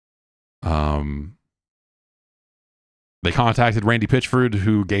 They contacted Randy Pitchford,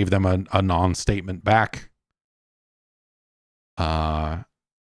 who gave them a non-statement back. And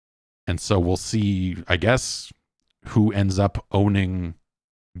so we'll see, I guess, who ends up owning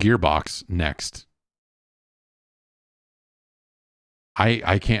Gearbox next.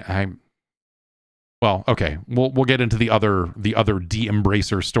 Well, okay. We'll get into the other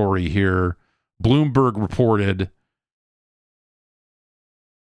de-Embracer story here. Bloomberg reported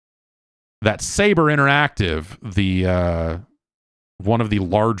that Saber Interactive, the one of the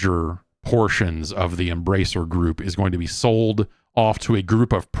larger portions of the Embracer Group, is going to be sold off to a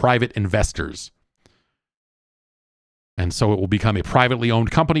group of private investors. And so it will become a privately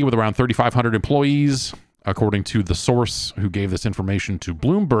owned company with around 3,500 employees, according to the source who gave this information to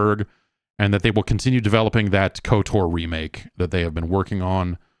Bloomberg, and that they will continue developing that KOTOR remake that they have been working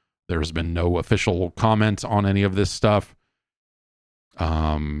on. There's been no official comment on any of this stuff.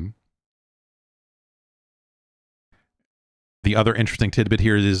 The other interesting tidbit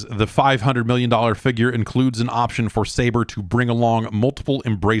here is the $500 million figure includes an option for Saber to bring along multiple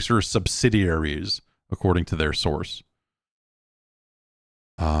Embracer subsidiaries, according to their source.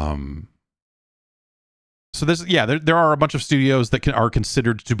 So this, there are a bunch of studios that are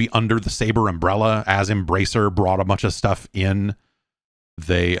considered to be under the Saber umbrella, as Embracer brought a bunch of stuff in.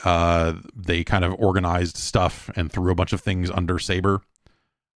 They kind of organized stuff and threw a bunch of things under Saber.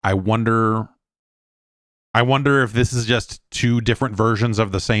 I wonder if this is just 2 different versions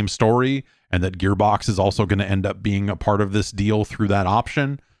of the same story, and that Gearbox is also going to end up being a part of this deal through that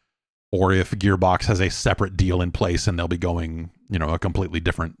option, or if Gearbox has a separate deal in place and they'll be going, a completely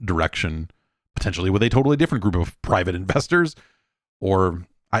different direction, potentially with a totally different group of private investors. Or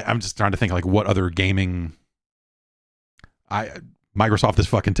I'm just trying to think like what other gaming Microsoft is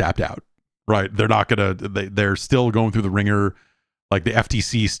fucking tapped out, right? They're not gonna. They're still going through the ringer. Like the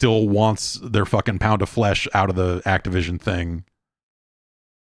FTC still wants their fucking pound of flesh out of the Activision thing.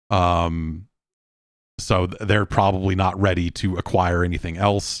 So they're probably not ready to acquire anything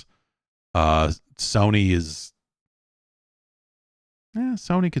else. Sony is. Yeah,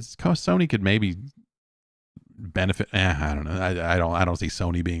 Sony could maybe benefit. I don't know. I don't see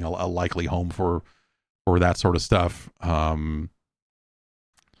Sony being a likely home for that sort of stuff.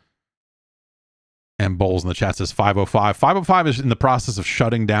 And Bowles in the chat says 505. 505 is in the process of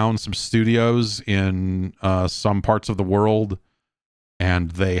shutting down some studios in some parts of the world, and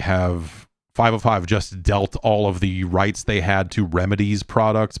they have 505 just dealt all of the rights they had to Remedy's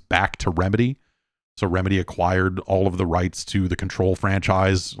products back to Remedy. So Remedy acquired all of the rights to the Control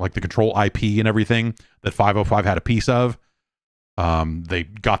franchise, like the Control IP and everything that 505 had a piece of. They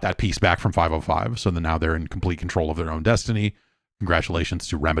got that piece back from 505, so then now they're in complete control of their own destiny. Congratulations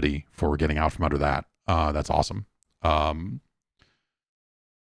to Remedy for getting out from under that. That's awesome.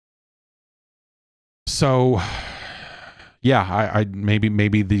 So yeah, I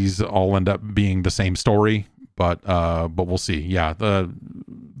maybe these all end up being the same story, but we'll see. Yeah, the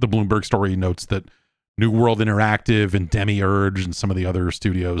Bloomberg story notes that New World Interactive and Demiurge and some of the other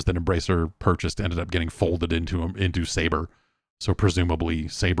studios that Embracer purchased ended up getting folded into Saber. So presumably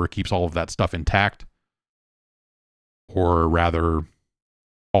Saber keeps all of that stuff intact, or rather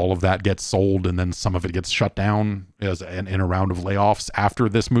all of that gets sold and then some of it gets shut down as in a round of layoffs after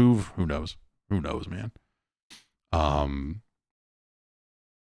this move. Who knows? Who knows, man?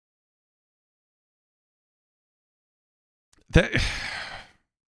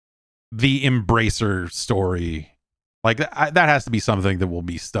 The Embracer story, like that has to be something that will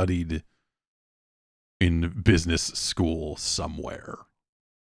be studied in business school somewhere.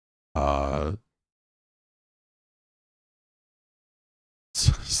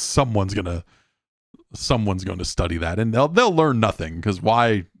 Someone's gonna study that, and they'll learn nothing, because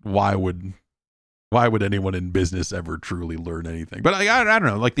why would anyone in business ever truly learn anything? But I don't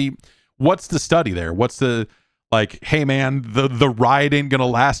know, like what's the study there? What's the, like, hey man, the ride ain't gonna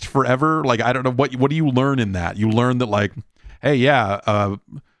last forever. Like, I don't know, what do you learn in that? You learn that, like, hey, yeah,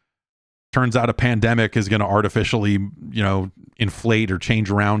 turns out a pandemic is gonna artificially, inflate or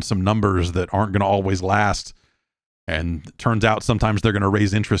change around some numbers that aren't gonna always last. And turns out sometimes they're gonna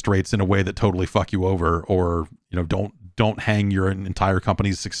raise interest rates in a way that totally fuck you over, or, don't hang your entire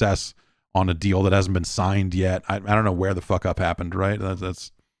company's success on a deal that hasn't been signed yet. I don't know where the fuck up happened, right?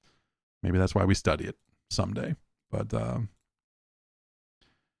 That's maybe that's why we study it someday. But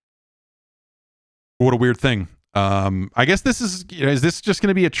what a weird thing. I guess this is this just going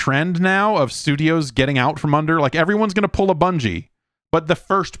to be a trend now of studios getting out from under? Like, everyone's going to pull a Bungie, but the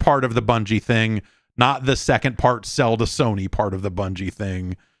first part of the Bungie thing, not the second part, sell to Sony part of the Bungie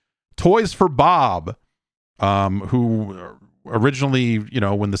thing. Toys for Bob, who originally,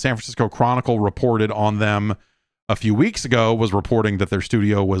 when the San Francisco Chronicle reported on them a few weeks ago, was reporting that their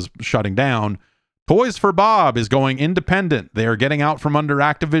studio was shutting down. Toys for Bob is going independent. They are getting out from under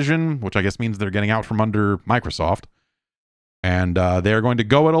Activision, which I guess means they're getting out from under Microsoft, and they're going to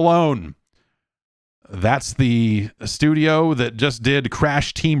go it alone. That's the studio that just did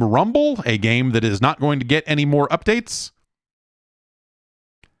Crash Team Rumble, a game that is not going to get any more updates.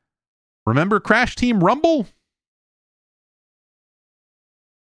 Remember Crash Team Rumble?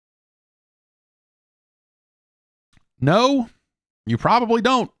 No, you probably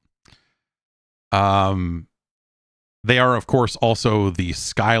don't. They are, of course, also the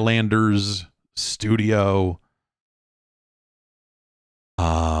Skylanders studio.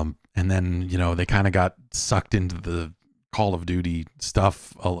 And then, they kind of got sucked into the Call of Duty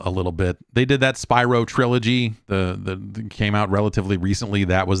stuff a little bit. They did that Spyro trilogy, the came out relatively recently.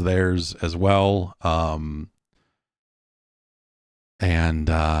 That was theirs as well. And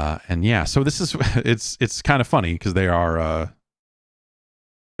yeah, so this is, it's kind of funny because they are,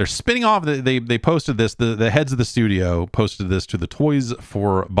 they're spinning off. They posted this. The heads of the studio posted this to the Toys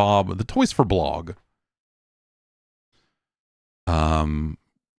for Bob, the Toys for blog.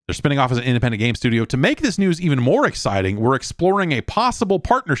 They're spinning off as an independent game studio. To make this news even more exciting, we're exploring a possible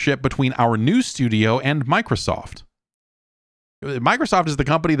partnership between our new studio and Microsoft. Microsoft is the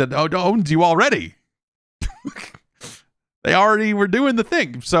company that owns you already. They already were doing the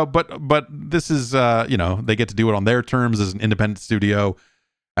thing. So, but this is, they get to do it on their terms as an independent studio,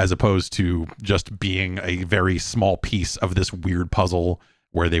 as opposed to just being a very small piece of this weird puzzle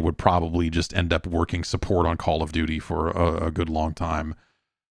where they would probably just end up working support on Call of Duty for a good long time.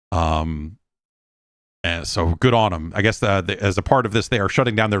 And so good on them. I guess as a part of this, they are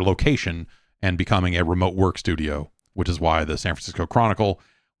shutting down their location and becoming a remote work studio, which is why the San Francisco Chronicle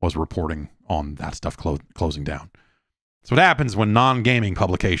was reporting on that stuff closing down. That's what happens when non-gaming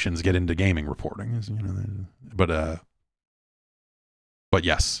publications get into gaming reporting. But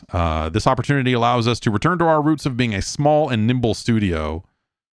yes, this opportunity allows us to return to our roots of being a small and nimble studio.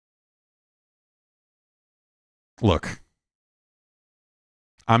 Look,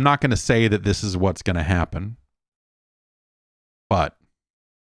 I'm not going to say that this is what's going to happen, but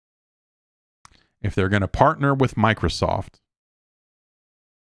if they're going to partner with Microsoft,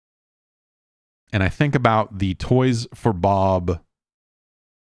 and I think about the Toys for Bob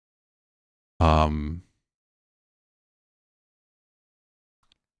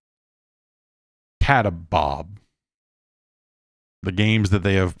Catabob, the games that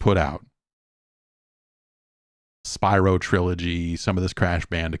they have put out, Spyro Trilogy, some of this Crash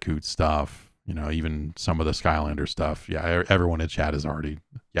Bandicoot stuff, you know, even some of the Skylander stuff. Yeah, everyone in chat is already,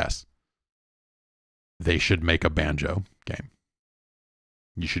 yes. They should make a Banjo game.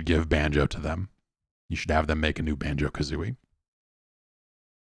 You should give Banjo to them. You should have them make a new Banjo-Kazooie.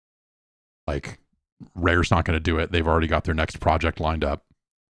 Like, Rare's not going to do it. They've already got their next project lined up.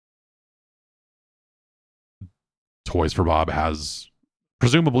 Toys for Bob has,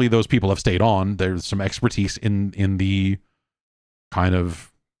 presumably those people have stayed on. There's some expertise in the kind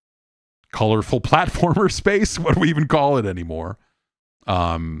of colorful platformer space. What do we even call it anymore?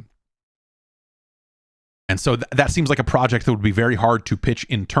 And so that seems like a project that would be very hard to pitch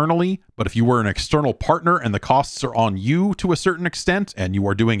internally. But if you were an external partner and the costs are on you to a certain extent, and you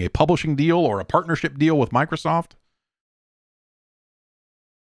are doing a publishing deal or a partnership deal with Microsoft,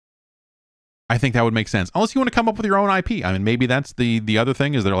 I think that would make sense. Unless you want to come up with your own IP. I mean, maybe that's the other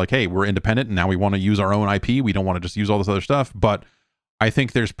thing, is they're like, hey, we're independent and now we want to use our own IP. We don't want to just use all this other stuff. But I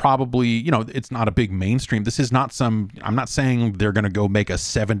think there's probably, you know, it's not a big mainstream. This is not some, I'm not saying they're going to go make a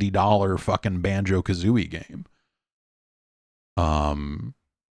 $70 fucking Banjo-Kazooie game.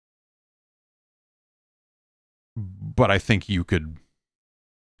 But I think you could,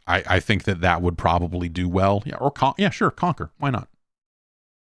 I think that would probably do well. Yeah, or yeah, sure, Conquer. Why not?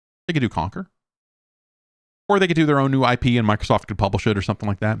 They could do Conquer. Or they could do their own new IP and Microsoft could publish it or something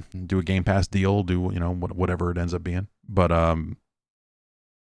like that. Do a Game Pass deal, do, you know, whatever it ends up being. But I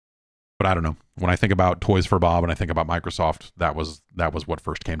don't know. When I think about Toys for Bob and I think about Microsoft, that was what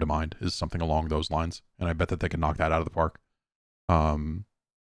first came to mind, is something along those lines. And I bet that they could knock that out of the park.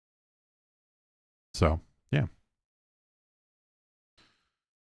 So, yeah.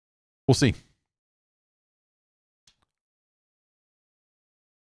 We'll see.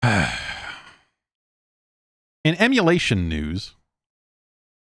 In emulation news,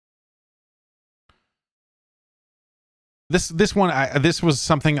 this one, this was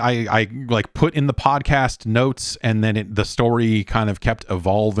something I like put in the podcast notes, and then the story kind of kept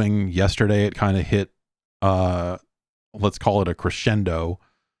evolving. Yesterday, it kind of hit, let's call it a crescendo.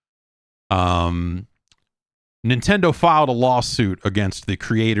 Nintendo filed a lawsuit against the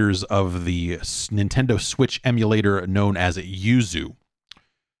creators of the Nintendo Switch emulator known as Yuzu,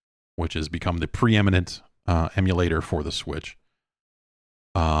 which has become the preeminent emulator for the Switch.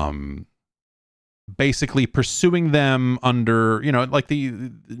 Basically pursuing them under, you know, like the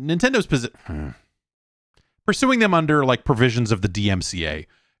Nintendo's pursuing them under like provisions of the DMCA,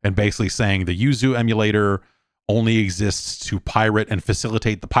 and basically saying the Yuzu emulator only exists to pirate and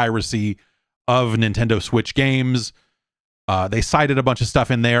facilitate the piracy of Nintendo Switch games. They cited a bunch of stuff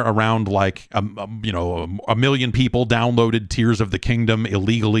in there around like, you know, a million people downloaded Tears of the Kingdom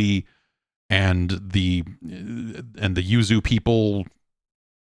illegally, and the Yuzu people,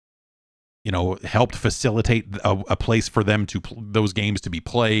 you know, helped facilitate a place for them to those games to be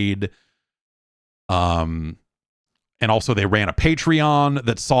played. And also they ran a Patreon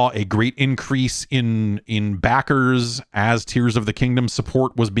that saw a great increase in backers as Tears of the Kingdom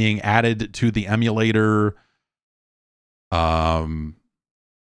support was being added to the emulator. And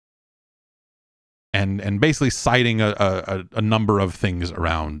basically citing a number of things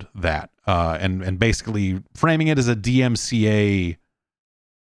around that, and basically framing it as a DMCA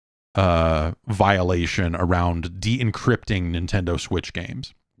violation around de-encrypting Nintendo Switch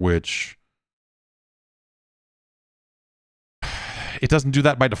games, which it doesn't do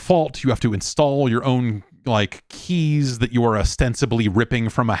that by default. You have to install your own like keys that you are ostensibly ripping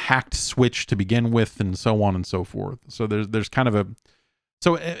from a hacked Switch to begin with, and so on and so forth. So there's kind of a,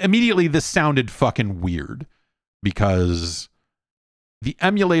 so immediately this sounded fucking weird, because the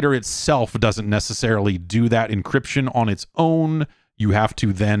emulator itself doesn't necessarily do that encryption on its own. You have to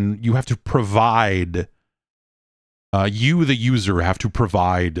provide, you, the user, have to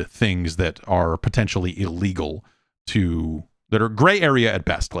provide things that are potentially illegal that are gray area at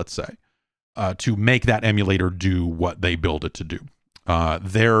best, let's say. to make that emulator do what they build it to do.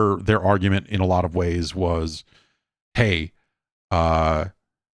 Their argument in a lot of ways was, hey, the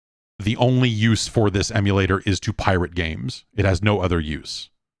only use for this emulator is to pirate games. It has no other use,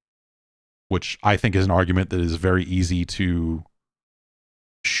 which I think is an argument that is very easy to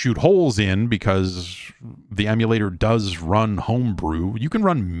shoot holes in, because the emulator does run homebrew. You can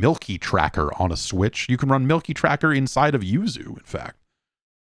run Milky Tracker on a Switch. You can run Milky Tracker inside of Yuzu, in fact.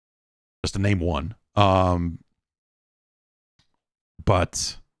 Just to name one.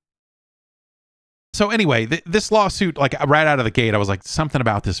 But so anyway, this lawsuit, like right out of the gate, I was like, something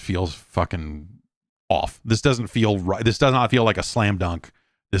about this feels fucking off. This doesn't feel right. This does not feel like a slam dunk.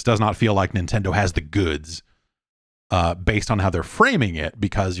 This does not feel like Nintendo has the goods, based on how they're framing it,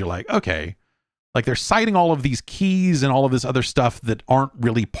 because you're like, okay, like they're citing all of these keys and all of this other stuff that aren't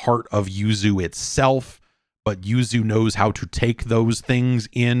really part of Yuzu itself, but Yuzu knows how to take those things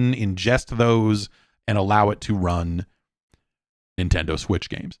in, ingest those, and allow it to run Nintendo Switch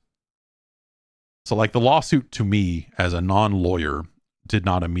games. So like the lawsuit to me as a non-lawyer did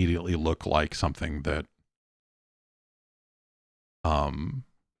not immediately look like something that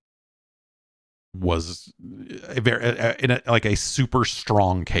was like a super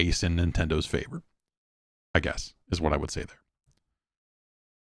strong case in Nintendo's favor, I guess, is what I would say there.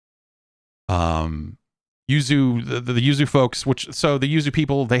 Yuzu, the Yuzu folks, so the Yuzu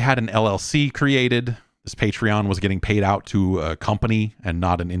people, they had an LLC created. This Patreon was getting paid out to a company and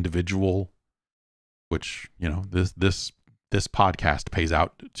not an individual, which, you know, this podcast pays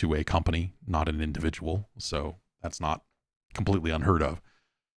out to a company, not an individual. So that's not completely unheard of.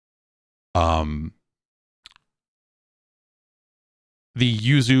 The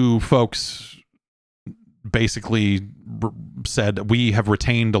Yuzu folks basically said, we have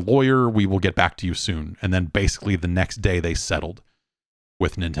retained a lawyer. We will get back to you soon. And then basically the next day they settled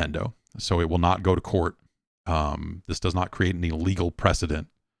with Nintendo. So it will not go to court. This does not create any legal precedent.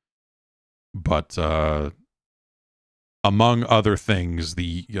 But among other things,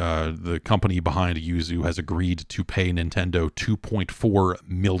 the company behind Yuzu has agreed to pay Nintendo $2.4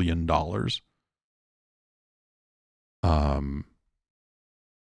 million.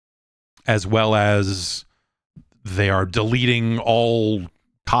 As well as they are deleting all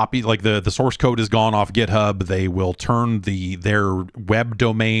copies, like the source code is gone off GitHub. They will turn their web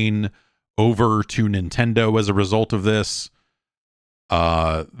domain over to Nintendo as a result of this.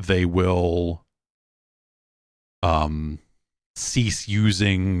 They will cease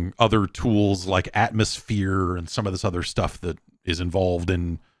using other tools like Atmosphere and some of this other stuff that is involved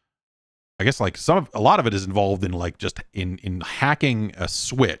in, I guess, like a lot of it is involved in like just in hacking a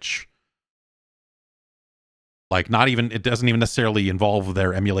Switch. Like it doesn't even necessarily involve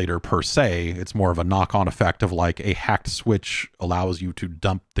their emulator per se. It's more of a knock-on effect of like a hacked Switch allows you to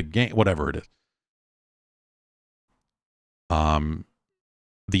dump the game, whatever it is.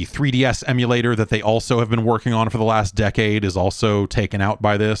 The 3DS emulator that they also have been working on for the last decade is also taken out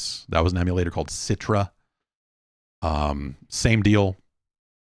by this. That was an emulator called Citra. Same deal.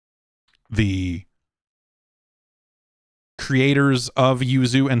 The creators of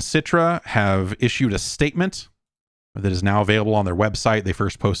Yuzu and Citra have issued a statement that is now available on their website. They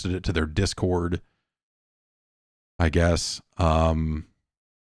first posted it to their Discord, I guess. And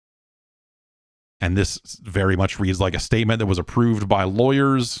this very much reads like a statement that was approved by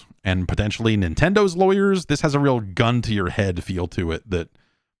lawyers and potentially Nintendo's lawyers. This has a real gun to your head feel to it that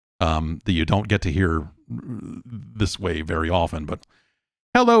you don't get to hear this way very often. But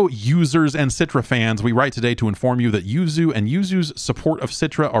hello, users and Citra fans. We write today to inform you that Yuzu and Yuzu's support of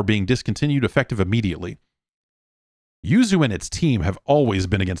Citra are being discontinued effective immediately. Yuzu and its team have always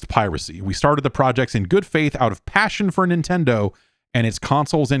been against piracy. We started the projects in good faith out of passion for Nintendo and its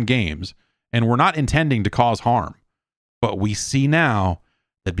consoles and games, and we're not intending to cause harm. But we see now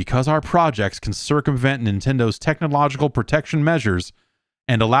that because our projects can circumvent Nintendo's technological protection measures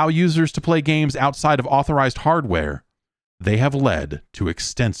and allow users to play games outside of authorized hardware, they have led to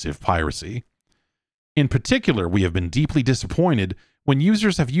extensive piracy. In particular, we have been deeply disappointed when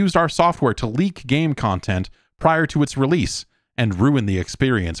users have used our software to leak game content prior to its release and ruin the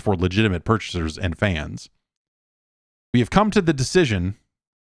experience for legitimate purchasers and fans. We have come to the decision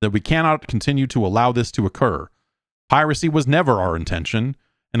that we cannot continue to allow this to occur. Piracy was never our intention,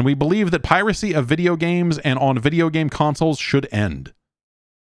 and we believe that piracy of video games and on video game consoles should end.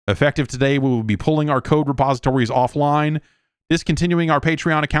 Effective today, we will be pulling our code repositories offline, discontinuing our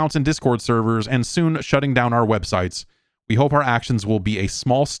Patreon accounts and Discord servers, and soon shutting down our websites. We hope our actions will be a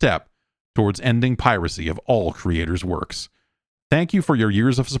small step towards ending piracy of all creators' works. Thank you for your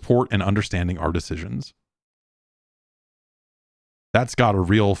years of support and understanding our decisions. That's got a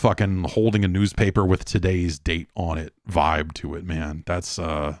real fucking holding a newspaper with today's date on it vibe to it, man. That's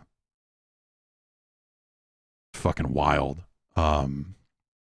fucking wild.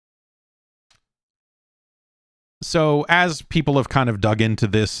 So as people have kind of dug into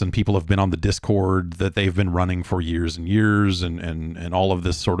this and people have been on the Discord that they've been running for years and years and all of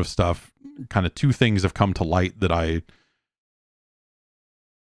this sort of stuff, kind of two things have come to light that I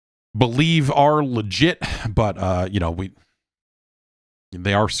believe are legit, but you know,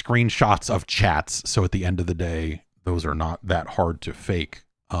 they are screenshots of chats, so at the end of the day, those are not that hard to fake.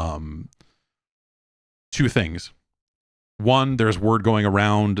 Two things. One, there's word going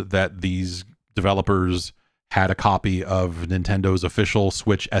around that these developers had a copy of Nintendo's official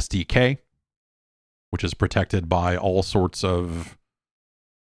Switch SDK, which is protected by all sorts of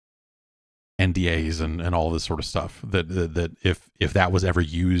NDAs and all this sort of stuff. That if that was ever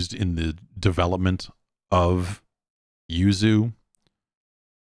used in the development of Yuzu,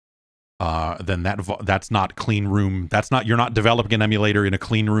 then that's not clean room. You're not developing an emulator in a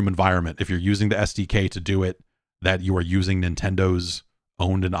clean room environment. If you're using the SDK to do it, that you are using Nintendo's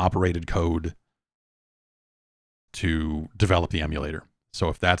owned and operated code to develop the emulator. So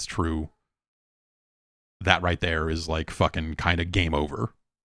if that's true, that right there is like fucking kind of game over.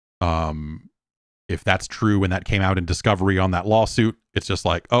 If that's true and that came out in discovery on that lawsuit, it's just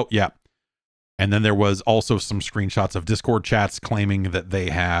like, oh yeah. And then there was also some screenshots of Discord chats claiming that they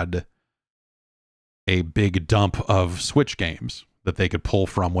had a big dump of Switch games that they could pull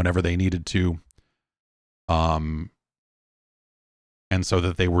from whenever they needed to. And so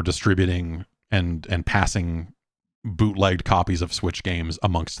that they were distributing and passing bootlegged copies of Switch games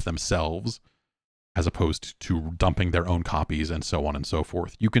amongst themselves, as opposed to dumping their own copies and so on and so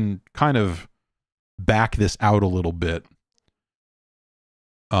forth. You can kind of back this out a little bit.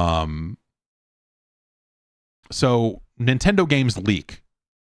 So Nintendo games leak.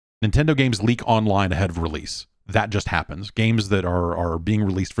 Nintendo games leak online ahead of release. That just happens. Games that are being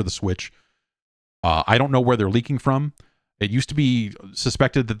released for the Switch. I don't know where they're leaking from. It used to be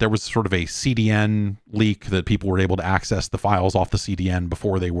suspected that there was sort of a CDN leak, that people were able to access the files off the CDN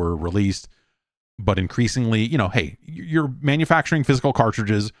before they were released. But increasingly, you know, hey, you're manufacturing physical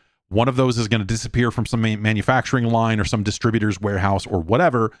cartridges. One of those is going to disappear from some manufacturing line or some distributor's warehouse or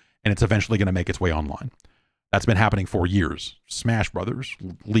whatever, and it's eventually going to make its way online. That's been happening for years. Smash Brothers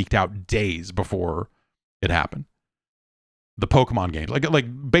leaked out days before it happened. The Pokemon games,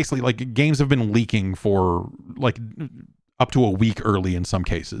 basically games have been leaking for like up to a week early in some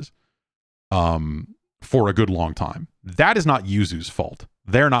cases, for a good long time. That is not Yuzu's fault.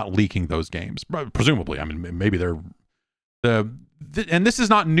 They're not leaking those games, presumably. I mean, maybe they're and this is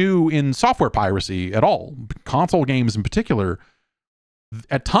not new in software piracy at all. Console games in particular.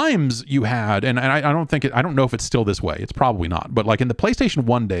 At times you had, and I don't know if it's still this way. It's probably not. But like in the PlayStation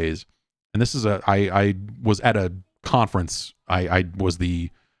 1 days, and this is I was at a conference. I was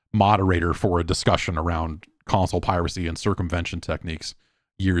the moderator for a discussion around console piracy and circumvention techniques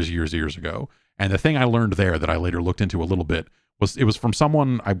years ago. And the thing I learned there that I later looked into a little bit was from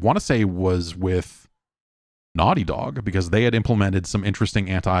someone I want to say was with Naughty Dog, because they had implemented some interesting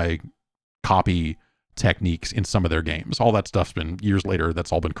anti-copy techniques in some of their games. All that stuff's been years later.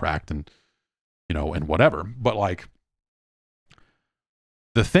 That's all been cracked and, you know, and whatever. But like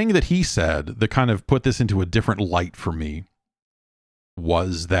the thing that he said that kind of put this into a different light for me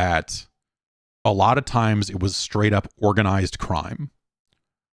was that a lot of times it was straight up organized crime.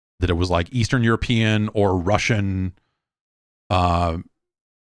 That it was like Eastern European or Russian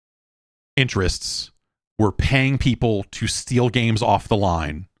interests were paying people to steal games off the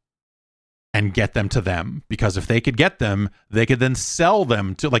line and get them to them, because if they could get them, they could then sell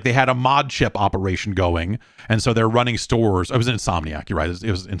them to, like, they had a mod chip operation going, and so they're running stores. It was Insomniac. You're right.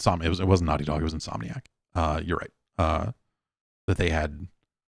 It was Insomniac. It wasn't Naughty Dog. It was Insomniac. You're right. That they had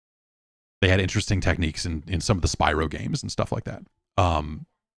interesting techniques in some of the Spyro games and stuff like that.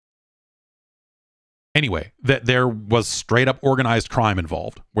 Anyway, that there was straight up organized crime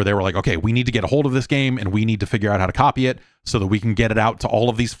involved, where they were like, okay, we need to get a hold of this game and we need to figure out how to copy it so that we can get it out to all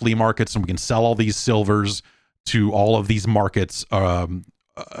of these flea markets and we can sell all these silvers to all of these markets around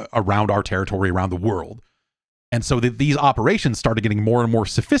our territory, around the world. And so these operations started getting more and more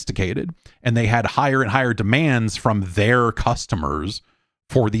sophisticated, and they had higher and higher demands from their customers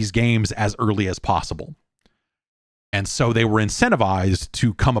for these games as early as possible. And so they were incentivized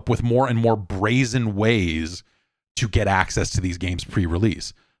to come up with more and more brazen ways to get access to these games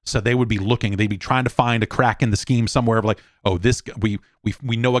pre-release. So they would be looking, they'd be trying to find a crack in the scheme somewhere of like, oh, this we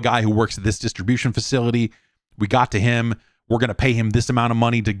know a guy who works at this distribution facility. We got to him. We're going to pay him this amount of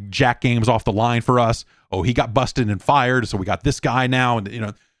money to jack games off the line for us. Oh, he got busted and fired, so we got this guy now. And, you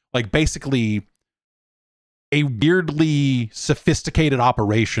know, like basically a weirdly sophisticated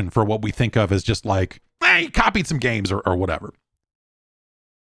operation for what we think of as just like, hey, he copied some games or whatever.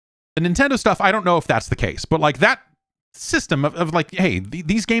 The Nintendo stuff, I don't know if that's the case, but like that system of like, hey,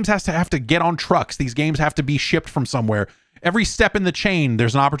 these games have to get on trucks. These games have to be shipped from somewhere. Every step in the chain,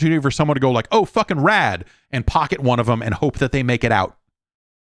 there's an opportunity for someone to go like, oh, fucking rad, and pocket one of them and hope that they make it out.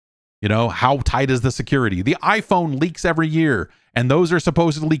 You know, how tight is the security? The iPhone leaks every year, and those are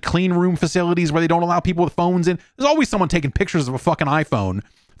supposedly clean room facilities where they don't allow people with phones in. There's always someone taking pictures of a fucking iPhone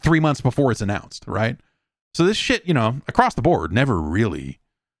 3 months before it's announced, right? So this shit, you know, across the board, never really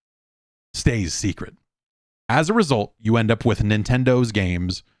stays secret. As a result, you end up with Nintendo's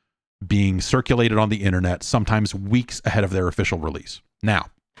games being circulated on the internet, sometimes weeks ahead of their official release.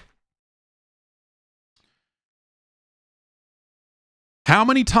 Now, how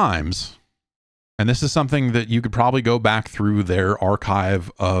many times, and this is something that you could probably go back through their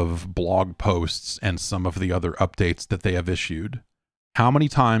archive of blog posts and some of the other updates that they have issued, how many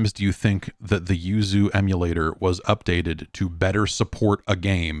times do you think that the Yuzu emulator was updated to better support a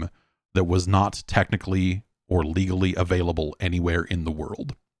game that was not technically or legally available anywhere in the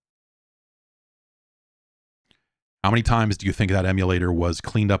world? How many times do you think that emulator was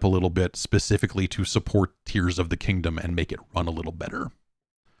cleaned up a little bit specifically to support Tears of the Kingdom and make it run a little better?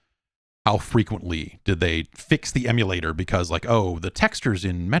 How frequently did they fix the emulator because like, oh, the textures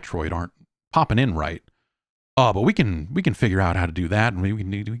in Metroid aren't popping in right? Oh, but we can figure out how to do that, and we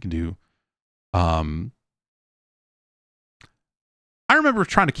can do I remember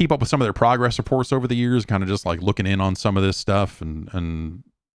trying to keep up with some of their progress reports over the years, kind of just like looking in on some of this stuff and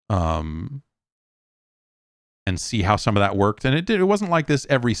see how some of that worked. And it wasn't like this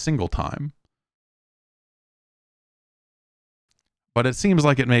every single time. But it seems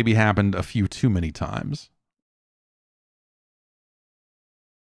like it maybe happened a few too many times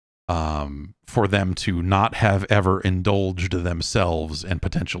for them to not have ever indulged themselves and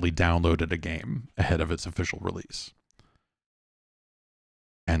potentially downloaded a game ahead of its official release.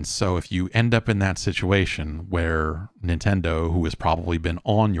 And so if you end up in that situation where Nintendo, who has probably been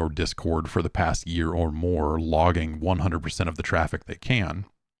on your Discord for the past year or more, logging 100% of the traffic they can,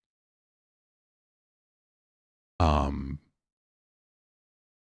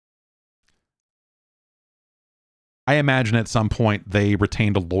 I imagine at some point they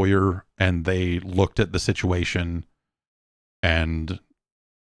retained a lawyer and they looked at the situation and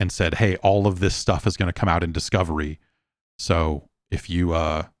said, hey, all of this stuff is going to come out in discovery. So if you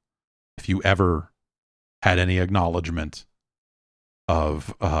ever had any acknowledgement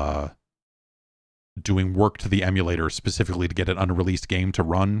of doing work to the emulator specifically to get an unreleased game to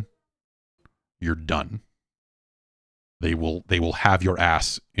run, you're done. They will have your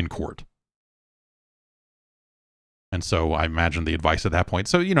ass in court. And so I imagine the advice at that point.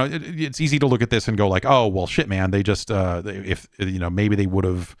 So, you know, it's easy to look at this and go like, oh, well, shit, man, they just, if, you know, maybe they would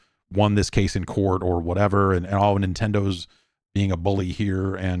have won this case in court or whatever. And all Nintendo's being a bully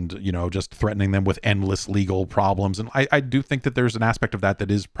here and, you know, just threatening them with endless legal problems. And I do think that there's an aspect of that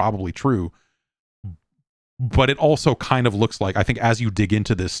is probably true. But it also kind of looks like, I think as you dig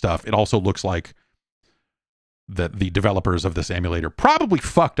into this stuff, it also looks like that the developers of this emulator probably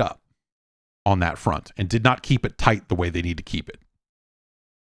fucked up on that front and did not keep it tight the way they need to keep it.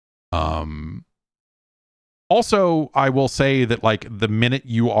 Also, I will say that like the minute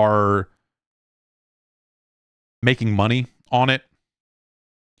you are making money on it,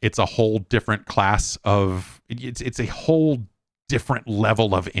 it's a whole different class of, it's a whole different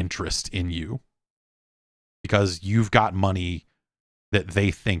level of interest in you because you've got money that they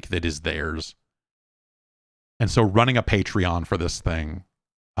think that is theirs. And so running a Patreon for this thing,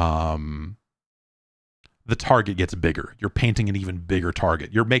 the target gets bigger. You're painting an even bigger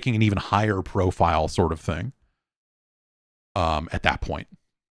target. You're making an even higher profile sort of thing at that point.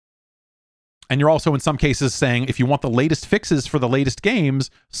 And you're also in some cases saying, if you want the latest fixes for the latest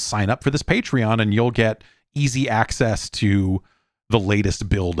games, sign up for this Patreon and you'll get easy access to the latest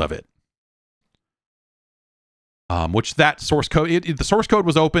build of it. Which that source code, the source code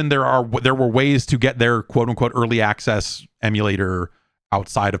was open. There were ways to get their quote unquote early access emulator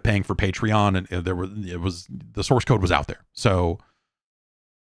outside of paying for Patreon, and the source code was out there. So,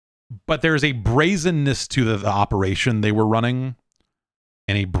 but there's a brazenness to the operation they were running,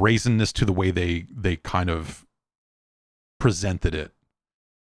 and a brazenness to the way they kind of presented it,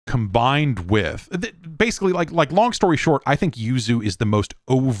 combined with basically like long story short, I think Yuzu is the most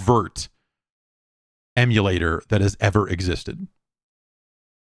overt emulator that has ever existed.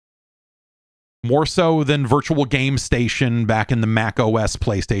 More so than Virtual Game Station back in the Mac OS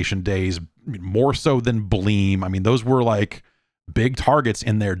PlayStation days. More so than Bleem. I mean, those were like big targets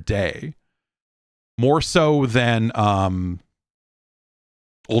in their day. More so than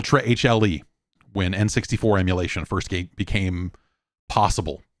Ultra HLE, when N64 emulation first became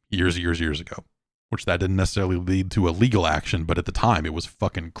possible years ago. Which that didn't necessarily lead to a legal action, but at the time it was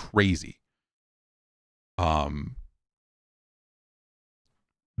fucking crazy.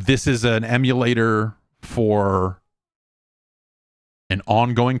 This is an emulator for an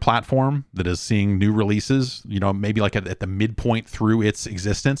ongoing platform that is seeing new releases, you know, maybe like at the midpoint through its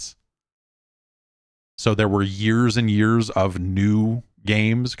existence. So there were years and years of new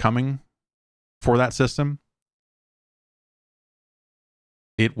games coming for that system.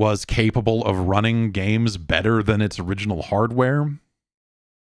 It was capable of running games better than its original hardware,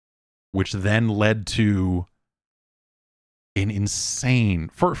 which then led to an insane,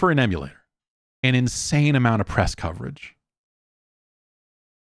 for an emulator, an insane amount of press coverage.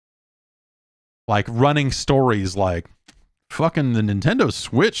 Like running stories like, fucking the Nintendo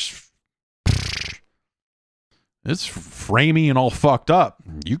Switch, it's framey and all fucked up.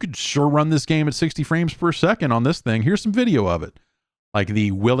 You could sure run this game at 60 frames per second on this thing. Here's some video of it. Like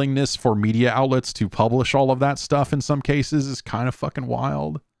the willingness for media outlets to publish all of that stuff in some cases is kind of fucking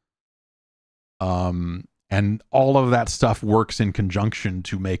wild. And all of that stuff works in conjunction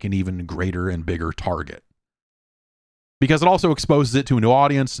to make an even greater and bigger target. Because it also exposes it to a new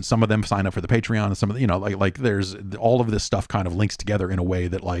audience, and some of them sign up for the Patreon, and some of the, you know, like there's all of this stuff kind of links together in a way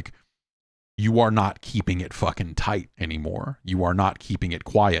that like you are not keeping it fucking tight anymore. You are not keeping it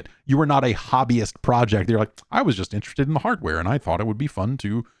quiet. You are not a hobbyist project. You're like, I was just interested in the hardware and I thought it would be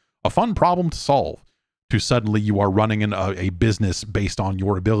a fun problem to solve. To suddenly you are running a business based on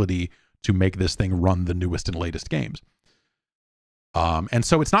your ability to make this thing run the newest and latest games. And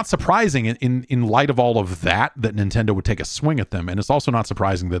so it's not surprising in light of all of that Nintendo would take a swing at them. And it's also not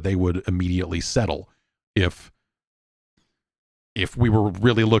surprising that they would immediately settle if we were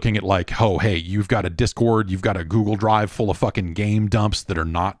really looking at like, oh, hey, you've got a Discord, you've got a Google Drive full of fucking game dumps that are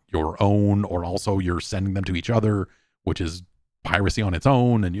not your own, or also you're sending them to each other, which is piracy on its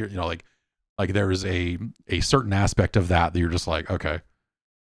own. And you're, you know, like there is a certain aspect of that you're just like, okay,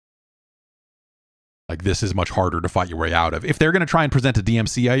 like this is much harder to fight your way out of. If they're going to try and present a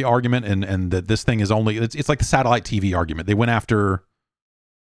DMCA argument and that this thing is only, it's like the satellite TV argument. They went after,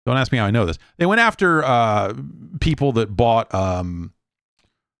 don't ask me how I know this. They went after people that bought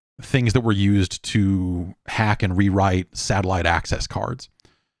things that were used to hack and rewrite satellite access cards.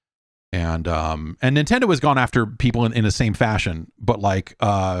 And Nintendo has gone after people in the same fashion, but like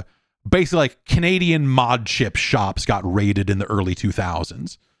basically like Canadian mod chip shops got raided in the early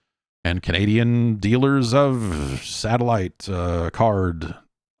 2000s. And Canadian dealers of satellite card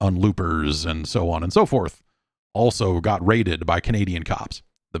unloopers and so on and so forth also got raided by Canadian cops.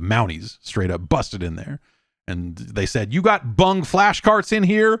 The Mounties straight up busted in there. And they said, you got bung flash carts in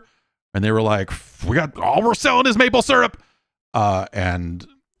here? And they were like, we got, all we're selling is maple syrup. And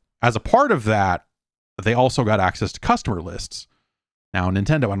as a part of that, they also got access to customer lists. Now,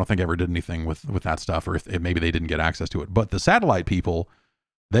 Nintendo, I don't think ever did anything with that stuff, or if maybe they didn't get access to it. But the satellite people,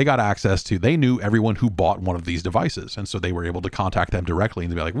 they got access to, they knew everyone who bought one of these devices. And so they were able to contact them directly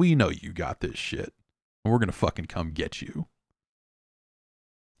and be like, we know you got this shit. And we're going to fucking come get you.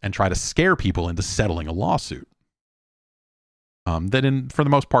 And try to scare people into settling a lawsuit. That for the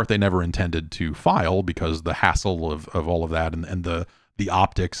most part, they never intended to file, because the hassle of all of that and the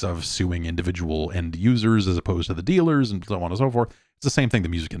optics of suing individual end users as opposed to the dealers and so on and so forth. It's the same thing the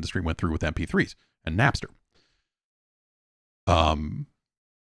music industry went through with MP3s and Napster.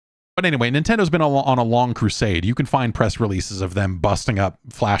 But anyway, Nintendo's been on a long crusade. You can find press releases of them busting up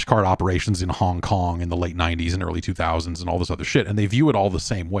flash card operations in Hong Kong in the late 90s and early 2000s and all this other shit. And they view it all the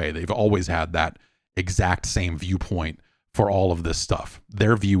same way. They've always had that exact same viewpoint for all of this stuff.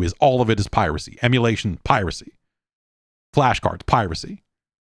 Their view is all of it is piracy. Emulation, piracy. Flashcards, piracy.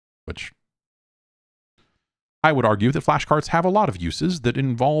 Which I would argue that flashcards have a lot of uses that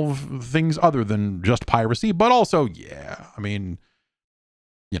involve things other than just piracy. But also, yeah, I mean,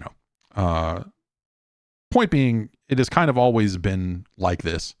 you know. Point being, it has kind of always been like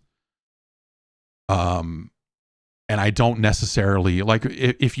this. And I don't necessarily, like,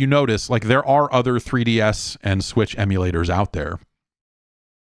 if you notice, like, there are other 3DS and Switch emulators out there.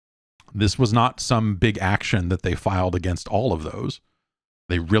 This was not some big action that they filed against all of those.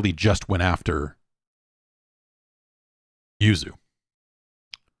 They really just went after Yuzu.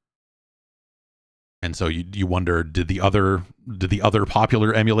 And so you wonder, did the other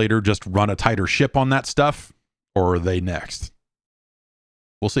popular emulator just run a tighter ship on that stuff, or are they next?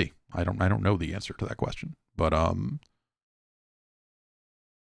 We'll see. I don't know the answer to that question. But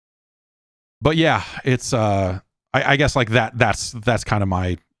yeah, it's I guess like that's kind of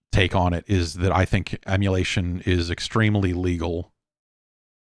my take on it, is that I think emulation is extremely legal.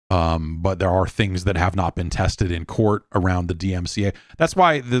 But there are things that have not been tested in court around the DMCA. That's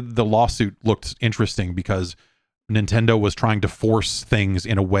why the lawsuit looked interesting, because Nintendo was trying to force things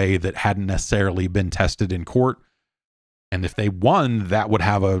in a way that hadn't necessarily been tested in court. And if they won, that would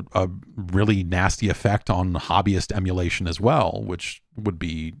have a really nasty effect on hobbyist emulation as well, which would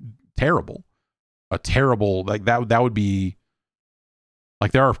be terrible. A terrible, like that would be,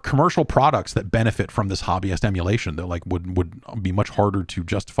 like, there are commercial products that benefit from this hobbyist emulation that like would be much harder to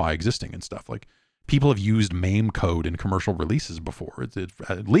justify existing and stuff. Like, people have used MAME code in commercial releases before. It's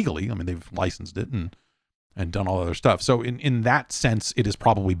legally. I mean, they've licensed it and done all other stuff. So in that sense, it is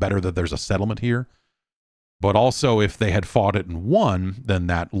probably better that there's a settlement here. But also, if they had fought it and won, then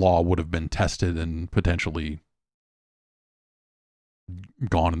that law would have been tested and potentially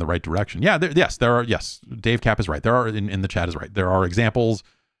gone in the right direction. Yeah, yes, Dave Cap is right. There are, in the chat is right. There are examples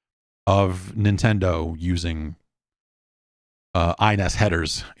of Nintendo using INES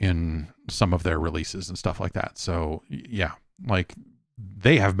headers in some of their releases and stuff like that. So yeah, like,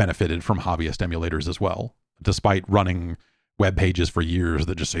 they have benefited from hobbyist emulators as well, despite running web pages for years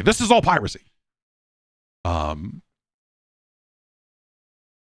that just say this is all piracy.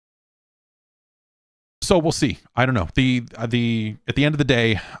 So we'll see. I don't know. The at the end of the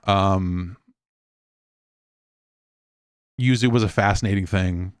day, Yuzu was a fascinating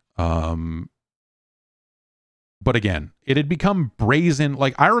thing. But again, it had become brazen.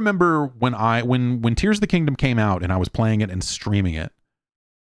 Like, I remember when Tears of the Kingdom came out and I was playing it and streaming it.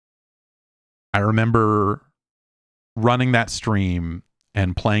 I remember running that stream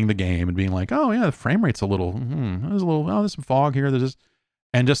and playing the game and being like, oh yeah, the frame rate's a little, there's some fog here. There's just,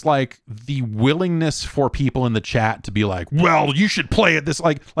 and just like the willingness for people in the chat to be like, well, you should play it this,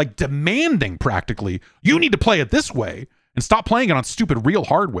 like demanding practically, you need to play it this way and stop playing it on stupid real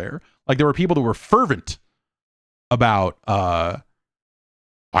hardware. Like, there were people that were fervent about,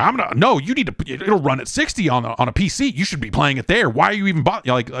 you need to, it'll run at 60 on a PC. You should be playing it there. Why are you even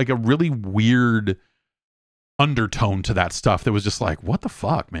like a really weird undertone to that stuff that was just like, what the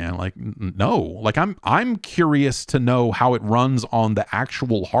fuck, man? Like, no, like, I'm curious to know how it runs on the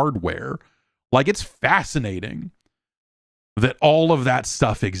actual hardware. Like, it's fascinating that all of that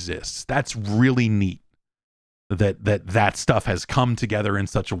stuff exists. That's really neat that stuff has come together in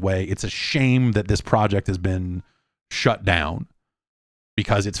such a way. It's a shame that this project has been shut down,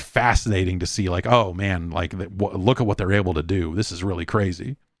 because it's fascinating to see, like, oh man, like, look at what they're able to do. This is really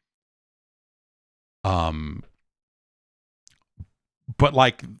crazy. But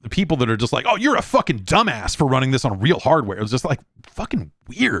like, the people that are just like, oh, you're a fucking dumbass for running this on real hardware. It was just like fucking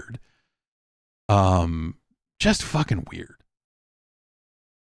weird. Just fucking weird.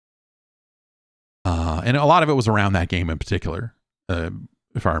 And a lot of it was around that game in particular,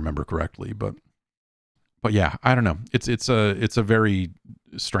 if I remember correctly. But yeah, I don't know. It's a very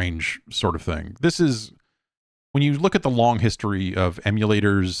strange sort of thing. This is, when you look at the long history of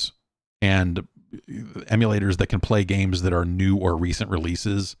emulators and emulators that can play games that are new or recent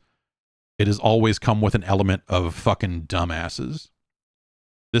releases, it has always come with an element of fucking dumbasses.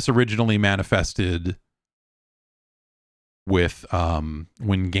 This originally manifested with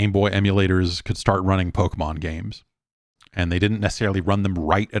when Game Boy emulators could start running Pokemon games, and they didn't necessarily run them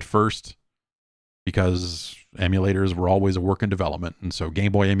right at first, because emulators were always a work in development. And so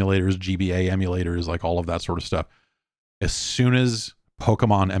Game Boy emulators, GBA emulators, like all of that sort of stuff. As soon as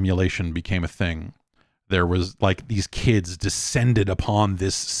Pokemon emulation became a thing, there was like, these kids descended upon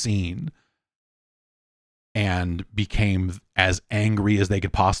this scene and became as angry as they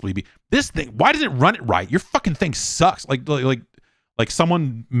could possibly be. This thing, why doesn't it run it right? Your fucking thing sucks. Like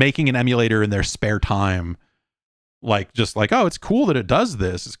someone making an emulator in their spare time, like, just like, oh, it's cool that it does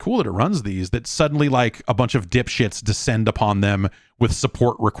this. It's cool that it runs these. That suddenly, like, a bunch of dipshits descend upon them with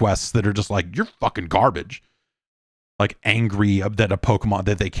support requests that are just like, you're fucking garbage. Like, angry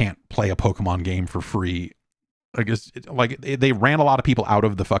that they can't play a Pokemon game for free. I guess, like, they ran a lot of people out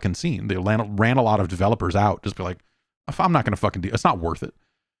of the fucking scene. They ran a lot of developers out. Just be like, if I'm not going to fucking do, it's not worth it.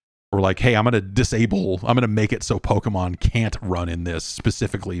 Or like, hey, I'm going to make it so Pokemon can't run in this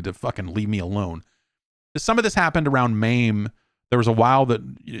specifically to fucking leave me alone. Some of this happened around MAME. There was a while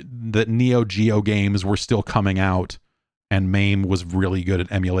that Neo Geo games were still coming out, and MAME was really good at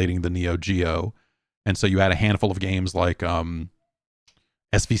emulating the Neo Geo. And so you had a handful of games like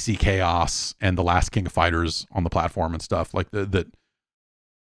SVC Chaos and The Last King of Fighters on the platform and stuff like that.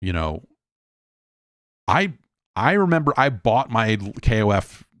 You know, I remember I bought my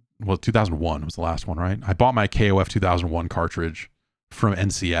KOF well, 2001 was the last one, right? I bought my KOF 2001 cartridge from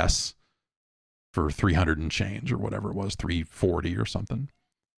NCS for 300 and change or whatever it was, 340 or something.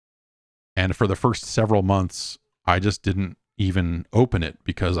 And for the first several months, I just didn't even open it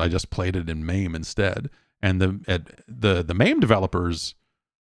because I just played it in MAME instead. And the MAME developers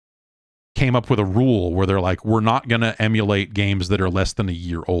came up with a rule where they're like, we're not going to emulate games that are less than a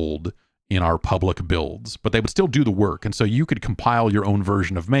year old in our public builds, but they would still do the work. And so you could compile your own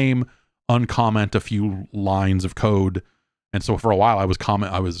version of MAME, uncomment a few lines of code. And so for a while I was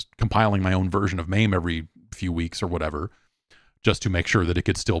compiling my own version of MAME every few weeks or whatever, just to make sure that it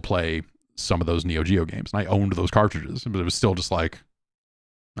could still play some of those Neo Geo games. And I owned those cartridges, but it was still just like,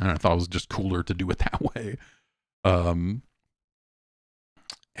 I thought it was just cooler to do it that way. And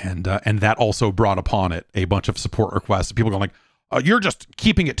that also brought upon it a bunch of support requests. People going like, you're just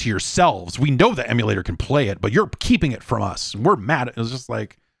keeping it to yourselves. We know the emulator can play it, but you're keeping it from us. We're mad. It was just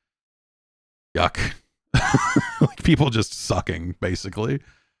like, yuck. Like people just sucking, basically.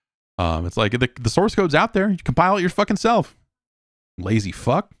 It's like the source code's out there. You compile it your fucking self. Lazy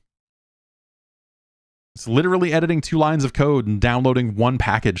fuck. It's literally editing 2 lines of code and downloading 1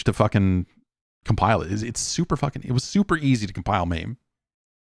 package to fucking compile it. It's super fucking, it was super easy to compile MAME.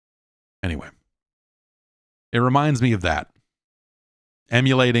 Anyway, it reminds me of that.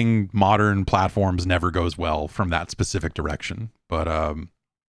 Emulating modern platforms never goes well from that specific direction. But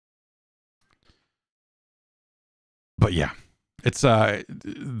yeah, it's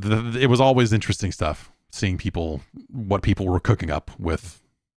it was always interesting stuff seeing what people were cooking up with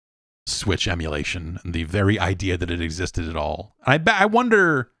Switch emulation and the very idea that it existed at all. I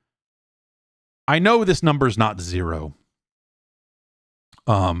wonder, I know this number's not 0.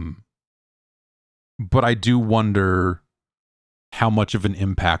 But I do wonder how much of an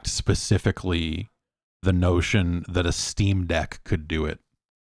impact specifically the notion that a Steam Deck could do it.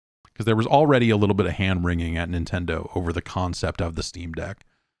 Because there was already a little bit of hand-wringing at Nintendo over the concept of the Steam Deck.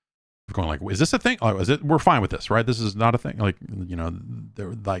 Going like, is this a thing? Oh, is it? We're fine with this, right? This is not a thing. Like, you know,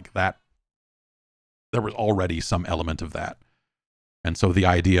 like that. There was already some element of that. And so the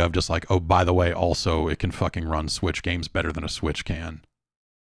idea of just like, oh, by the way, also it can fucking run Switch games better than a Switch can.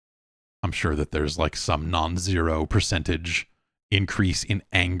 I'm sure that there's like some non-zero percentage increase in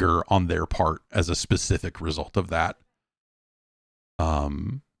anger on their part as a specific result of that.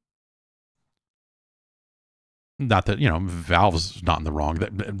 Not that, you know, Valve's not in the wrong,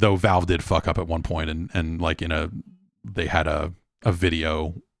 though Valve did fuck up at one point and like they had a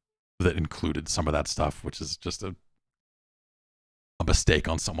video that included some of that stuff, which is just a mistake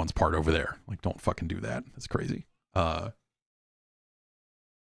on someone's part over there. Like, don't fucking do that. It's crazy.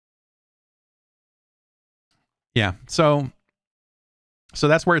 Yeah, so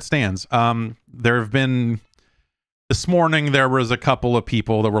that's where it stands. There have been, this morning there was a couple of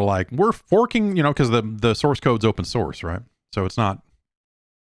people that were like, we're forking, you know, because the source code's open source, right? So it's not,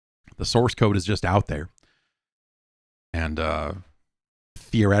 the source code is just out there. And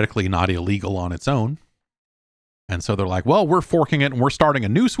theoretically not illegal on its own. And so they're like, well, we're forking it and we're starting a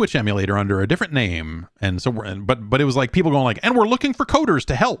new Switch emulator under a different name. And so but it was like people going like, and we're looking for coders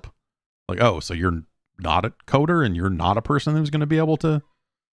to help. Like, oh, so you're not a coder and you're not a person who's going to be able to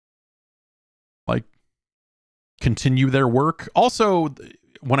like continue their work. Also,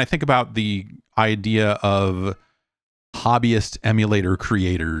 when I think about the idea of hobbyist emulator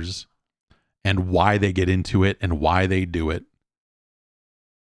creators and why they get into it and why they do it.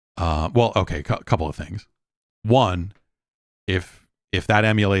 Well, okay, a couple of things. One, if that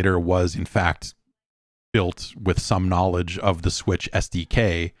emulator was in fact built with some knowledge of the Switch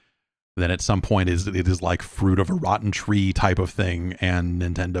SDK, then at some point it is like fruit of a rotten tree type of thing, and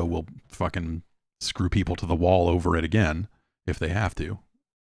Nintendo will fucking screw people to the wall over it again if they have to.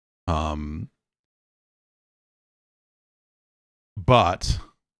 But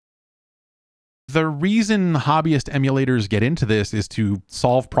the reason hobbyist emulators get into this is to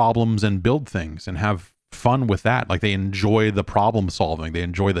solve problems and build things and have fun with that. Like, they enjoy the problem solving. They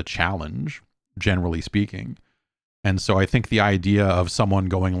enjoy the challenge, generally speaking. And so I think the idea of someone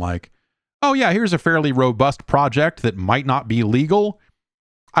going like, oh yeah, here's a fairly robust project that might not be legal.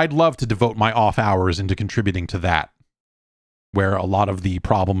 I'd love to devote my off hours into contributing to that, where a lot of the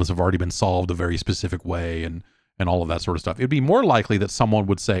problems have already been solved a very specific way and all of that sort of stuff. It'd be more likely that someone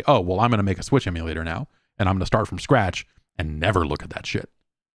would say, oh, well, I'm going to make a Switch emulator now, and I'm going to start from scratch and never look at that shit.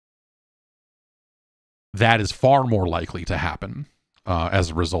 That is far more likely to happen as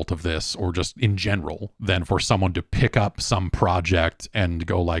a result of this, or just in general, than for someone to pick up some project and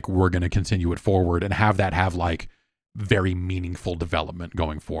go like, we're going to continue it forward and have that have like very meaningful development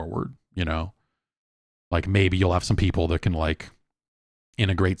going forward, you know? Like, maybe you'll have some people that can like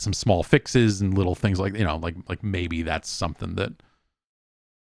integrate some small fixes and little things like, you know, like maybe that's something that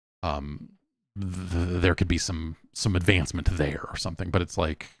there could be some advancement there or something, but it's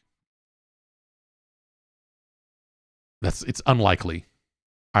like it's unlikely.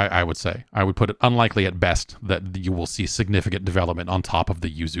 I would say I would put it unlikely at best that you will see significant development on top of the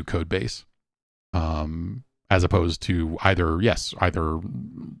Yuzu code base, as opposed to either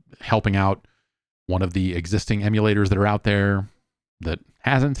helping out one of the existing emulators that are out there that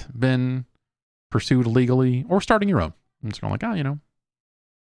hasn't been pursued legally, or starting your own. I'm just going like, oh, you know,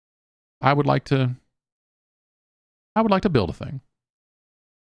 I would like to build a thing.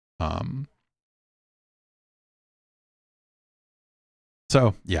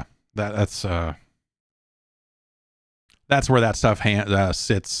 So yeah, that's where that stuff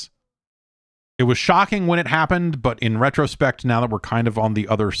sits. It was shocking when it happened, but in retrospect, now that we're kind of on the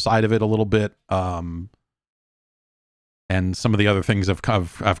other side of it a little bit, and some of the other things have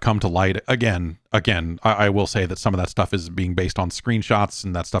come to light. Again, I will say that some of that stuff is being based on screenshots,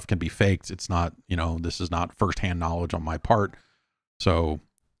 and that stuff can be faked. It's not, you know, this is not firsthand knowledge on my part. So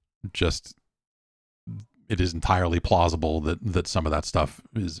just, it is entirely plausible that some of that stuff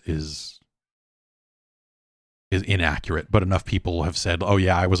is inaccurate, but enough people have said, oh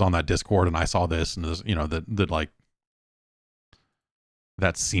yeah, I was on that Discord and I saw this, and this, you know, that like,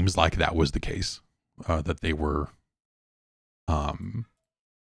 that seems like that was the case, that they were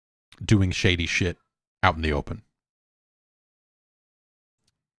doing shady shit out in the open,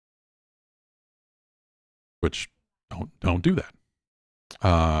 which don't do that.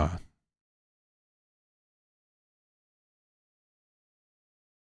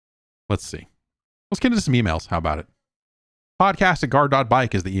 Let's see. Let's get into some emails. How about it?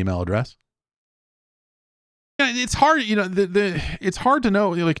 podcast@guard.bike is the email address. Yeah, it's hard, you know, it's hard to know,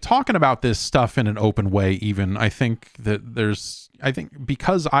 like, talking about this stuff in an open way, even. I think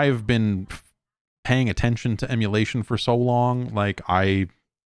because I've been paying attention to emulation for so long, like,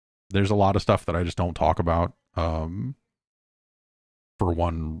 there's a lot of stuff that I just don't talk about, for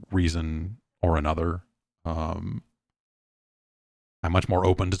one reason or another. I'm much more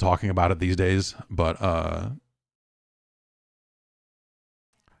open to talking about it these days, but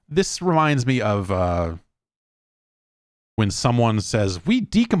this reminds me of when someone says, we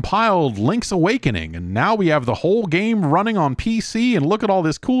decompiled Link's Awakening and now we have the whole game running on PC and look at all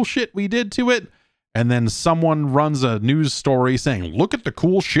this cool shit we did to it. And then someone runs a news story saying, look at the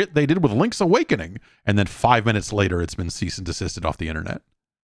cool shit they did with Link's Awakening. And then 5 minutes later, it's been cease and desisted off the internet.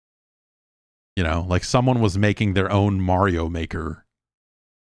 You know, like someone was making their own Mario Maker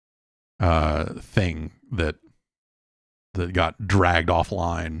thing that got dragged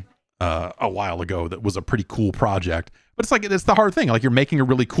offline a while ago. That was a pretty cool project, but it's the hard thing. Like, you're making a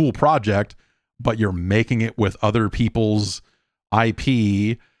really cool project, but you're making it with other people's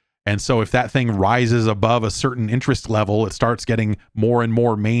IP. And so if that thing rises above a certain interest level, it starts getting more and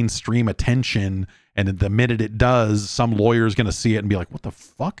more mainstream attention. And the minute it does, some lawyer is going to see it and be like, what the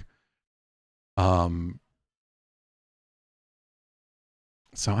fuck?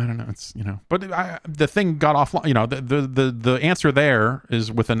 So I don't know. It's, you know, but the thing got offline. You know, the answer there is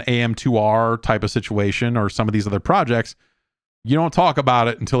with an AM2R type of situation or some of these other projects. You don't talk about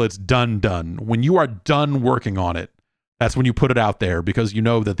it until it's done. When you are done working on it, that's when you put it out there, because you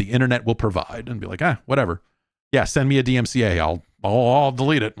know that the internet will provide and be like, whatever. Yeah, send me a DMCA. I'll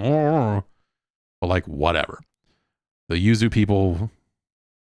delete it. But like, whatever. The Yuzu people,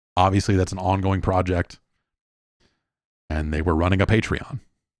 obviously that's an ongoing project. And they were running a Patreon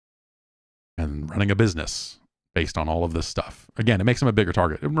and running a business based on all of this stuff. Again, it makes them a bigger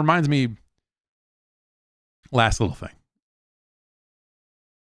target. It reminds me, last little thing.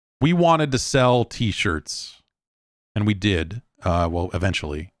 We wanted to sell t-shirts, and we did,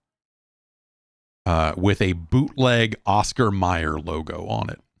 eventually, with a bootleg Oscar Mayer logo on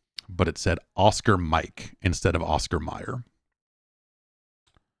it. But it said Oscar Mike instead of Oscar Mayer.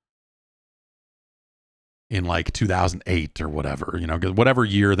 In like 2008 or whatever, you know, whatever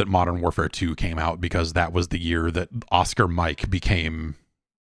year that Modern Warfare 2 came out, because that was the year that Oscar Mike became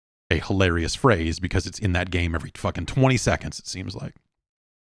a hilarious phrase, because it's in that game every fucking 20 seconds, it seems like.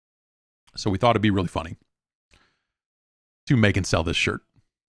 So we thought it'd be really funny to make and sell this shirt.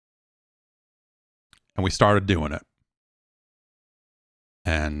 And we started doing it.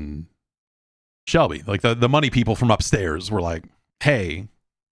 And Shelby, like the money people from upstairs, were like, hey,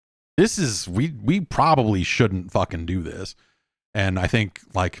 this is, we probably shouldn't fucking do this. And I think,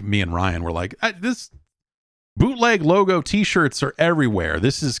 like, me and Ryan were like, this bootleg logo t-shirts are everywhere.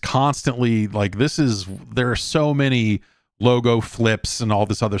 This is constantly, like, there are so many logo flips and all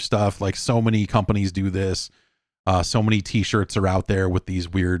this other stuff. Like, so many companies do this. So many t-shirts are out there with these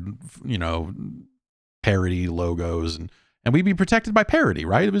weird, you know, parody logos, and we'd be protected by parody,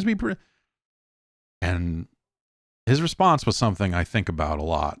 right? It was and his response was something I think about a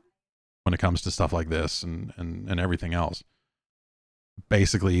lot when it comes to stuff like this and everything else.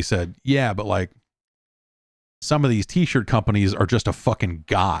 Basically, he said, yeah, but like some of these t-shirt companies are just a fucking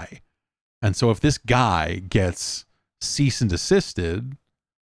guy. And so if this guy gets cease and desisted,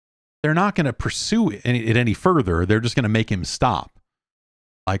 they're not going to pursue it any further. They're just going to make him stop.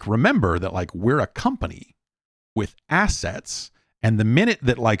 Like, remember that, like, we're a company with assets. And the minute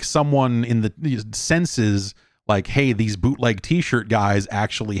that, like, someone in the senses, like, hey, these bootleg t-shirt guys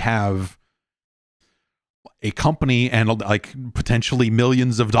actually have a company and, like, potentially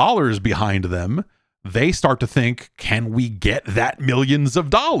millions of dollars behind them, they start to think, can we get that millions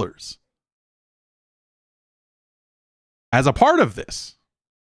of dollars as a part of this?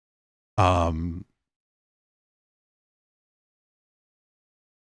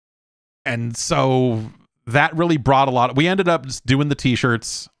 And so that really brought a lot. We ended up just doing the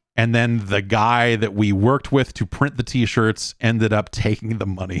t-shirts, and then the guy that we worked with to print the t-shirts ended up taking the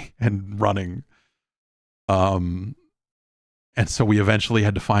money and running. And so we eventually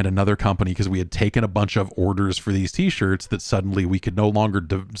had to find another company because we had taken a bunch of orders for these t-shirts that suddenly we could no longer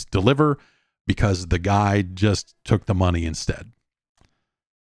deliver because the guy just took the money instead.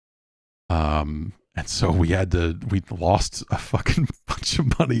 And so we lost a fucking bunch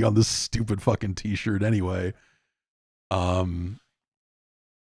of money on this stupid fucking t-shirt anyway.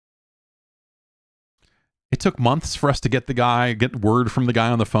 It took months for us to get word from the guy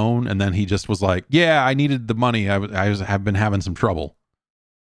on the phone. And then he just was like, yeah, I needed the money. I have been having some trouble.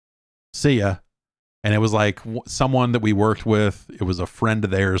 See ya. And it was like someone that we worked with. It was a friend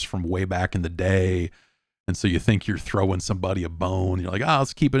of theirs from way back in the day. And so you think you're throwing somebody a bone. You're like, oh,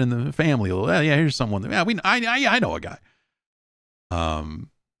 let's keep it in the family. Well, yeah, here's someone. Yeah, I know a guy. And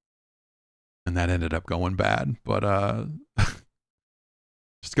that ended up going bad. But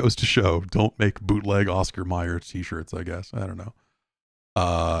just goes to show, don't make bootleg Oscar Mayer t-shirts, I guess. I don't know.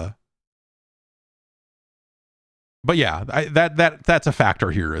 But yeah, that's a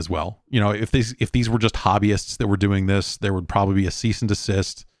factor here as well. You know, if these were just hobbyists that were doing this, there would probably be a cease and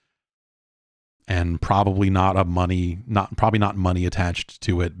desist. And probably not money attached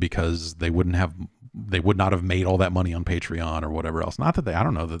to it because they would not have made all that money on Patreon or whatever else. Not that I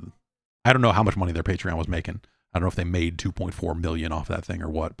don't know how much money their Patreon was making. I don't know if they made 2.4 million off that thing or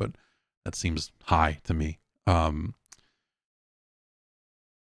what, but that seems high to me. But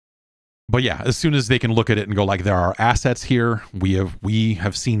yeah, as soon as they can look at it and go like, there are assets here, we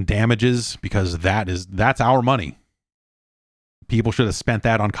have seen damages because that's our money. People should have spent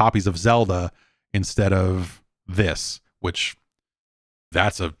that on copies of Zelda instead of this, which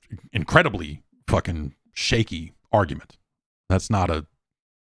that's a incredibly fucking shaky argument. That's not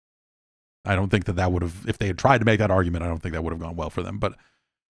I don't think that would have, if they had tried to make that argument, I don't think that would have gone well for them, but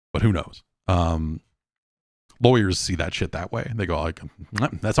who knows? Lawyers see that shit that way. They go like,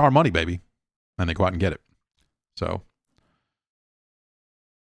 that's our money, baby. And they go out and get it. So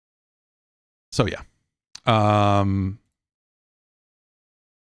yeah.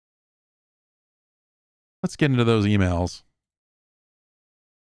 Let's get into those emails.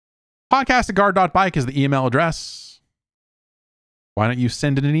 Podcast@guard.bike is the email address. Why don't you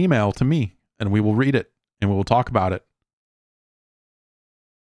send in an email to me and we will read it and we will talk about it.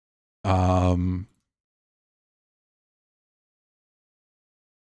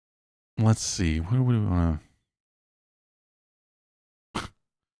 Let's see. What do we want to...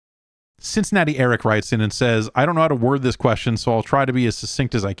 Cincinnati Eric writes in and says, I don't know how to word this question, so I'll try to be as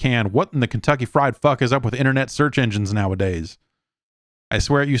succinct as I can. What in the Kentucky Fried Fuck is up with internet search engines nowadays? I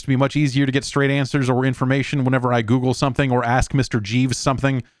swear it used to be much easier to get straight answers or information whenever I Google something or ask Mr. Jeeves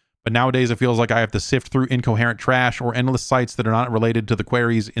something, but nowadays it feels like I have to sift through incoherent trash or endless sites that are not related to the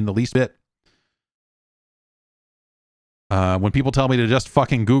queries in the least bit. When people tell me to just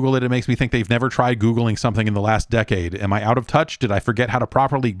fucking Google it, it makes me think they've never tried Googling something in the last decade. Am I out of touch? Did I forget how to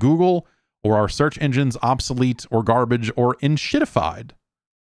properly Google? Or are search engines obsolete or garbage or inshitified?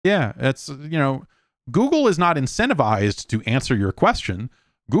 Yeah, it's, you know, Google is not incentivized to answer your question.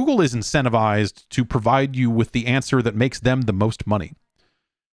 Google is incentivized to provide you with the answer that makes them the most money.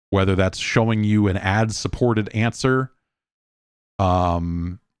 Whether that's showing you an ad-supported answer.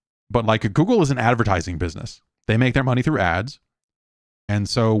 But like Google is an advertising business. They make their money through ads. And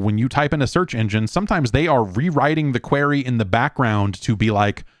so when you type in a search engine, sometimes they are rewriting the query in the background to be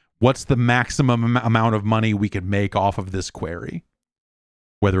like, what's the maximum amount of money we could make off of this query?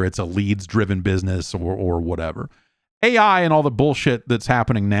 Whether it's a leads-driven business or whatever. AI and all the bullshit that's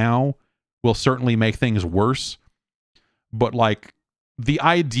happening now will certainly make things worse. but like the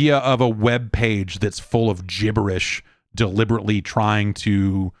idea of a web page that's full of gibberish deliberately trying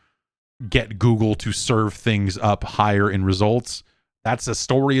to get Google to serve things up higher in results, that's a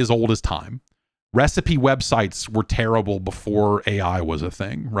story as old as time. Recipe websites were terrible before AI was a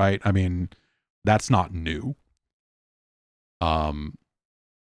thing, right? I mean, that's not new. And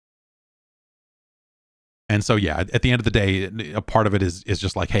so, yeah, at the end of the day, a part of it is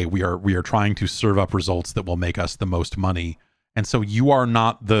just like, hey, we are trying to serve up results that will make us the most money. And so you are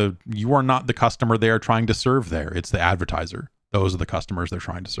not the customer they are trying to serve there. It's the advertiser. Those are the customers they're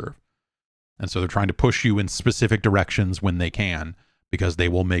trying to serve. And so they're trying to push you in specific directions when they can, because they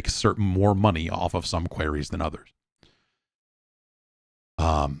will make certain more money off of some queries than others.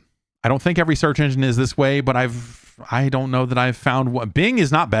 I don't think every search engine is this way, but I don't know that I've found one. Bing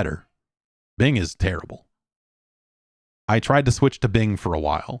is not better. Bing is terrible. I tried to switch to Bing for a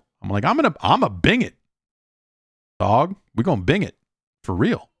while. I'm like, I'm a Bing it. Dog, we're gonna Bing it for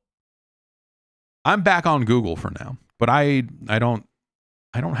real. I'm back on Google for now, but I don't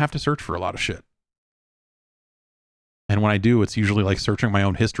have to search for a lot of shit. And when I do, it's usually like searching my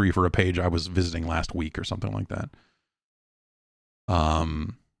own history for a page I was visiting last week or something like that.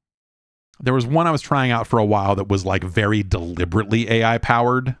 There was one I was trying out for a while that was like very deliberately AI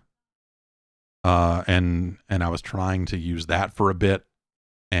powered. And I was trying to use that for a bit,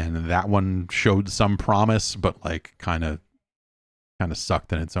 and that one showed some promise, but like kind of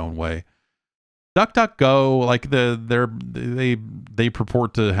sucked in its own way. DuckDuckGo, like they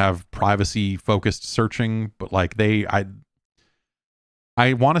purport to have privacy focused searching, but like I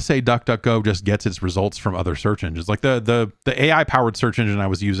want to say DuckDuckGo just gets its results from other search engines. Like the AI powered search engine I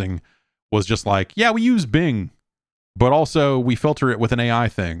was using was just like, yeah, we use Bing, but also we filter it with an AI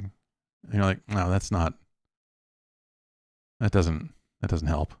thing. And you're like, no, that doesn't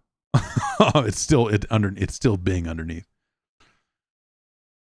help. it's still Bing underneath.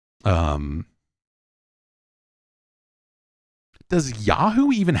 Does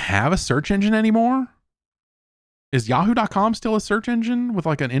Yahoo even have a search engine anymore? Is yahoo.com still a search engine with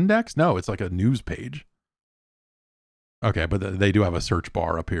like an index? No, it's like a news page. Okay, but they do have a search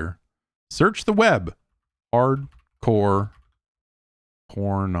bar up here. Search the web. Hardcore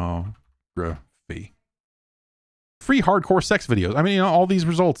pornography. Free hardcore sex videos. I mean, you know, all these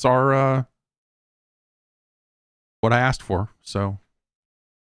results are what I asked for. So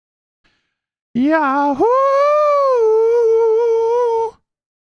Yahoo!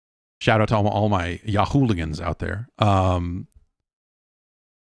 Shout out to all my Yahooligans out there.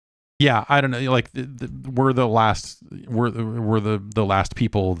 Yeah, I don't know. Like we're the last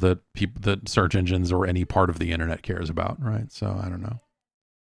people that search engines or any part of the internet cares about, right? So I don't know.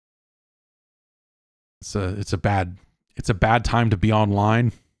 It's a bad time to be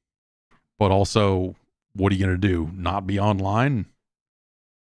online, but also, what are you gonna do? Not be online?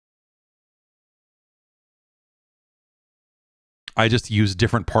 I just use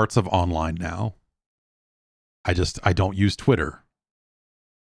different parts of online now. I don't use Twitter.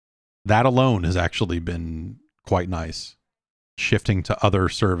 That alone has actually been quite nice. Shifting to other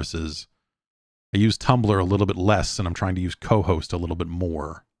services. I use Tumblr a little bit less, and I'm trying to use co-host a little bit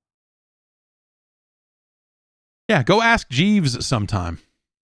more. Yeah, go ask Jeeves sometime.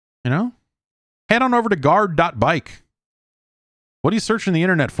 You know? Head on over to guard.bike. What are you searching the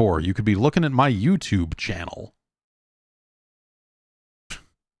internet for? You could be looking at my YouTube channel.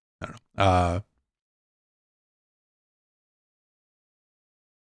 I don't know.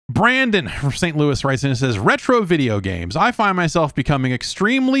 Brandon from St. Louis writes in and says, retro video games. I find myself becoming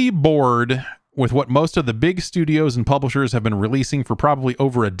extremely bored with what most of the big studios and publishers have been releasing for probably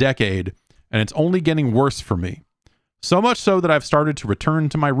over a decade, and it's only getting worse for me. So much so that I've started to return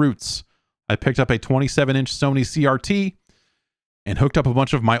to my roots. I picked up a 27-inch Sony CRT and hooked up a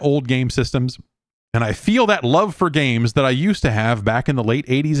bunch of my old game systems, and I feel that love for games that I used to have back in the late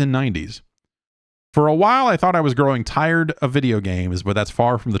 80s and 90s. For a while, I thought I was growing tired of video games, but that's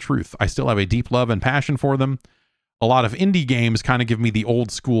far from the truth. I still have a deep love and passion for them. A lot of indie games kind of give me the old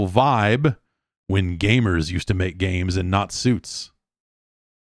school vibe when gamers used to make games and not suits.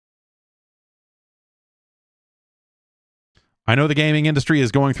 I know the gaming industry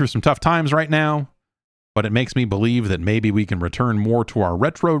is going through some tough times right now, but it makes me believe that maybe we can return more to our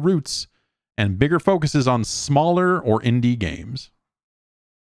retro roots and bigger focuses on smaller or indie games.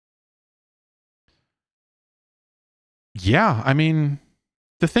 Yeah, I mean,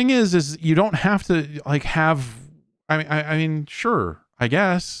 the thing is you don't have to like have. I mean, sure, I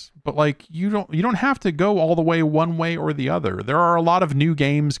guess, but like you don't have to go all the way one way or the other. There are a lot of new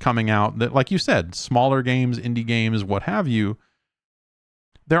games coming out that, like you said, smaller games, indie games, what have you.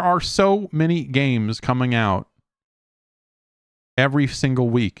 There are so many games coming out every single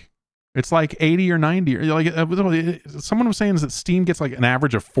week. It's like 80 or 90. Or like someone was saying that Steam gets like an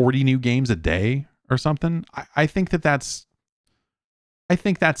average of 40 new games a day or something. I think that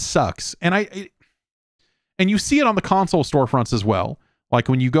sucks. And you see it on the console storefronts as well. Like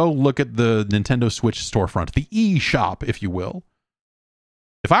when you go look at the Nintendo Switch storefront, the eShop, if you will.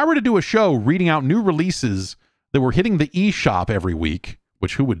 If I were to do a show reading out new releases that were hitting the eShop every week,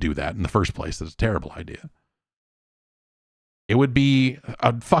 which who would do that in the first place? That's a terrible idea. It would be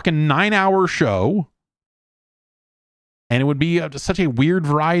a fucking 9-hour show, and it would be such a weird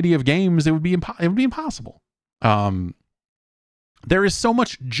variety of games. It would be impossible. There is so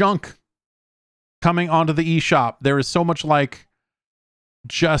much junk coming onto the eShop. There is so much like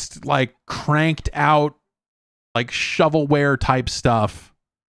just like cranked out like shovelware type stuff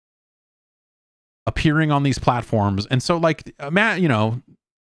appearing on these platforms. And so like Matt, you know,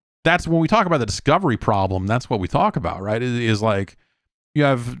 that's when we talk about the discovery problem. That's what we talk about, right? It is like you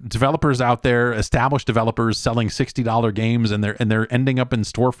have developers out there, established developers selling $60 games, and they're ending up in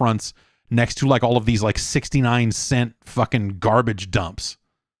storefronts next to like all of these like 69-cent fucking garbage dumps.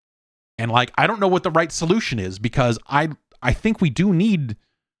 And like I don't know what the right solution is, because I think we do need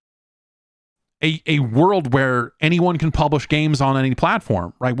a world where anyone can publish games on any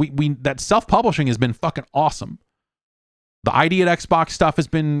platform, right? We that self-publishing has been fucking awesome. The ID at Xbox stuff has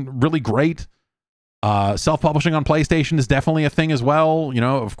been really great. Self-publishing on PlayStation is definitely a thing as well. You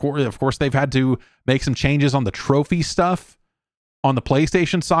know, of course, they've had to make some changes on the trophy stuff on the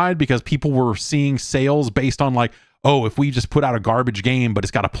PlayStation side, because people were seeing sales based on like, oh, if we just put out a garbage game, but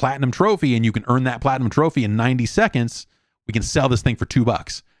it's got a platinum trophy and you can earn that platinum trophy in 90 seconds, we can sell this thing for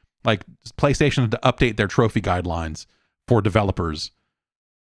 $2. Like PlayStation had to update their trophy guidelines for developers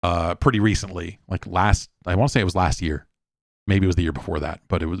pretty recently. Like I want to say it was last year. Maybe it was the year before that,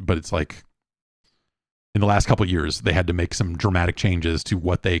 but it's like in the last couple of years, they had to make some dramatic changes to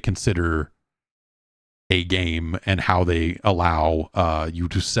what they consider a game and how they allow you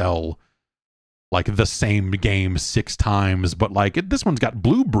to sell like the same game 6 times, but like this one's got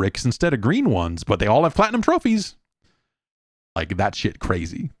blue bricks instead of green ones, but they all have platinum trophies. Like that shit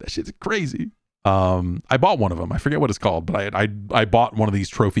crazy. That shit's crazy. I bought one of them. I forget what it's called, but I bought one of these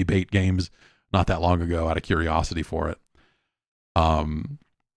trophy bait games not that long ago out of curiosity for it.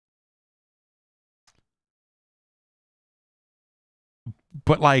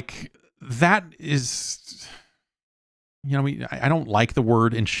 But like that is, you know, I don't like the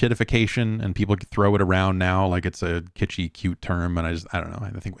word enshittification, and people throw it around now like it's a kitschy, cute term, and I don't know.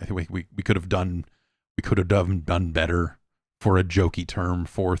 I think we could have done better for a jokey term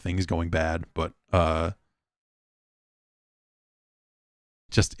for things going bad, but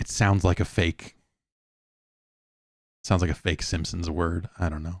just it sounds like a fake Simpsons word. I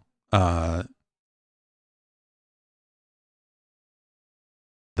don't know.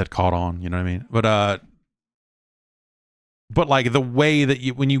 That caught on, you know what I mean? But like the way that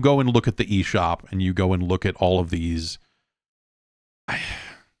when you go and look at the eShop and you go and look at all of these,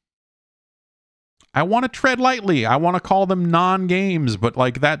 I want to tread lightly. I want to call them non-games, but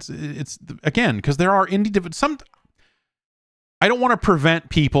like it's again, because there are I don't want to prevent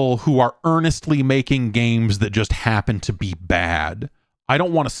people who are earnestly making games that just happen to be bad. I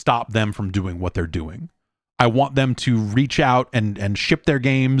don't want to stop them from doing what they're doing. I want them to reach out and ship their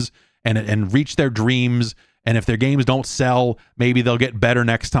games and reach their dreams. And if their games don't sell, maybe they'll get better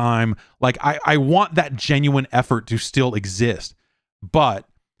next time. Like I want that genuine effort to still exist. But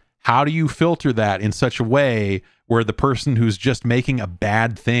how do you filter that in such a way where the person who's just making a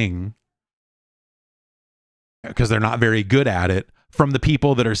bad thing, because they're not very good at it, from the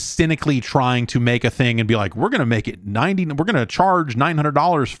people that are cynically trying to make a thing and be like, we're going to make it we're going to charge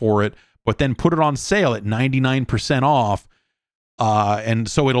 $900 for it, but then put it on sale at 99% off. And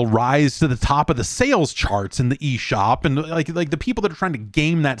so it'll rise to the top of the sales charts in the eShop. And like the people that are trying to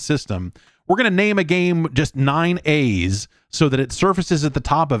game that system, we're going to name a game just 9 A's so that it surfaces at the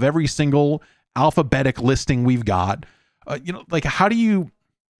top of every single alphabetic listing we've got. You know, like how do you,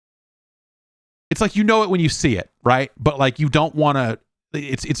 it's like, you know it when you see it, right? But like, you don't want to,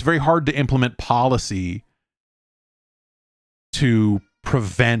 it's very hard to implement policy to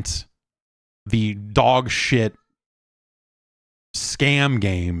prevent the dog shit scam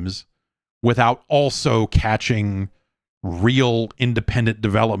games without also catching real independent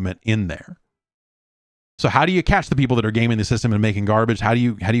development in there. So how do you catch the people that are gaming the system and making garbage? How do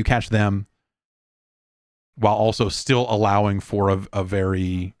you catch them while also still allowing for a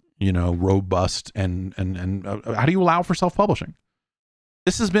very, you know, robust and how do you allow for self-publishing?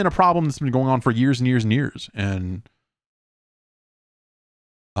 This has been a problem that's been going on for years and years and years. And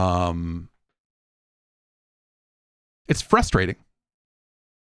it's frustrating.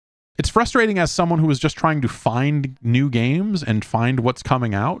 It's frustrating as someone who is just trying to find new games and find what's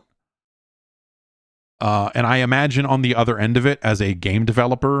coming out. And I imagine on the other end of it, as a game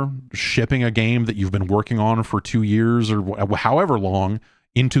developer, shipping a game that you've been working on for 2 years or however long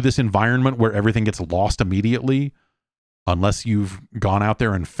into this environment where everything gets lost immediately, unless you've gone out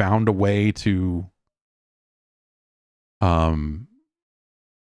there and found a way to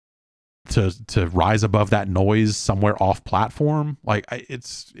rise above that noise somewhere off platform. Like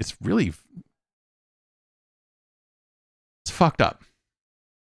it's really, it's fucked up.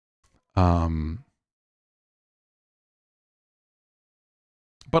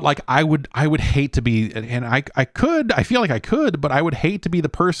 But like I would hate to be, and I feel like I could, but I would hate to be the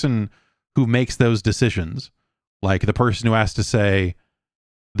person who makes those decisions. Like the person who has to say,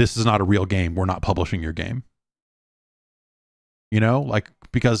 this is not a real game, we're not publishing your game. You know, like,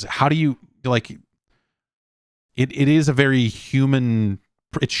 because how do you, like, it is a very human,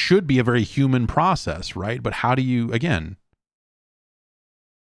 it should be a very human process, right? But how do you, again,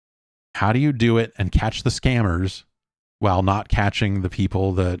 how do you do it and catch the scammers while not catching the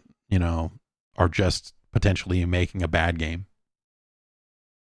people that, you know, are just potentially making a bad game?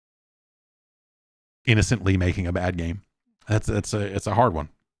 Innocently making a bad game. It's a hard one.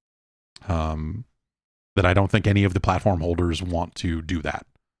 That I don't think any of the platform holders want to do that.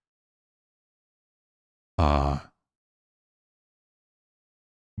 But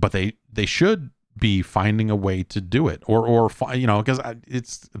they should be finding a way to do it, or you know, because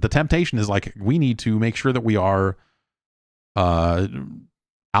it's, the temptation is like, we need to make sure that we are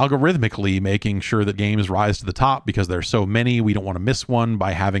algorithmically making sure that games rise to the top, because there's so many. We don't want to miss one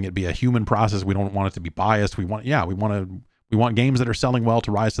by having it be a human process. We don't want it to be biased. We want games that are selling well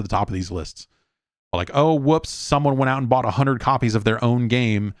to rise to the top of these lists. Like, oh, whoops, someone went out and bought 100 copies of their own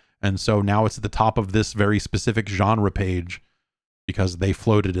game, and so now it's at the top of this very specific genre page because they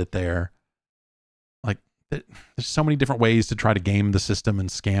floated it there. Like, there's so many different ways to try to game the system and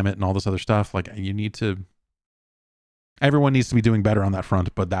scam it and all this other stuff. Like, everyone needs to be doing better on that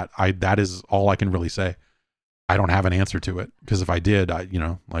front, but that is all I can really say. I don't have an answer to it, because if I did,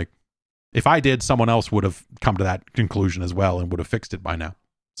 if I did, someone else would have come to that conclusion as well and would have fixed it by now.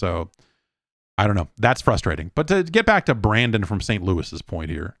 So I don't know. That's frustrating. But to get back to Brandon from St. Louis's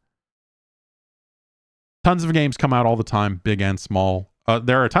point here, tons of games come out all the time, big and small.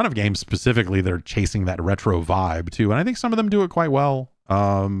 There are a ton of games specifically that are chasing that retro vibe too, and I think some of them do it quite well.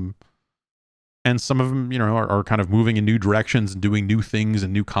 And some of them, you know, are kind of moving in new directions and doing new things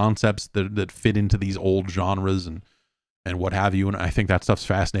and new concepts that fit into these old genres and what have you. And I think that stuff's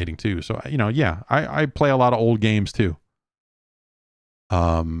fascinating too. So, you know, yeah, I play a lot of old games too.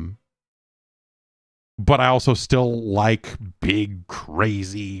 But I also still like big,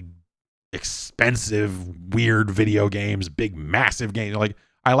 crazy, expensive, weird video games, big, massive games. Like,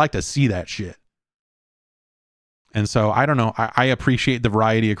 I like to see that shit. And so I don't know. I appreciate the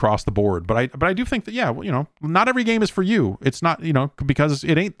variety across the board, but I do think that, yeah, well, you know, not every game is for you. It's not, you know, because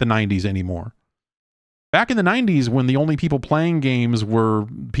it ain't the 90s anymore. Back in the 90s, when the only people playing games were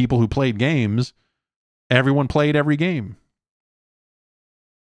people who played games, everyone played every game.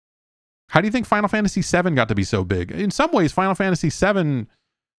 How do you think Final Fantasy VII got to be so big? In some ways, Final Fantasy VII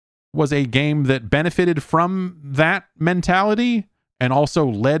was a game that benefited from that mentality and also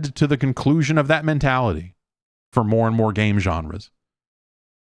led to the conclusion of that mentality for more and more game genres.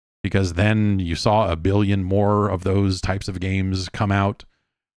 Because then you saw a billion more of those types of games come out,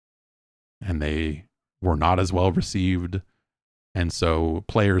 and they were not as well received. And so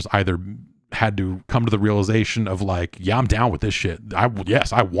players either had to come to the realization of like, yeah, I'm down with this shit.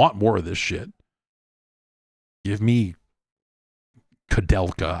 Yes, I want more of this shit. Give me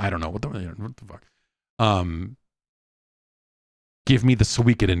Kudelka. I don't know what the fuck. Give me the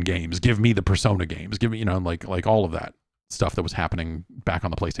Suikoden games. Give me the Persona games. Give me, you know, like all of that stuff that was happening back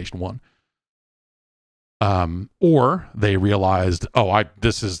on the PlayStation 1. Or they realized, oh, I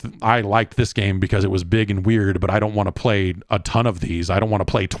liked this game because it was big and weird, but I don't want to play a ton of these. I don't want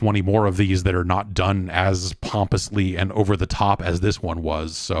to play 20 more of these that are not done as pompously and over the top as this one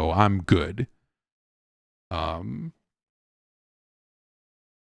was. So I'm good.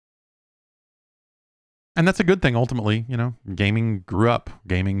 And that's a good thing, ultimately. You know, gaming grew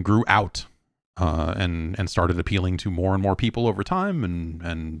out, and started appealing to more and more people over time,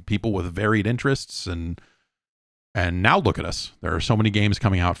 and people with varied interests, and now look at us. There are so many games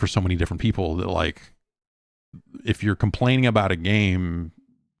coming out for so many different people that, like, if you're complaining about a game,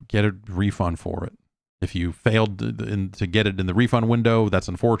 get a refund for it. If you failed to get it in the refund window, that's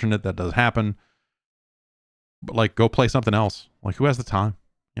unfortunate. That does happen. But, like, go play something else. Like, who has the time?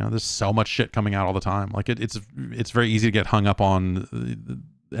 You know, there's so much shit coming out all the time. Like, it's very easy to get hung up on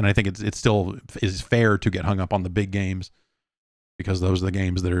and I think it still is fair to get hung up on the big games, because those are the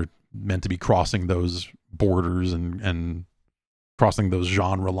games that are meant to be crossing those borders and crossing those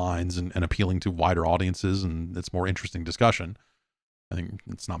genre lines and appealing to wider audiences, and it's more interesting discussion. I think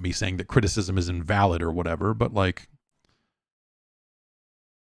it's not me saying that criticism is invalid or whatever, but like,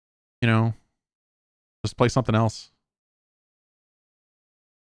 you know, just play something else.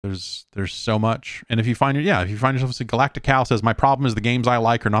 There's so much. And if you find yourself, Galactic Cal says, my problem is the games I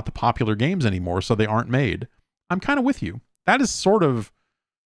like are not the popular games anymore, so they aren't made. I'm kind of with you. That is sort of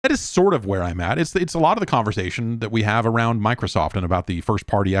where I'm at. It's a lot of the conversation that we have around Microsoft and about the first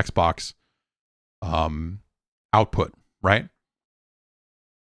party Xbox output, right?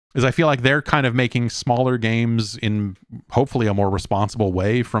 Is I feel like they're kind of making smaller games in hopefully a more responsible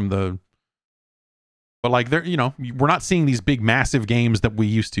way from the, but like they're, you know, we're not seeing these big massive games that we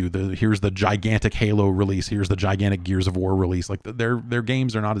used to. Here's the gigantic Halo release, here's the gigantic Gears of War release. Like their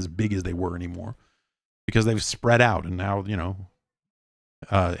games are not as big as they were anymore, because they've spread out, and now, you know,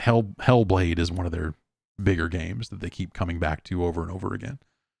 Hellblade is one of their bigger games that they keep coming back to over and over again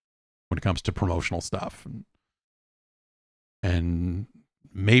when it comes to promotional stuff. And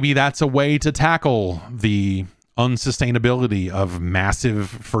maybe that's a way to tackle the unsustainability of massive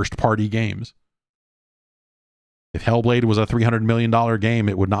first party games. If Hellblade was a $300 million game,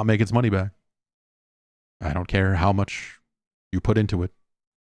 it would not make its money back. I don't care how much you put into it.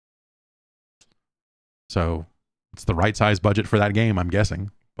 So it's the right size budget for that game, I'm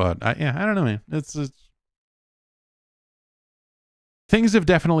guessing. But I don't know, man. It's things have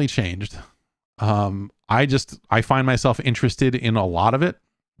definitely changed. I find myself interested in a lot of it.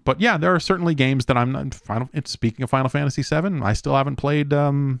 But yeah, there are certainly games that I'm not. Speaking of Final Fantasy VII, I still haven't played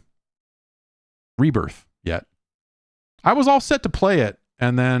Rebirth yet. I was all set to play it,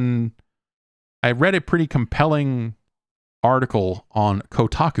 and then I read a pretty compelling article on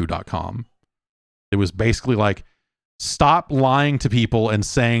Kotaku.com. It was basically like, stop lying to people and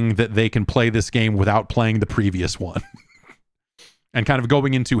saying that they can play this game without playing the previous one. And kind of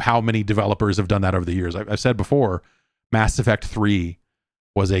going into how many developers have done that over the years. I've said before, Mass Effect 3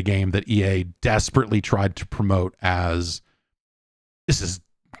 was a game that EA desperately tried to promote as, this is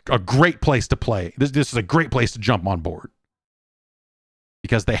a great place to play. This is a great place to jump on board.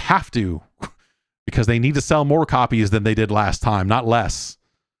 Because they have to. Because they need to sell more copies than they did last time, not less.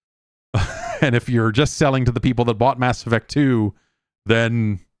 And if you're just selling to the people that bought Mass Effect 2,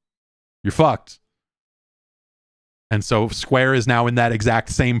 then you're fucked. And so Square is now in that exact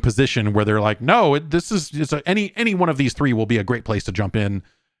same position where they're like, no, any one of these three will be a great place to jump in.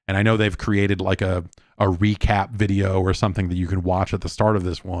 And I know they've created like a recap video or something that you can watch at the start of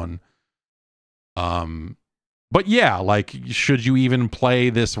this one. But yeah, like, should you even play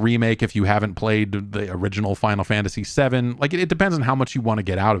this remake if you haven't played the original Final Fantasy VII? Like, it depends on how much you want to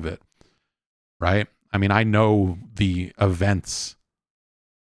get out of it, right? I mean, I know the events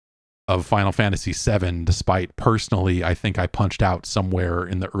of Final Fantasy VII, despite personally, I think I punched out somewhere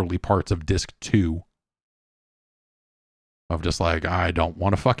in the early parts of Disc 2 of just like, I don't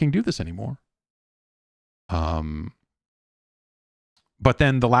want to fucking do this anymore. But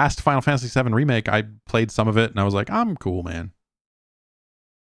then the last Final Fantasy VII remake, I played some of it and I was like, I'm cool, man.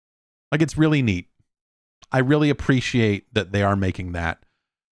 Like, it's really neat. I really appreciate that they are making that.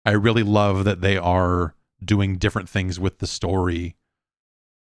 I really love that they are doing different things with the story.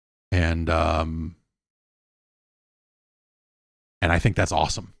 And I think that's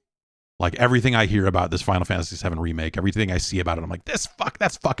awesome. Like, everything I hear about this Final Fantasy VII remake, everything I see about it, I'm like, that's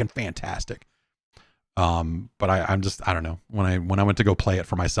fucking fantastic. But I don't know. When I went to go play it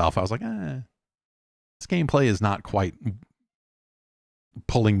for myself, I was like, this gameplay is not quite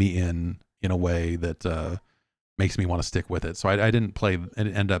pulling me in a way that makes me want to stick with it. So I didn't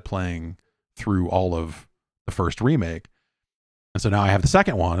end up playing through all of the first remake. And so now I have the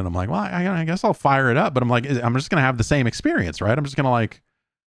second one, and I'm like, well, I guess I'll fire it up. But I'm like, I'm just gonna have the same experience, right? I'm just gonna like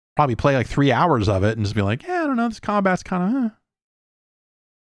probably play like 3 hours of it and just be like, yeah, I don't know, this combat's kind of.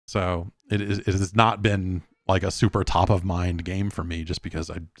 So it has not been like a super top of mind game for me, just because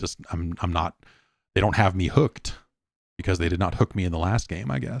I'm not. They don't have me hooked because they did not hook me in the last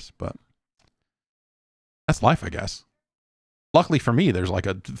game, I guess. But that's life, I guess. Luckily for me, there's like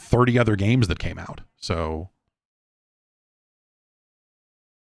 30 other games that came out, so.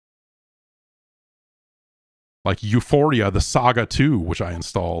 Like Euphoria, the Saga 2, which I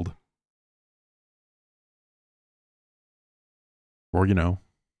installed. Or,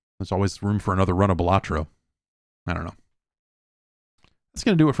 there's always room for another run of Balatro. I don't know. That's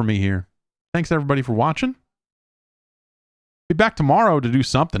going to do it for me here. Thanks, everybody, for watching. Be back tomorrow to do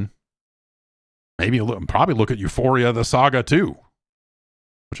something. Maybe probably look at Euphoria, the Saga 2.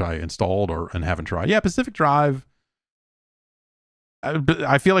 which I installed and haven't tried. Yeah, Pacific Drive.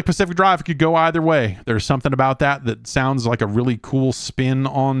 I feel like Pacific Drive could go either way. There's something about that sounds like a really cool spin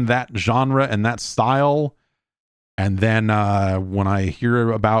on that genre and that style. And then when I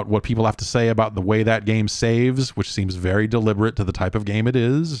hear about what people have to say about the way that game saves, which seems very deliberate to the type of game it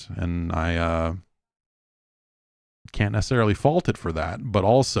is, and I can't necessarily fault it for that, but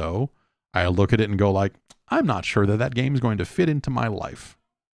also I look at it and go like, I'm not sure that game is going to fit into my life.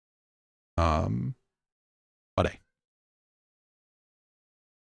 But hey.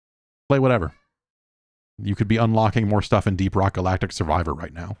 Play whatever. You could be unlocking more stuff in Deep Rock Galactic Survivor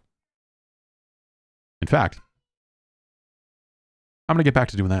right now. In fact, I'm going to get back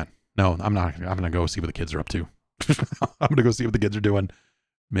to doing that. No, I'm not. I'm going to go see what the kids are up to. I'm going to go see what the kids are doing.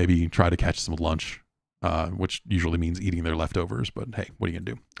 Maybe try to catch some lunch, which usually means eating their leftovers. But hey, what are you going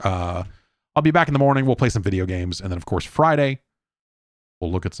to do? I'll be back in the morning. We'll play some video games. And then, of course, Friday,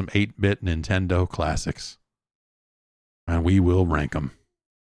 we'll look at some 8-bit Nintendo classics. And we will rank them.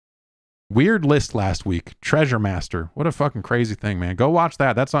 Weird list last week. Treasure Master. What a fucking crazy thing, man. Go watch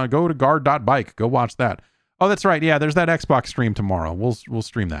that. That's on. Go to guard.bike. Go watch that. Oh, that's right. Yeah, there's that Xbox stream tomorrow. We'll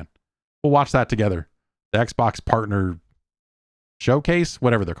stream that. We'll watch that together. The Xbox partner showcase,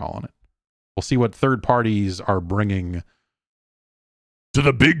 whatever they're calling it. We'll see what third parties are bringing to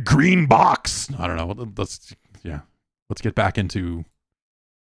the big green box. I don't know. Let's get back into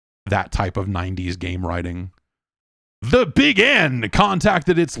that type of 90s game writing. The Big N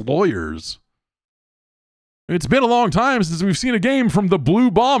contacted its lawyers. It's been a long time since we've seen a game from the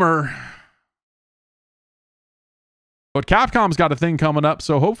Blue Bomber. But Capcom's got a thing coming up,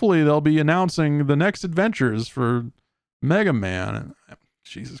 so hopefully they'll be announcing the next adventures for Mega Man.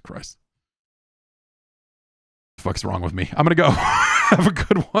 Jesus Christ. What the fuck's wrong with me? I'm going to go. Have a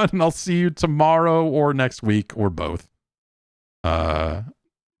good one, and I'll see you tomorrow or next week or both.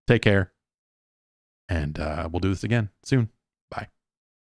 Take care. And we'll do this again soon.